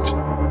dissolved,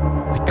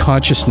 my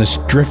consciousness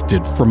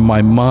drifted from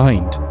my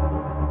mind.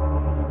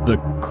 The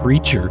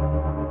creature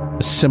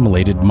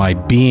assimilated my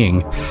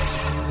being.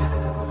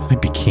 I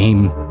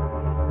became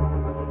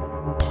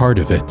part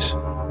of it,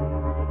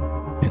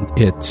 and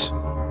it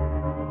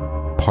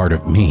part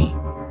of me.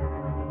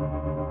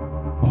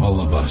 All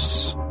of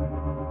us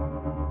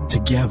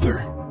together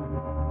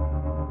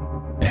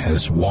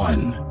as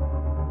one.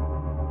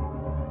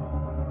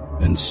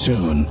 And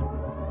soon,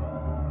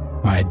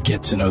 I'd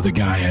get to know the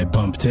guy I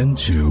bumped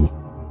into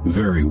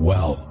very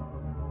well.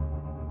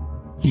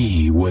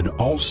 He would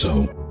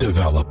also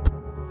develop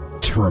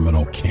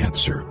terminal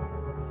cancer.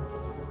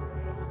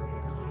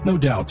 No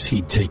doubt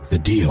he'd take the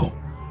deal,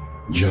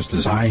 just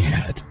as I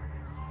had.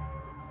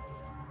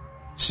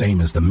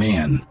 Same as the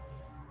man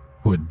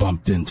who had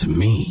bumped into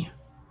me.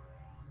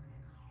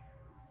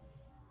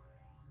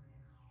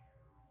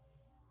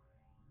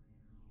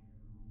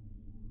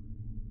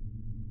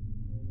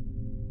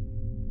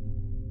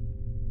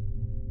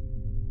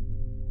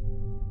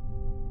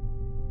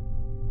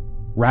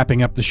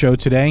 Wrapping up the show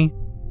today,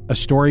 a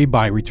story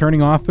by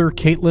returning author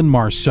Caitlin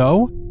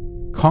Marceau,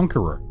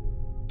 Conqueror,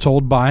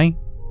 told by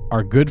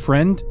our good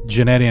friend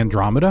Jeanette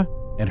Andromeda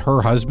and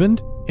her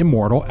husband,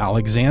 Immortal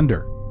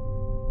Alexander.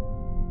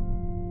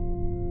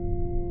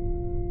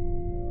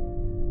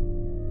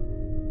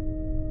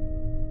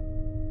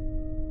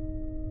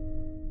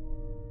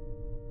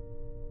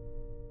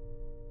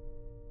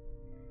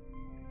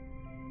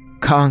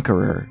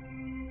 Conqueror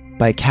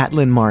by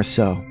Caitlin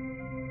Marceau.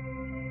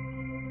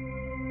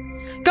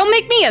 Go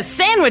make me a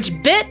sandwich,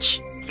 bitch!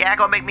 Yeah,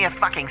 go make me a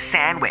fucking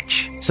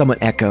sandwich. Someone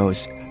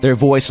echoes, their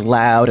voice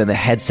loud in the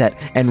headset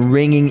and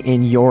ringing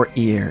in your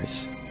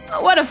ears.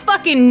 What a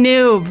fucking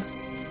noob!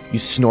 You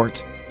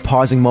snort,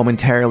 pausing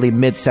momentarily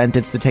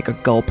mid-sentence to take a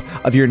gulp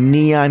of your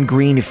neon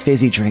green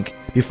fizzy drink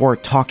before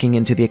talking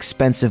into the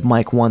expensive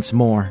mic once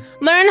more.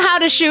 Learn how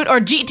to shoot or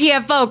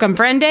GTFO,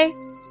 comprende?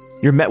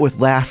 You're met with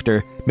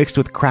laughter mixed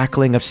with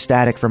crackling of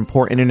static from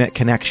poor internet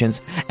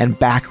connections and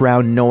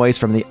background noise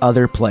from the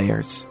other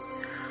players.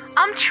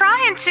 I'm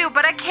trying to,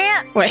 but I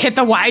can't. What, hit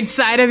the wide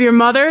side of your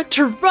mother?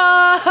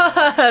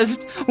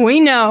 Trust! We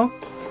know.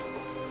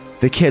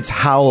 The kids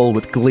howl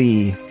with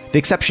glee, the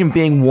exception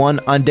being one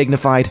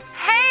undignified,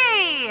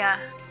 "Hey!"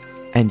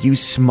 And you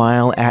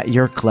smile at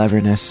your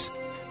cleverness,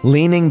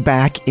 leaning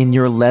back in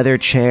your leather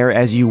chair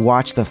as you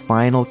watch the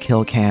final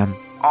kill cam.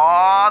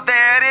 Aw,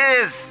 there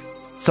it is!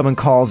 Someone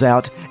calls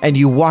out, and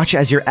you watch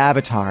as your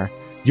avatar,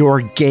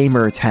 your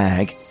gamer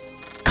tag,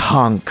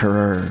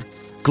 Conqueror,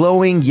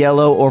 glowing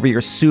yellow over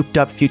your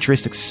souped-up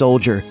futuristic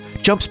soldier,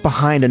 jumps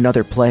behind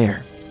another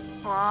player.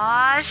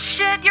 Aw,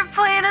 shit, you're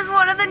playing as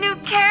one of the new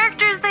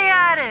characters they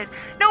added.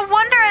 No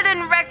wonder I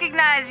didn't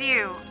recognize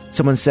you.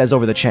 Someone says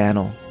over the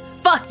channel.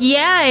 Fuck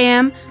yeah, I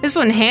am. This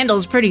one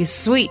handles pretty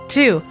sweet,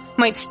 too.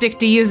 Might stick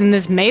to using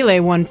this melee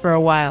one for a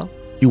while.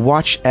 You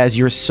watch as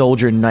your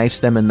soldier knifes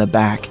them in the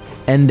back,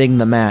 ending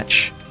the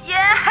match.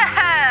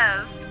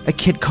 Yes! A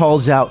kid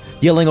calls out,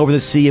 yelling over the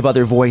sea of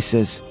other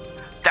voices.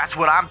 That's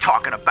what I'm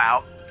talking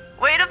about.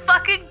 Way to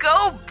fucking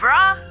go,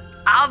 brah.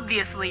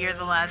 Obviously you're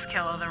the last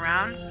kill of the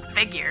round.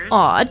 Figures.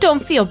 Aw,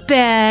 don't feel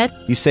bad.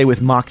 You say with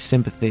mock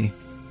sympathy.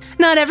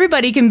 Not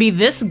everybody can be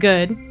this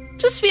good.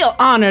 Just feel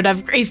honored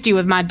I've graced you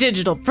with my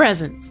digital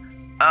presence.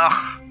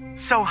 Ugh,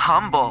 so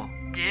humble.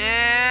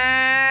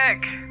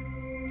 Dick.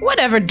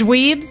 Whatever,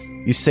 dweebs.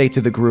 You say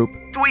to the group.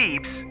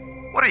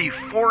 Dweebs? What are you,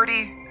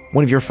 40?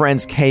 One of your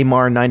friends,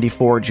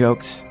 Kmar94,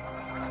 jokes.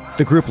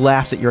 The group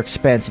laughs at your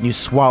expense and you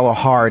swallow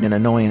hard in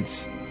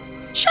annoyance.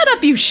 Shut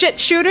up, you shit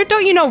shooter.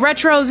 Don't you know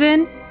Retro's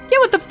in? Get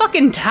with the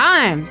fucking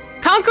times.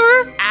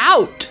 Conqueror,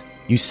 out.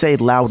 You say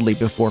loudly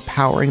before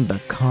powering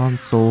the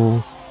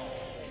console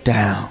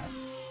down.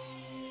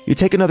 You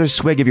take another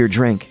swig of your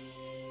drink,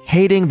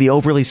 hating the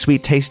overly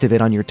sweet taste of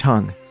it on your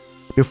tongue,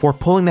 before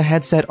pulling the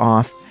headset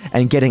off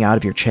and getting out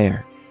of your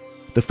chair.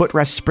 The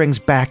footrest springs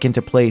back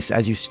into place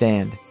as you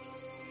stand.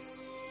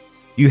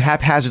 You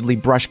haphazardly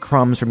brush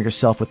crumbs from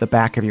yourself with the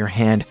back of your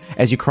hand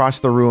as you cross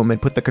the room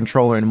and put the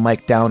controller and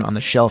mic down on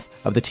the shelf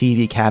of the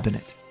TV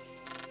cabinet.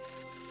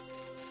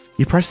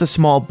 You press the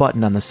small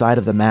button on the side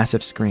of the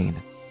massive screen,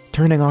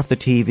 turning off the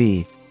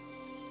TV,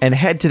 and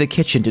head to the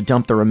kitchen to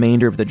dump the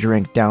remainder of the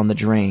drink down the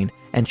drain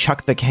and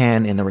chuck the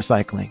can in the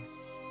recycling.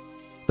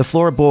 The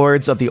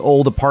floorboards of the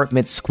old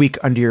apartment squeak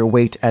under your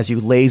weight as you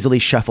lazily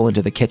shuffle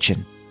into the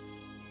kitchen.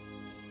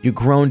 You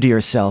groan to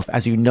yourself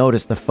as you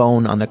notice the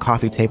phone on the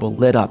coffee table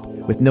lit up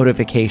with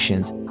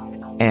notifications,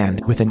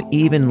 and with an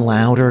even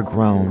louder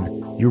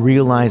groan, you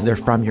realize they're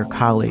from your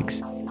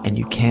colleagues, and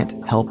you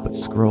can't help but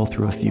scroll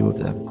through a few of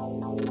them.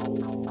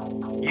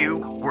 You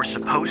were were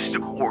supposed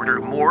to order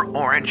more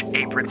orange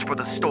aprons for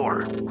the store.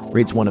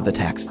 Reads one of the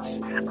texts.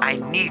 I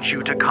need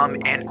you to come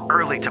in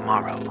early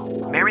tomorrow.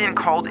 Marion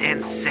called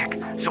in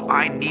sick, so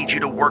I need you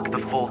to work the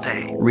full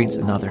day. Reads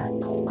another.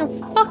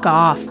 Oh, fuck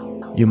off.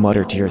 You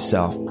mutter to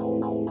yourself.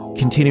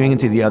 Continuing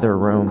into the other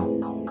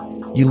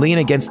room, you lean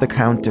against the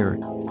counter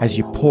as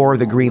you pour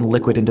the green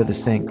liquid into the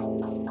sink,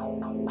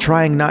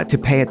 trying not to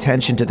pay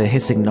attention to the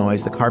hissing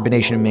noise the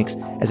carbonation makes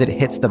as it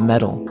hits the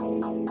metal,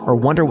 or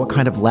wonder what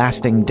kind of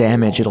lasting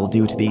damage it'll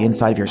do to the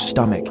inside of your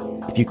stomach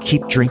if you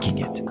keep drinking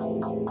it.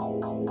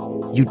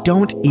 You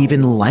don't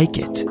even like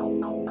it.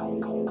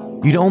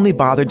 You'd only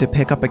bothered to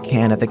pick up a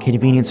can at the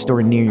convenience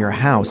store near your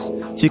house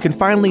so you can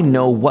finally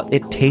know what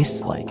it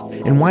tastes like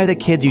and why the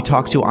kids you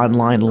talk to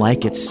online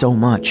like it so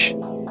much.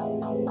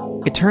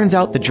 It turns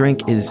out the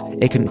drink is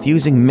a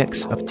confusing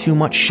mix of too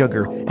much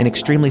sugar and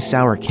extremely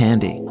sour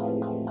candy.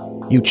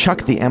 You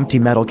chuck the empty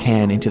metal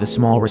can into the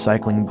small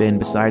recycling bin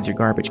beside your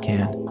garbage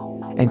can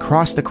and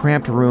cross the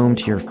cramped room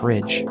to your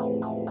fridge.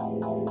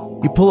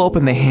 You pull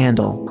open the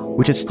handle,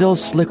 which is still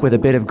slick with a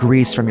bit of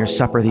grease from your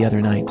supper the other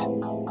night,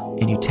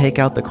 and you take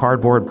out the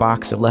cardboard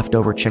box of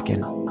leftover chicken.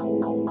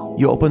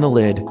 You open the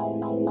lid,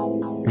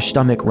 your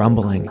stomach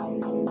rumbling,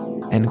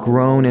 and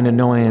groan in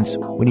annoyance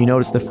when you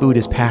notice the food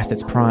is past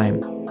its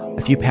prime,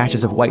 a few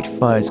patches of white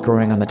fuzz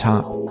growing on the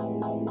top.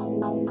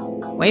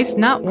 Waste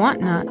not,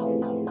 want not.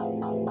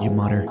 You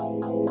mutter.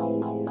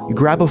 You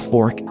grab a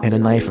fork and a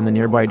knife from the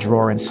nearby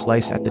drawer and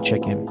slice at the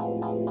chicken.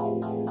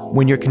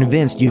 When you're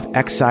convinced you've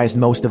excised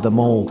most of the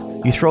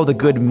mold, you throw the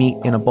good meat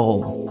in a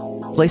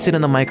bowl, place it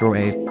in the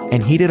microwave,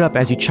 and heat it up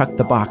as you chuck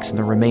the box and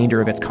the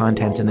remainder of its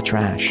contents in the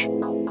trash.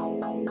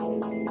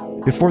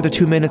 Before the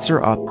 2 minutes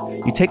are up,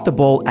 you take the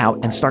bowl out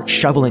and start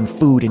shoveling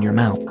food in your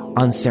mouth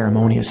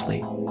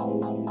unceremoniously.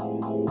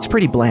 It's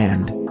pretty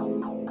bland,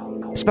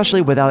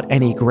 especially without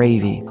any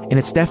gravy, and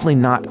it's definitely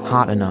not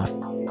hot enough,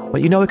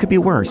 but you know it could be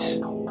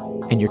worse,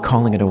 and you're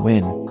calling it a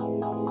win.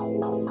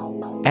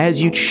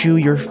 As you chew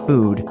your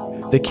food,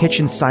 the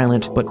kitchen's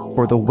silent but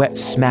for the wet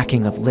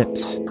smacking of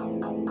lips.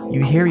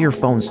 You hear your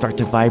phone start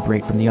to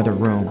vibrate from the other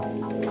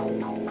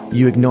room.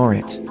 You ignore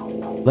it,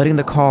 letting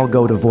the call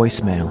go to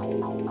voicemail.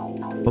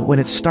 But when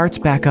it starts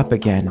back up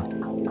again,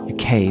 you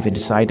cave and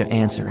decide to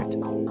answer it.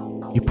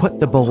 You put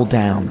the bowl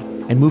down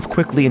and move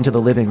quickly into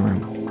the living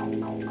room.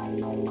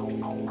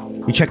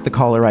 You check the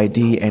caller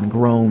ID and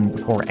groan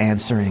before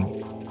answering.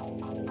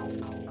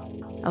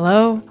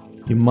 Hello?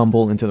 You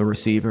mumble into the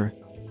receiver.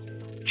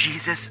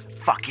 Jesus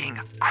fucking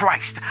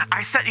Christ.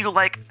 I sent you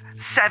like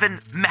 7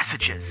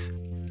 messages.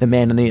 The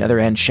man on the other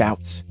end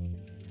shouts.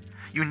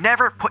 You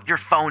never put your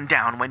phone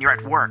down when you're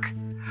at work,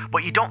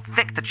 but you don't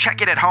think to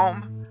check it at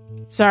home?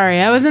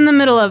 Sorry, I was in the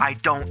middle of... I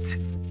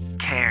don't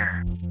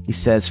care. He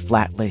says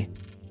flatly.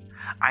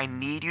 I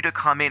need you to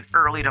come in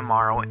early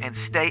tomorrow and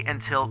stay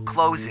until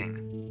closing.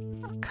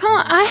 Come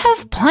on, I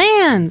have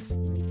plans.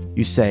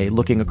 You say,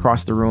 looking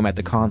across the room at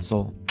the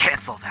console.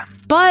 Cancel them.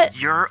 But...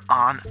 You're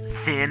on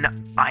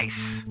thin ice.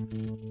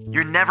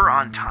 You're never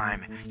on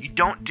time. You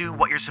don't do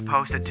what you're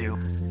supposed to do.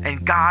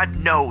 And God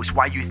knows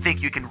why you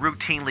think you can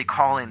routinely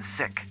call in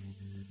sick.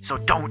 So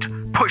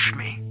don't push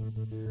me.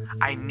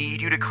 I need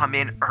you to come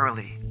in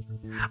early.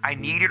 I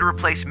need you to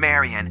replace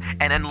Marion,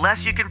 and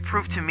unless you can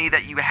prove to me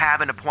that you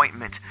have an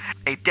appointment,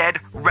 a dead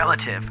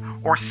relative,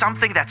 or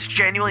something that's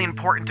genuinely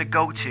important to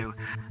go to,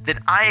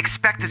 then I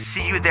expect to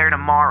see you there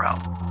tomorrow.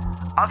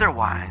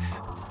 Otherwise,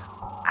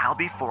 I'll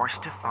be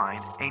forced to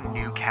find a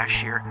new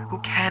cashier who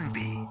can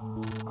be.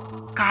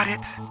 Got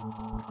it?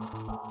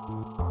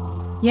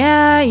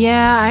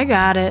 Yeah, I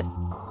got it.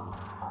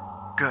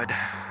 Good.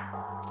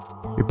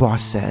 Your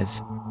boss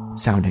says,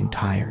 sounding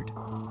tired.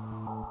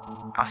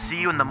 I'll see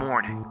you in the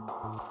morning.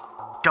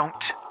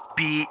 Don't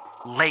be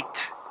late.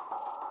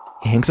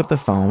 He hangs up the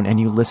phone and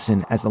you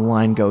listen as the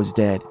line goes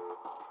dead.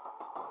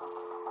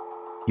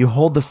 You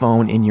hold the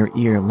phone in your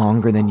ear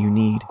longer than you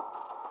need,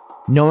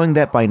 knowing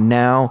that by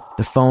now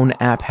the phone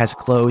app has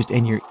closed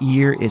and your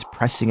ear is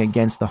pressing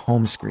against the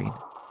home screen.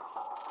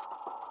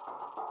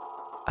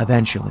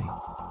 Eventually,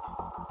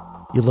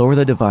 you lower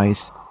the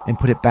device and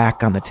put it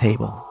back on the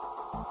table.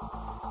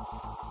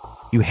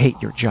 You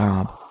hate your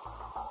job.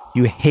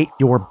 You hate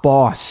your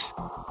boss.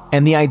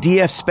 And the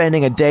idea of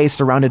spending a day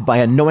surrounded by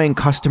annoying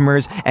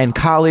customers and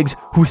colleagues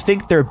who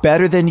think they're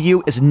better than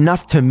you is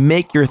enough to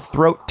make your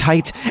throat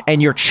tight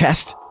and your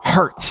chest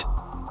hurt.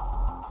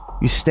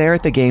 You stare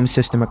at the game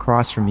system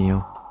across from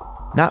you,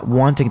 not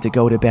wanting to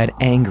go to bed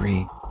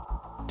angry.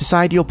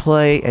 Decide you'll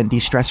play and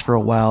de-stress for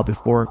a while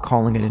before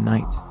calling it a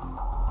night.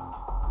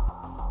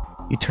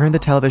 You turn the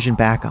television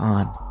back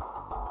on,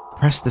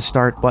 press the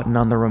start button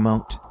on the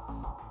remote,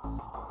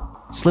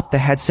 slip the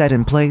headset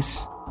in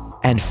place,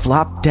 and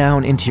flop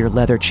down into your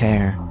leather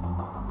chair.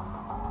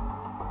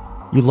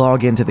 You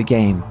log into the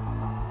game,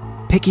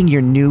 picking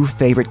your new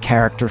favorite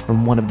character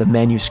from one of the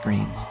menu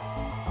screens,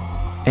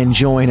 and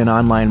join an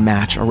online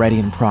match already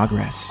in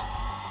progress.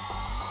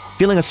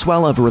 Feeling a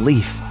swell of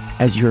relief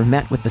as you're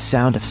met with the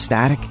sound of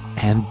static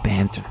and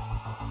banter.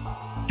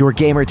 Your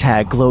gamer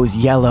tag glows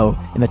yellow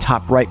in the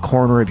top right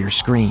corner of your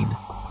screen,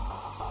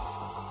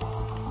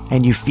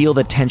 and you feel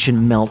the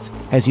tension melt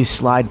as you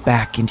slide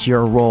back into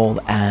your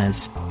role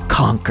as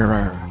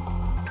Conqueror.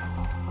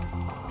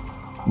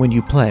 When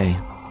you play,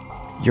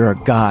 you're a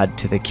god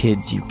to the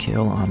kids you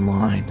kill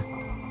online.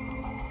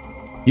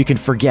 You can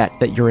forget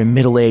that you're a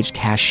middle-aged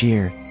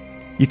cashier.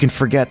 You can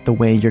forget the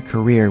way your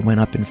career went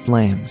up in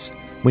flames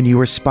when you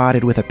were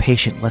spotted with a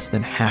patient less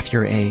than half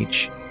your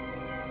age.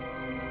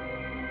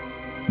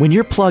 When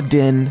you're plugged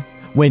in,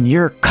 when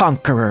you're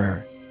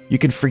Conqueror, you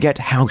can forget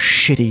how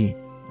shitty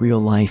real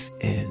life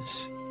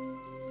is.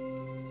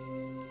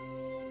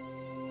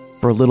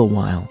 For a little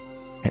while,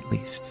 at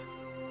least.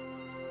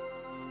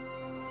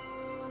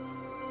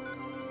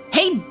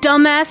 Hey,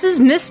 dumbasses,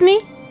 miss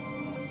me?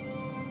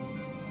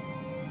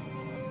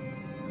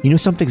 You know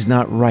something's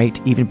not right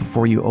even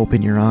before you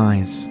open your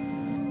eyes.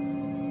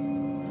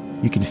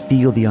 You can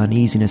feel the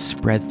uneasiness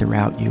spread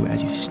throughout you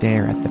as you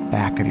stare at the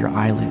back of your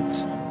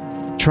eyelids,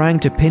 trying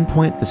to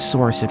pinpoint the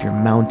source of your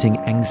mounting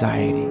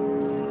anxiety.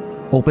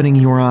 Opening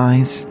your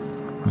eyes,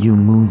 you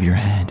move your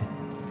head,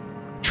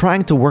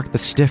 trying to work the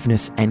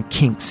stiffness and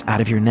kinks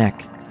out of your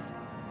neck.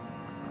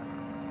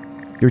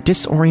 Your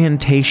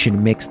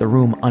disorientation makes the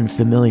room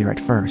unfamiliar at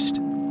first,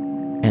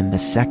 and the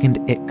second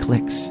it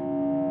clicks,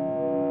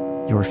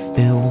 you're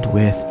filled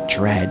with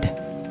dread.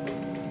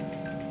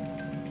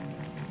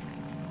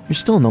 You're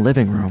still in the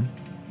living room.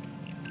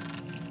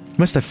 You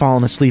must have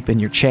fallen asleep in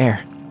your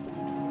chair.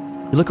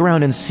 You look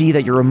around and see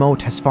that your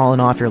remote has fallen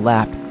off your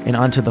lap and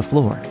onto the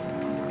floor,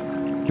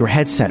 your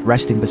headset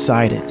resting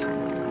beside it.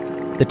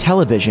 The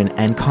television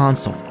and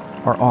console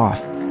are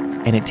off,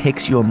 and it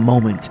takes you a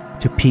moment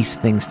to piece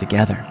things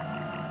together.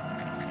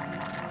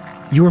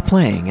 You were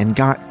playing and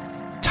got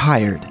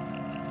tired,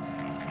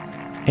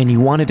 and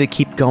you wanted to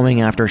keep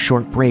going after a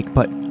short break,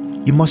 but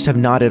you must have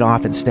nodded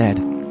off instead.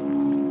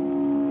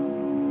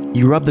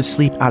 You rub the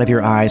sleep out of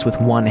your eyes with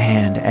one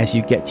hand as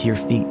you get to your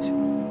feet,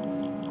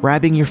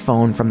 grabbing your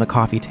phone from the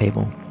coffee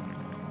table.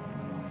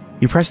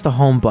 You press the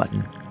home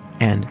button,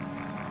 and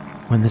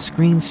when the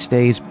screen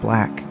stays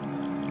black,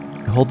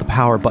 you hold the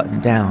power button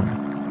down.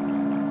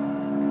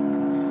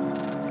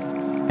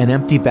 An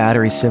empty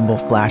battery symbol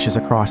flashes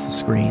across the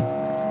screen,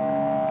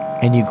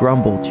 and you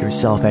grumble to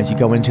yourself as you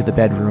go into the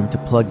bedroom to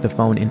plug the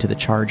phone into the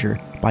charger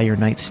by your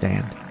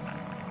nightstand.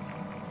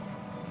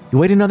 You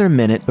wait another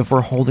minute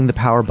before holding the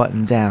power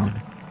button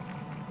down.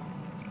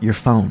 Your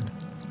phone,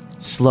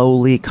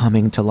 slowly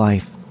coming to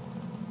life.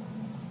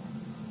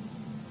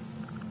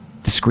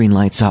 The screen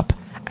lights up,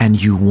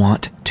 and you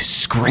want to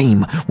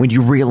scream when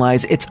you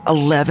realize it's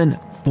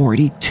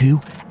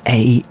 11:42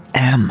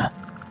 a.m.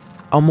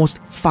 Almost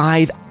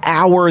 5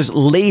 hours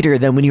later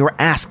than when you were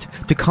asked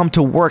to come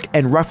to work,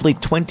 and roughly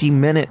 20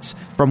 minutes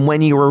from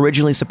when you were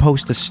originally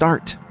supposed to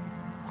start.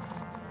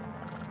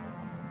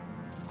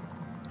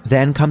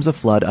 Then comes a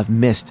flood of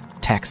missed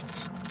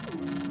texts,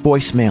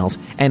 voicemails,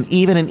 and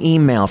even an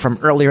email from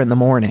earlier in the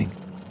morning.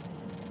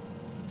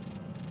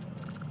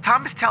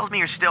 Thomas tells me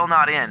you're still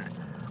not in.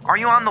 Are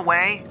you on the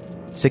way?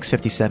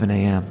 6:57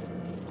 a.m.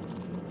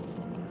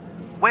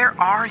 Where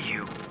are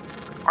you?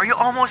 Are you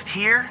almost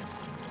here?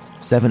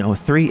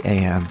 7:03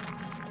 a.m.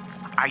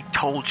 I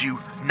told you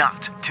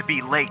not to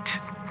be late.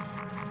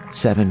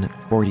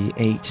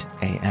 7:48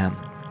 a.m.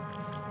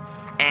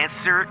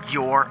 Answer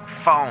your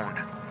phone.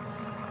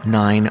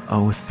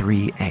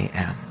 9:03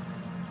 a.m.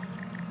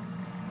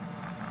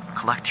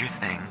 Collect your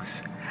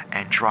things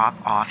and drop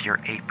off your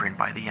apron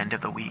by the end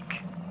of the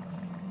week.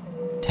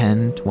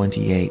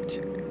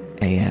 10:28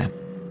 a.m.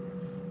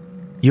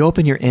 You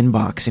open your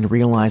inbox and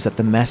realize that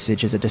the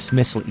message is a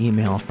dismissal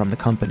email from the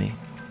company.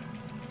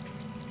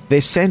 They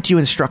sent you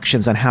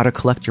instructions on how to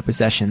collect your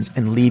possessions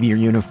and leave your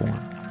uniform,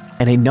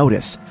 and a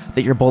notice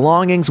that your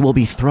belongings will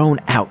be thrown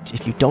out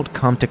if you don't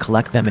come to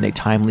collect them in a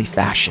timely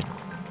fashion.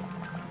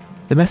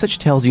 The message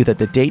tells you that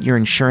the date your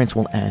insurance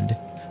will end,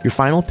 your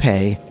final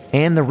pay,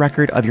 and the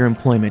record of your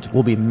employment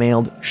will be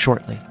mailed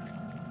shortly.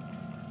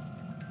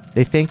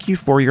 They thank you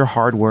for your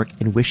hard work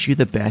and wish you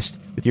the best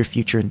with your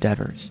future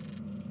endeavors,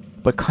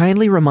 but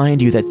kindly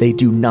remind you that they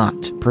do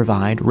not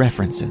provide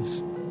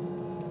references.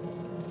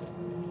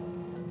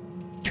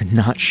 You're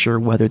not sure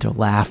whether to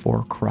laugh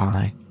or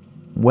cry,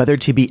 whether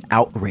to be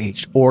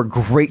outraged or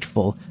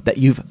grateful that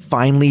you've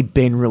finally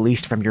been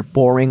released from your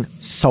boring,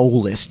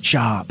 soulless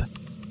job.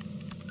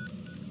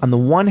 On the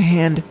one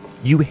hand,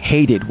 you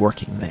hated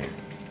working there.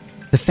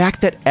 The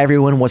fact that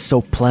everyone was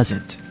so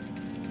pleasant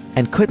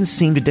and couldn't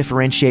seem to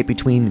differentiate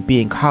between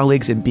being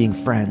colleagues and being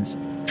friends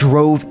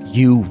drove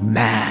you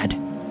mad.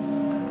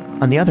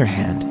 On the other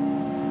hand,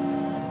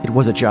 it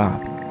was a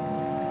job.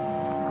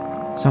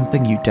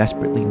 Something you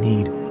desperately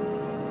need.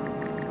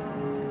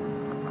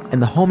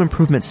 And the Home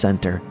Improvement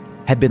Center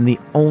had been the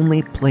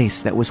only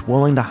place that was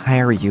willing to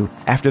hire you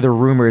after the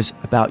rumors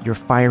about your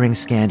firing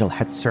scandal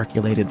had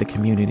circulated the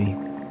community.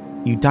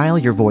 You dial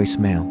your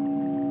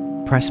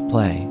voicemail, press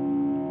play,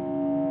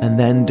 and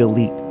then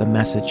delete the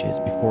messages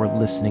before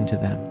listening to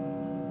them.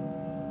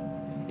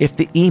 If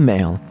the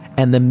email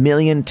and the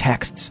million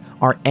texts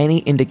are any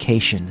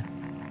indication,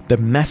 The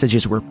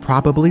messages were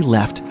probably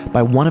left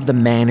by one of the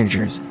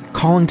managers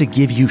calling to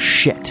give you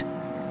shit,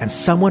 and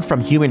someone from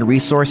Human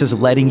Resources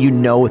letting you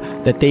know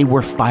that they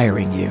were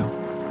firing you.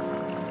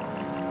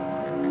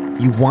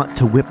 You want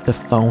to whip the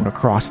phone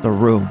across the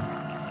room,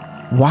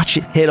 watch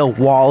it hit a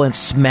wall and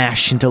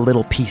smash into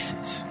little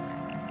pieces.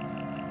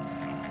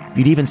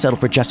 You'd even settle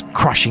for just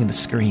crushing the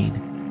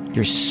screen.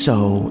 You're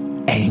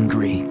so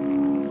angry.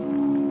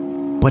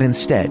 But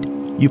instead,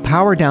 you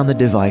power down the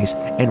device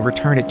and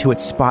return it to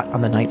its spot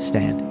on the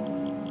nightstand.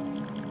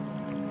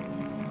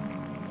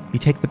 You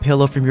take the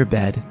pillow from your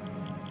bed,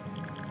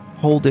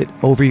 hold it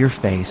over your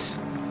face,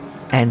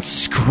 and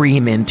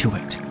scream into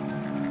it.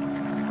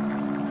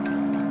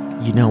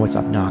 You know it's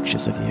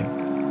obnoxious of you.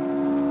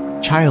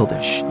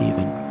 Childish,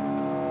 even.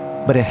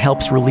 But it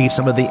helps relieve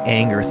some of the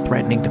anger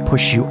threatening to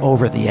push you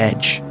over the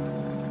edge.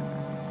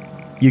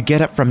 You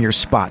get up from your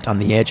spot on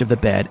the edge of the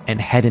bed and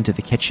head into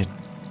the kitchen.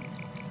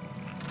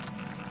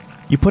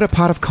 You put a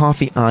pot of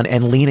coffee on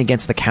and lean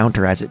against the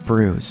counter as it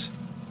brews.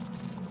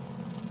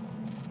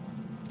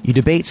 You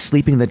debate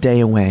sleeping the day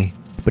away,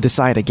 but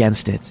decide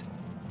against it.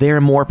 There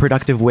are more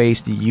productive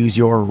ways to use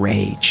your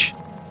rage.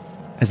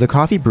 As the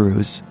coffee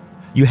brews,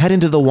 you head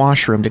into the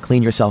washroom to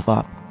clean yourself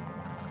up.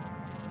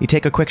 You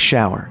take a quick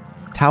shower,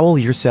 towel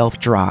yourself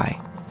dry,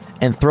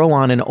 and throw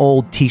on an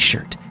old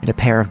t-shirt and a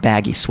pair of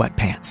baggy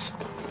sweatpants.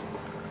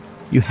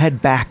 You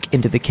head back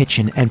into the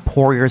kitchen and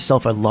pour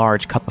yourself a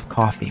large cup of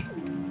coffee,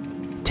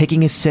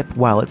 taking a sip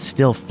while it's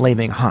still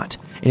flaming hot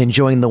and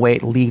enjoying the way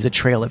it leaves a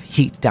trail of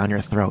heat down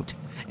your throat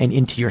and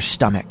into your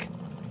stomach.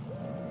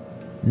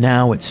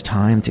 Now it's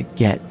time to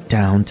get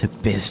down to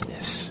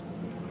business.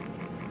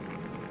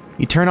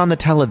 You turn on the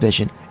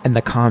television and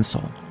the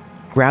console,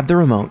 grab the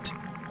remote,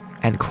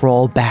 and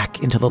crawl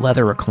back into the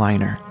leather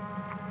recliner.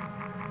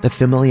 The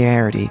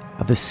familiarity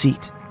of the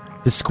seat,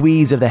 the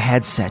squeeze of the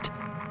headset,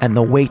 and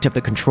the weight of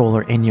the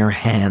controller in your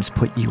hands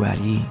put you at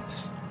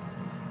ease.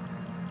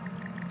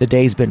 The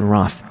day's been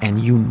rough and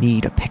you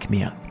need a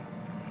pick-me-up.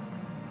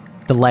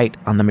 The light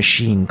on the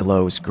machine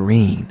glows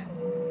green,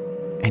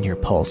 and your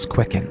pulse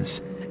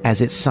quickens as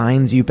it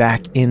signs you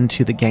back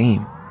into the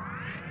game.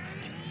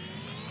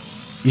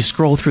 You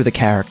scroll through the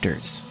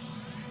characters,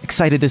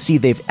 excited to see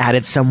they've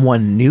added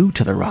someone new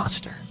to the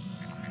roster.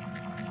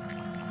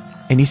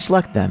 And you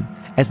select them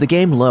as the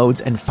game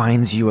loads and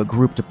finds you a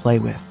group to play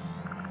with.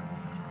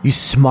 You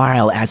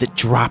smile as it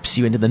drops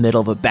you into the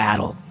middle of a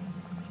battle,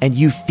 and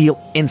you feel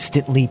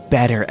instantly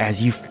better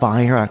as you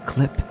fire a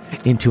clip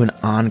into an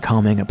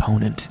oncoming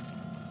opponent.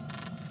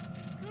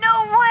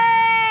 No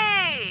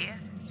way!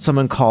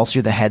 Someone calls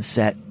through the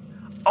headset.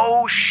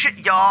 Oh shit,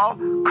 y'all!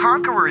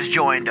 Conquerors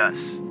joined us.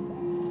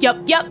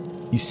 Yup.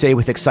 You say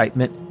with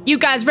excitement. You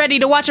guys ready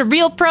to watch a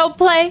real pro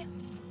play?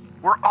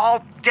 We're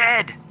all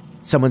dead.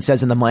 Someone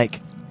says in the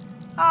mic.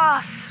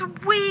 Oh,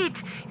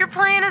 sweet! You're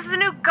playing as the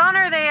new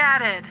gunner they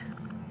added.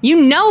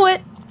 You know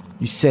it.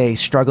 You say,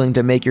 struggling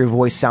to make your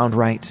voice sound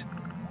right.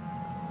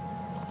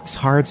 It's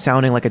hard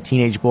sounding like a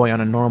teenage boy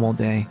on a normal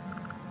day,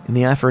 and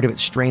the effort of it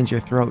strains your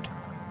throat.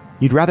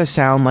 You'd rather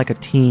sound like a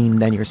teen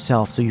than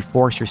yourself, so you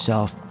force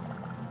yourself.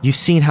 You've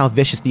seen how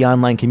vicious the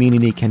online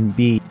community can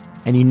be,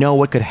 and you know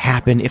what could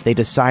happen if they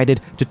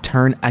decided to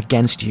turn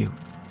against you.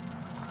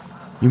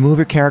 You move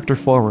your character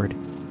forward,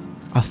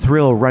 a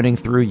thrill running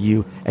through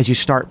you as you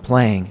start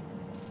playing.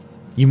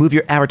 You move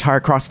your avatar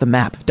across the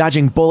map,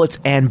 dodging bullets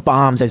and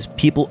bombs as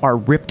people are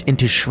ripped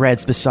into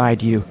shreds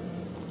beside you.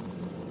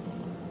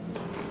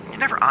 You're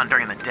never on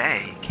during the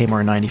day,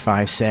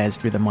 Kmart95 says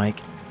through the mic,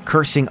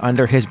 cursing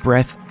under his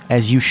breath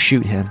as you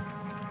shoot him.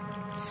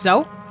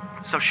 So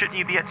shouldn't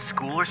you be at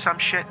school or some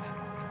shit?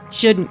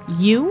 Shouldn't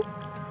you?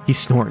 He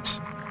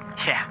snorts.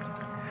 Yeah,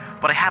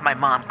 but I had my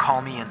mom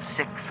call me in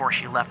sick before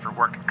she left for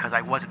work because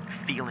I wasn't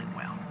feeling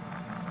well.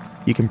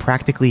 You can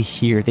practically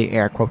hear the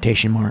air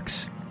quotation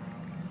marks.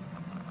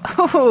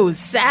 Oh,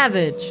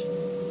 savage.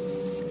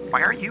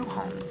 Why are you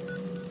home?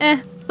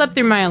 Slept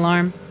through my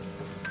alarm.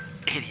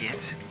 Idiot.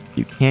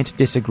 You can't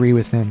disagree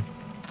with him.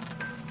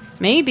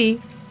 Maybe,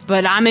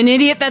 but I'm an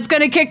idiot that's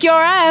gonna kick your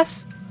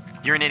ass.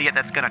 You're an idiot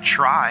that's gonna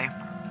try.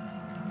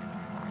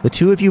 The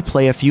two of you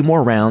play a few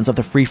more rounds of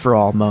the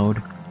free-for-all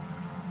mode,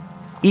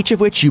 each of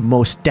which you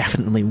most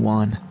definitely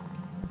won,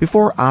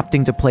 before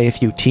opting to play a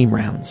few team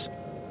rounds.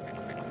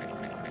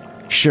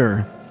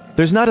 Sure,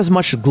 there's not as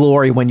much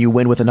glory when you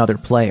win with another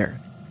player,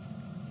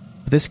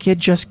 but this kid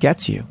just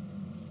gets you.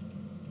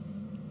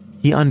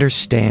 He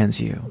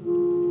understands you,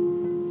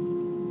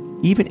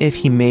 even if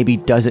he maybe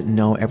doesn't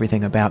know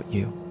everything about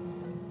you,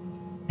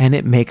 and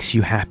it makes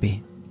you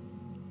happy.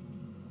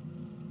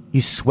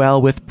 You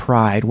swell with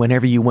pride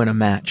whenever you win a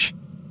match,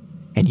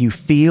 and you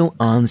feel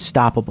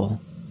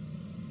unstoppable.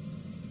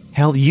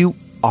 Hell, you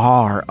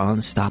are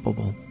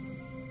unstoppable.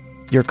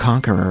 You're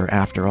Conqueror,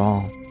 after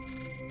all.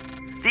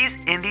 These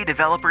indie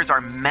developers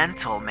are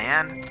mental,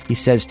 man. He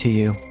says to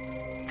you.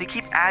 They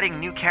keep adding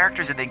new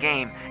characters in the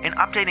game and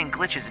updating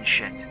glitches and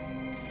shit.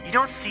 You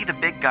don't see the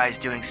big guys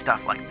doing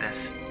stuff like this.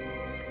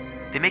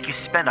 They make you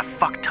spend a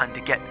fuck ton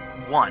to get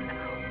one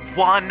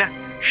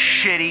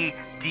shitty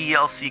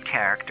DLC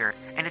character,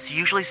 and it's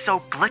usually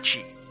so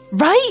glitchy.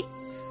 Right?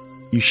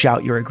 You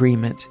shout your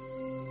agreement.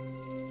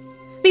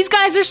 These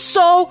guys are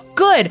so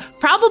good.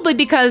 Probably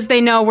because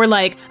they know we're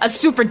like a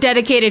super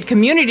dedicated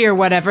community or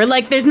whatever.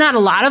 Like, there's not a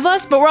lot of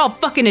us, but we're all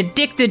fucking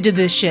addicted to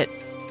this shit.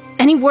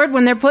 Any word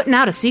when they're putting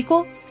out a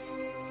sequel?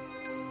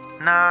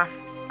 Nah,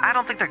 I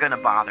don't think they're gonna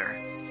bother.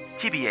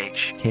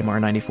 TBH.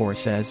 Kmar94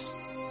 says.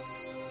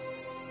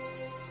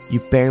 You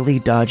barely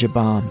dodge a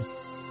bomb.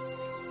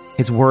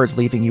 His words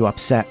leaving you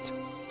upset.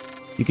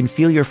 You can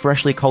feel your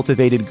freshly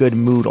cultivated good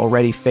mood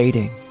already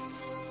fading.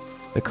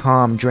 The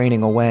calm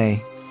draining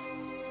away.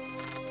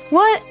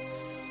 What?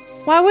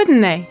 Why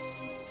wouldn't they?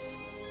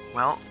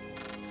 Well,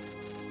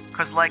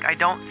 'cause like, I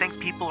don't think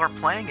people are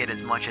playing it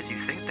as much as you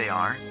think they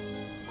are.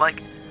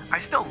 Like, I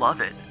still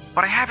love it,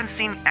 but I haven't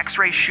seen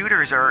X-Ray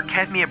Shooters or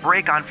Kev Me a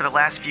Break on for the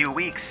last few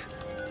weeks.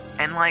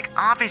 And like,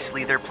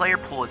 obviously their player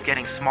pool is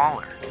getting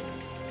smaller.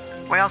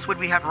 Why else would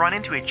we have run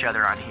into each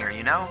other on here,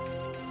 you know?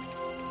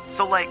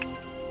 So like,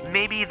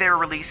 maybe they're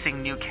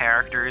releasing new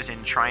characters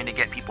and trying to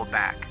get people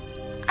back.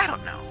 I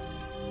don't know.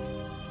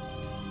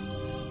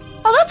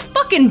 Oh, that's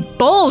fucking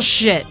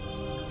bullshit!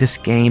 This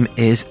game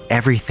is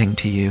everything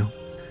to you.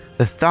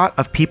 The thought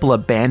of people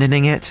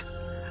abandoning it,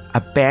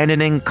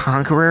 abandoning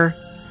Conqueror,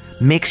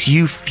 makes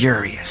you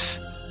furious.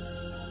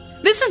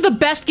 This is the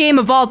best game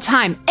of all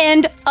time.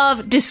 End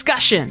of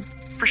discussion.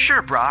 For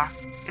sure, brah.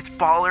 It's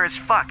baller as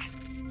fuck.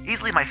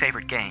 Easily my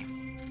favorite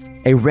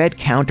game. A red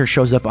counter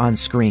shows up on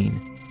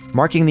screen,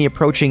 marking the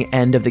approaching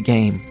end of the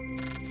game.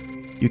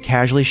 You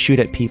casually shoot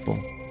at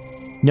people,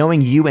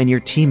 knowing you and your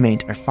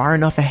teammate are far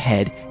enough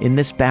ahead in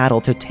this battle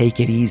to take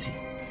it easy.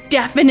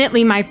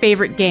 Definitely my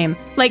favorite game.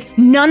 Like,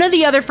 none of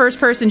the other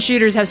first-person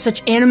shooters have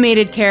such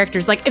animated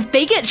characters. Like, if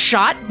they get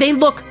shot, they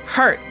look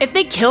hurt. If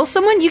they kill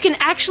someone, you can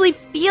actually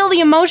feel the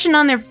emotion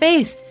on their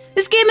face.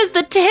 This game is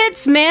the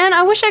tits, man.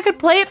 I wish I could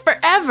play it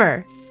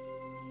forever.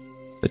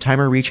 The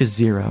timer reaches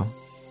 0.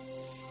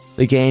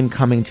 The game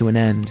coming to an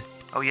end.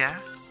 Oh yeah?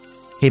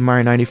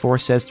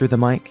 Kmar94 says through the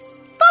mic.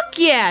 Fuck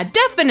yeah,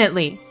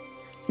 definitely.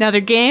 Another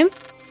game?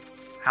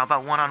 How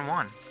about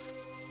one-on-one?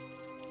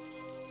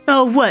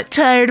 Oh, what,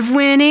 tired of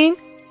winning?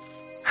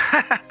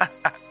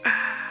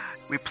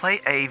 We play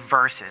a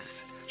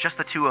versus. Just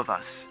the two of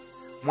us.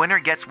 Winner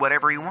gets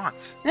whatever he wants.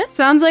 That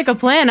sounds like a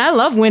plan. I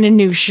love winning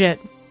new shit.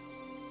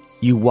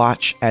 You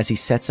watch as he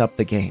sets up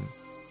the game.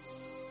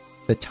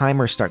 The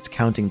timer starts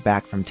counting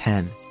back from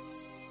 10,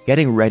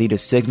 getting ready to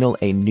signal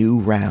a new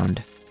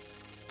round.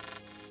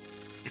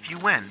 If you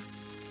win,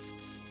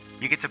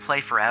 you get to play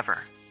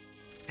forever.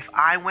 If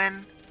I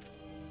win,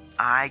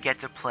 I get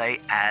to play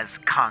as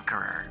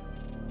Conqueror.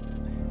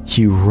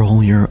 You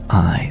roll your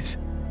eyes.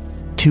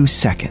 2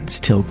 seconds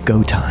till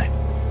go time.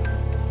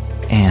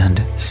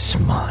 And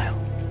smile.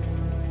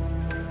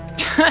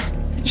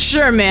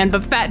 Sure, man,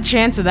 but fat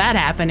chance of that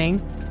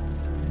happening.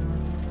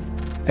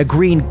 A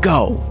green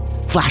go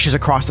flashes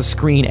across the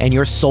screen and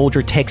your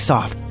soldier takes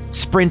off,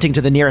 sprinting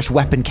to the nearest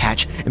weapon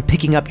catch and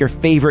picking up your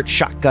favorite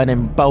shotgun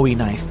and Bowie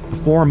knife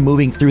before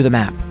moving through the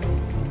map.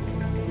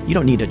 You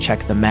don't need to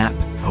check the map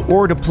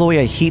or deploy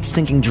a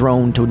heat-sinking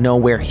drone to know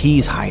where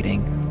he's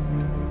hiding.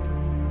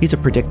 He's a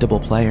predictable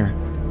player.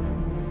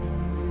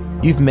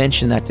 You've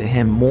mentioned that to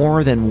him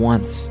more than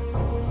once,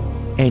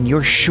 and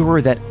you're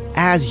sure that,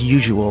 as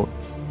usual,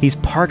 he's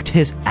parked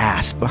his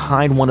ass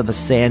behind one of the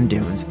sand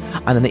dunes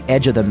on the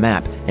edge of the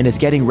map and is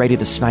getting ready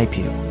to snipe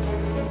you.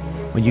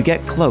 When you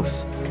get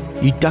close,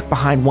 you duck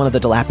behind one of the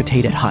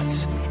dilapidated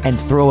huts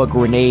and throw a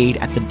grenade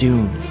at the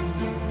dune,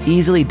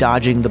 easily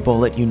dodging the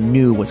bullet you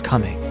knew was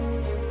coming.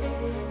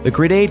 The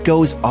grenade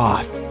goes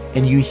off,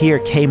 and you hear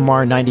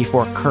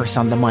Kmar94 curse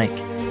on the mic,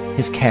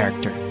 his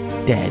character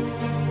dead.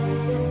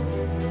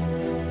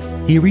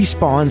 He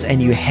respawns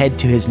and you head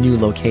to his new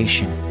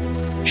location,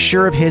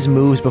 sure of his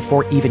moves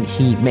before even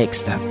he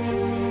makes them.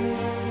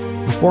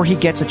 Before he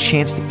gets a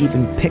chance to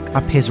even pick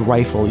up his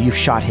rifle, you've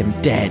shot him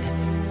dead.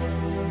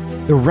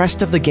 The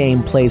rest of the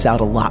game plays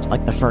out a lot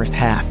like the first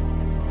half,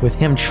 with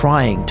him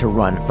trying to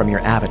run from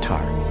your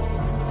avatar,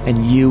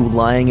 and you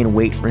lying in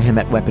wait for him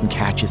at weapon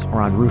catches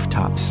or on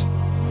rooftops.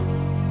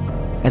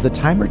 As the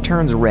timer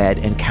turns red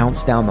and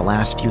counts down the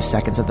last few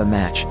seconds of the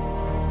match,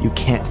 you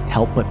can't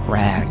help but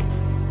brag.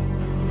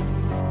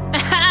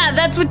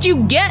 That's what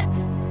you get!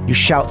 You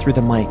shout through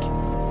the mic.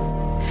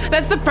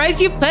 That's the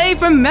price you pay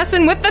for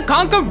messing with the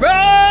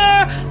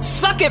Conqueror!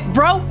 Suck it,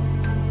 bro!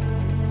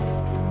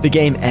 The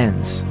game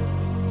ends,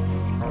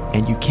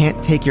 and you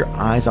can't take your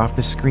eyes off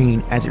the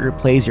screen as it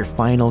replays your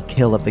final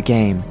kill of the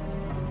game.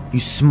 You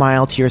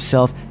smile to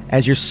yourself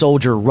as your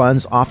soldier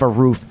runs off a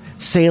roof,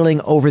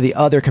 sailing over the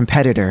other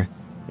competitor,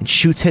 and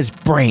shoots his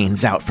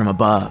brains out from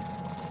above.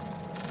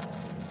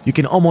 You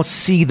can almost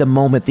see the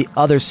moment the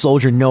other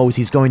soldier knows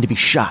he's going to be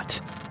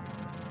shot.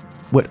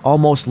 What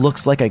almost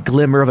looks like a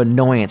glimmer of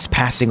annoyance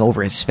passing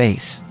over his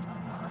face.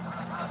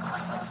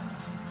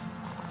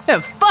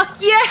 Oh, fuck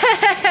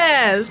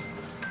yes!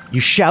 You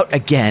shout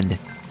again.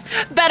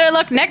 Better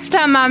luck next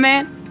time, my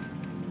man.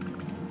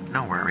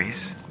 No worries,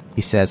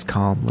 he says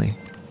calmly.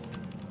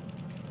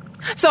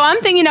 So I'm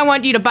thinking I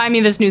want you to buy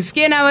me this new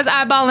skin I was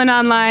eyeballing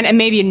online, and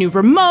maybe a new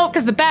remote,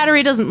 because the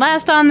battery doesn't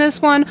last on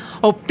this one.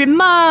 Hope your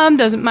mom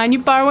doesn't mind you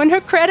borrowing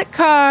her credit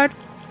card.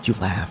 You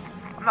laugh.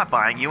 I'm not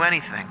buying you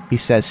anything. He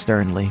says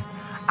sternly.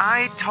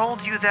 I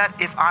told you that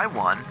if I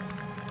won,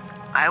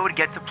 I would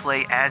get to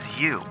play as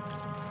you.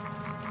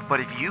 But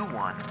if you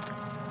won,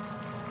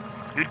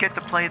 you'd get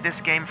to play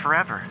this game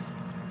forever.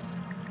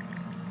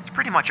 It's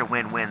pretty much a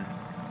win-win,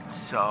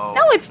 so...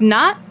 No, it's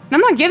not. I'm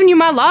not giving you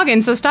my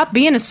login, so stop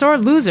being a sore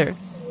loser.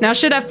 Now,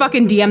 should I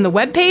fucking DM the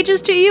web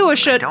pages to you, or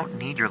should... I don't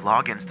need your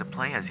logins to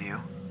play as you.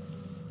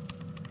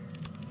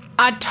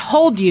 I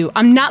told you,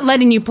 I'm not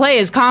letting you play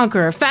as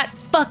Conqueror. Fat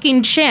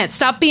fucking chance.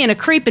 Stop being a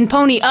creeping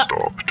pony up.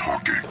 Stop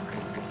talking,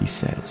 he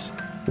says,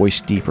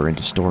 voice deeper and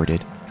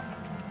distorted.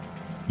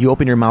 You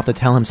open your mouth to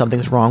tell him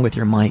something's wrong with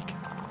your mic,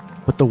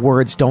 but the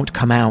words don't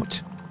come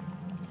out.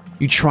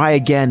 You try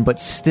again, but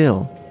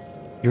still,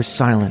 you're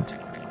silent.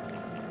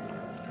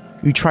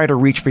 You try to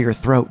reach for your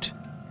throat,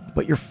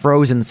 but you're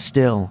frozen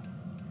still.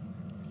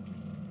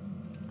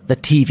 The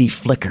TV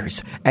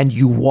flickers, and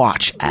you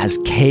watch as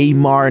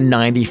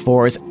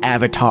Kmar94's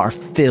avatar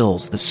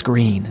fills the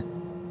screen,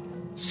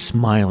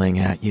 smiling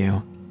at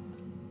you,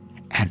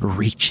 and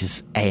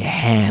reaches a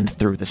hand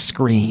through the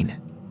screen.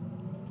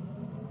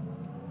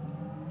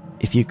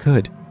 If you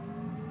could,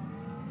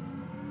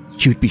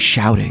 you'd be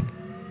shouting.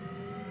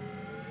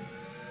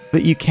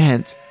 But you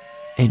can't,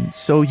 and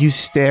so you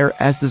stare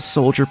as the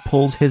soldier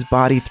pulls his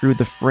body through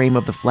the frame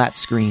of the flat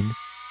screen,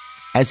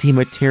 as he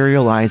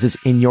materializes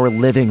in your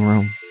living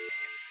room.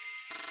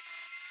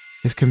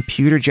 His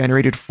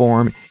computer-generated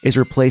form is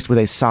replaced with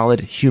a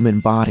solid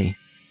human body.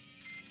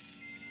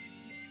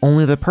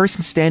 Only the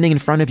person standing in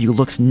front of you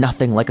looks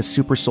nothing like a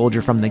super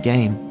soldier from the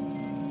game.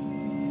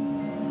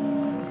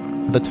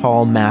 The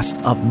tall mass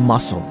of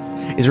muscle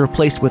is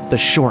replaced with the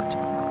short,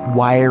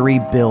 wiry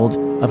build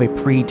of a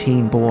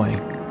preteen boy.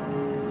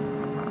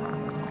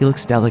 He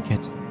looks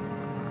delicate,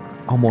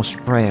 almost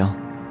frail.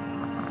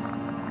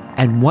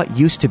 And what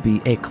used to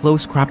be a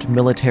close-cropped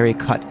military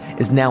cut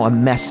is now a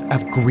mess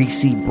of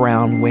greasy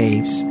brown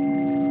waves.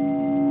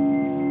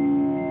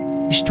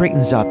 He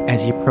straightens up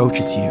as he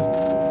approaches you,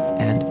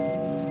 and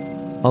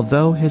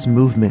although his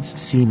movements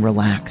seem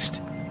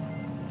relaxed,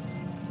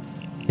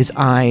 his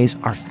eyes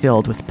are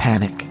filled with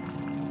panic.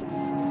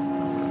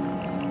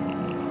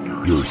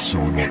 You're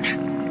so much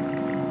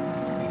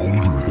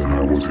older than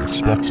I was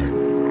expecting.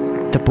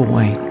 The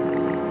boy,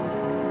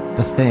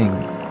 the thing,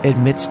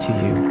 admits to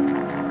you.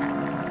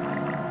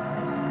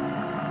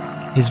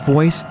 His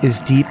voice is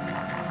deep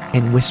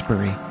and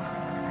whispery,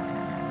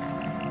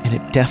 and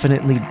it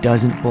definitely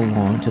doesn't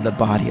belong to the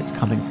body it's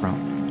coming from.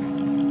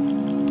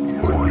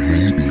 Or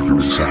maybe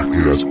you're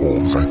exactly as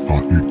old as I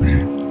thought you'd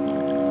be.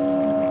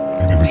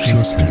 And it was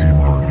just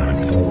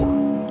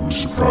Kmar94 who was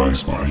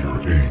surprised by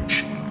your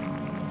age.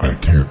 I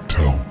can't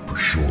tell for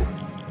sure.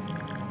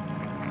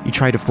 You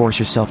try to force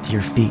yourself to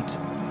your feet.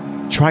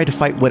 Try to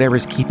fight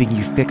whatever's keeping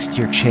you fixed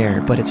to your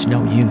chair, but it's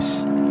no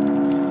use.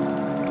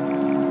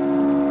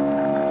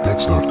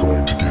 That's not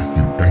going to get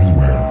you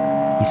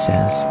anywhere, he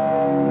says.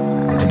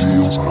 A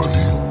deal's a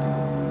deal,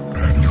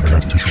 and you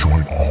get to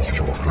join all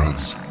your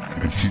friends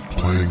and keep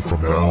playing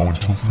from now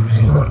until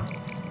forever.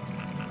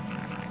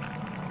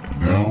 But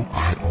now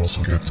I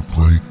also get to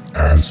play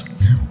as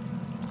you.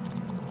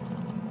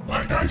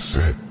 Like I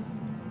said,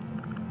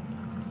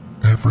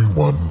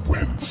 everyone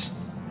wins.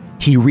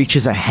 He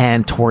reaches a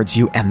hand towards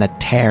you, and the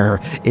terror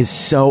is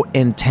so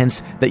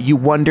intense that you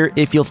wonder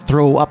if you'll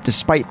throw up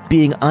despite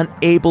being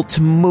unable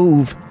to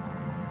move.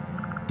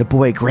 The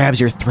boy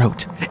grabs your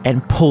throat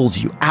and pulls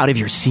you out of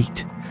your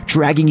seat,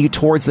 dragging you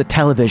towards the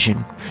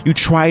television. You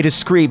try to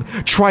scream,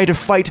 try to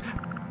fight,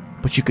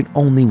 but you can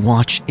only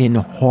watch in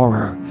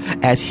horror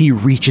as he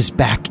reaches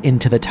back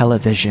into the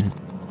television,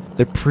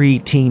 the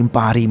preteen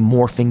body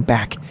morphing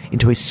back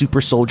into a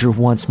super soldier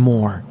once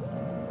more,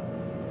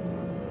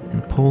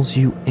 and pulls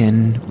you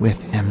in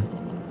with him.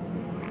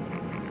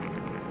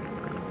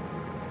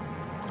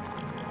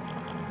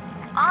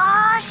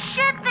 Aw,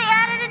 shit, they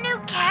added a new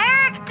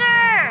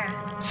character!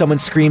 Someone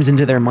screams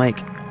into their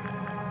mic.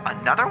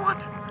 Another one?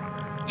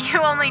 You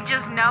only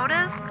just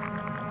noticed?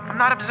 I'm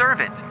not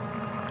observant.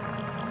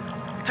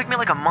 It took me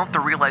like a month to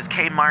realize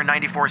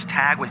Kmar94's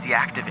tag was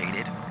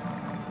deactivated.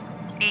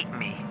 Eat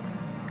me.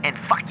 And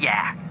fuck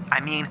yeah.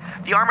 I mean,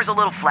 the armor's a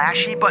little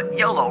flashy, but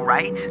YOLO,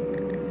 right?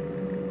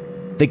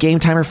 The game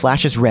timer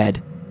flashes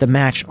red, the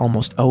match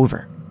almost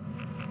over.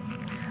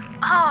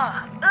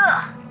 Oh,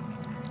 ugh.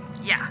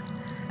 Yeah.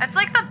 That's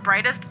like the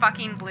brightest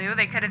fucking blue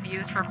they could have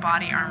used for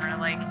body armor.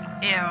 Like,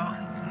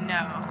 ew,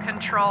 no.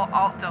 Control,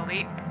 Alt,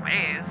 Delete,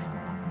 please.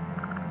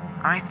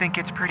 I think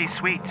it's pretty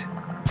sweet.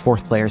 The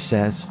fourth player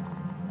says.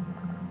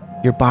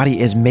 Your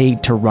body is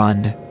made to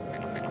run.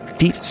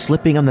 Feet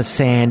slipping on the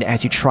sand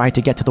as you try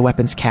to get to the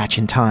weapon's catch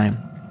in time.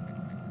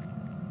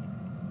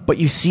 But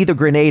you see the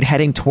grenade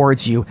heading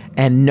towards you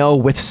and know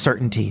with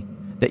certainty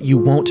that you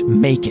won't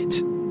make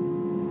it.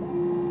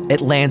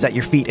 It lands at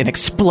your feet and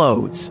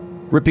explodes,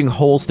 ripping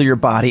holes through your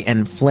body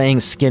and flaying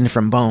skin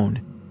from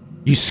bone.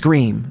 You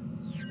scream,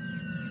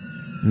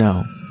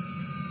 No.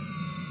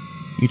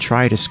 You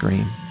try to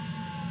scream.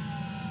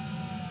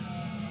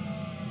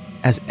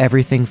 As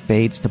everything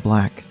fades to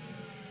black,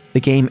 the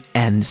game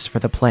ends for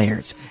the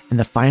players and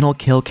the final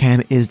kill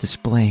cam is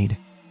displayed.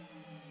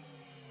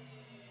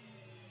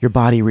 Your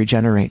body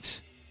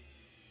regenerates,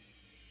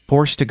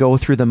 forced to go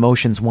through the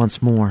motions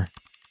once more,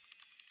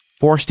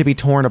 forced to be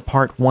torn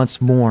apart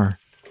once more,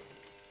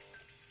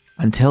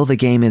 until the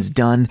game is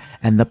done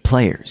and the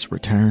players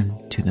return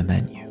to the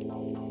menu.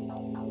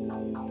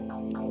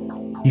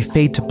 You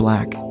fade to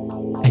black,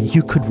 and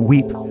you could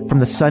weep from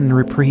the sudden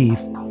reprieve,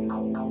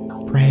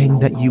 praying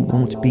that you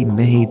won't be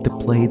made to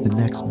play the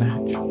next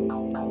match.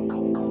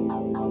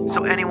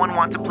 So anyone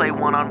want to play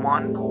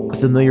one-on-one? A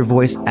familiar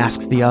voice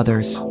asks the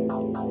others.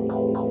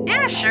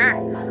 Yeah, sure.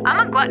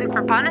 I'm a glutton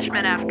for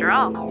punishment after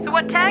all. So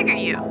what tag are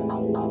you?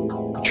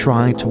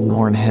 Try to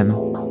warn him.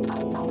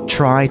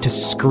 Try to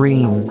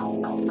scream.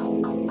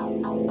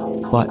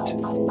 But,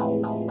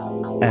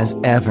 as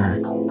ever,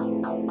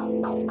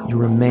 you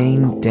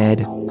remain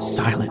dead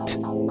silent.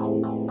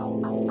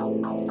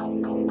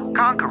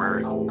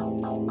 Conqueror.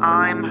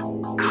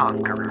 I'm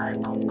Conqueror.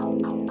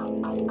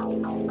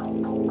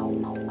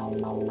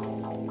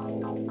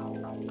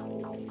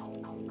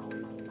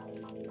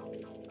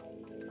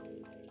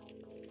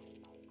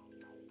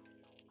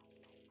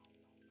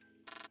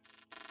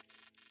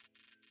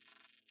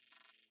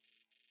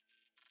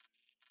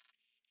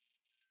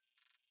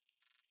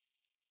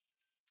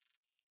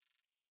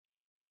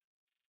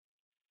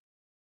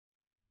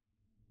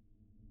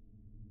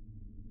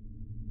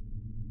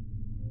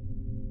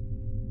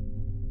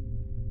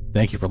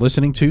 Thank you for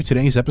listening to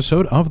today's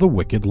episode of The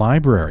Wicked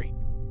Library.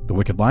 The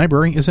Wicked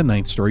Library is a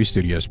Ninth Story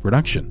Studios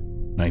production.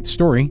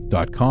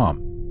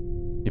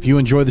 ninthstory.com. If you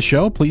enjoy the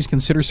show, please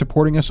consider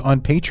supporting us on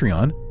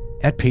Patreon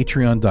at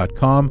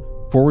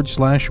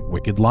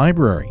patreon.com/Wicked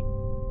Library.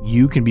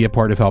 You can be a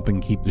part of helping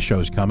keep the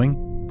shows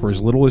coming for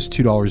as little as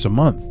 $2 a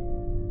month.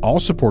 All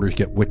supporters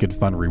get wicked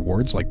fun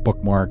rewards like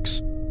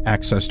bookmarks,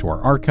 access to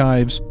our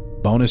archives,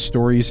 bonus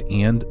stories,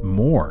 and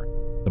more.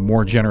 The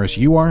more generous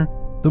you are,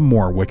 the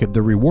more wicked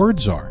the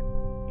rewards are.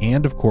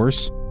 And, of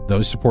course,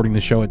 those supporting the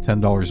show at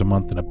 $10 a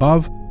month and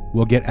above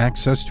will get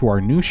access to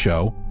our new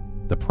show,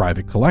 The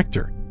Private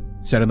Collector,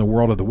 set in the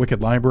world of the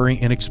Wicked Library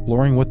and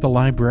exploring what the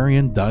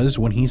librarian does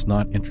when he's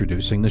not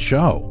introducing the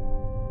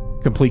show.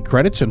 Complete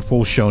credits and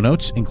full show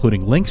notes,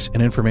 including links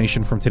and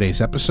information from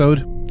today's episode,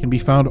 can be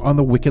found on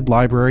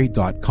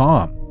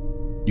thewickedlibrary.com.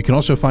 You can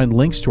also find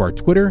links to our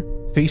Twitter,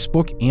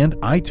 Facebook, and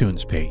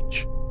iTunes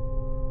page.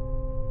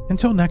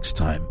 Until next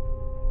time,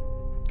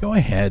 go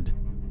ahead,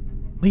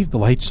 leave the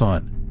lights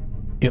on.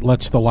 It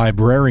lets the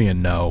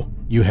librarian know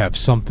you have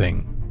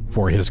something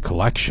for his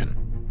collection.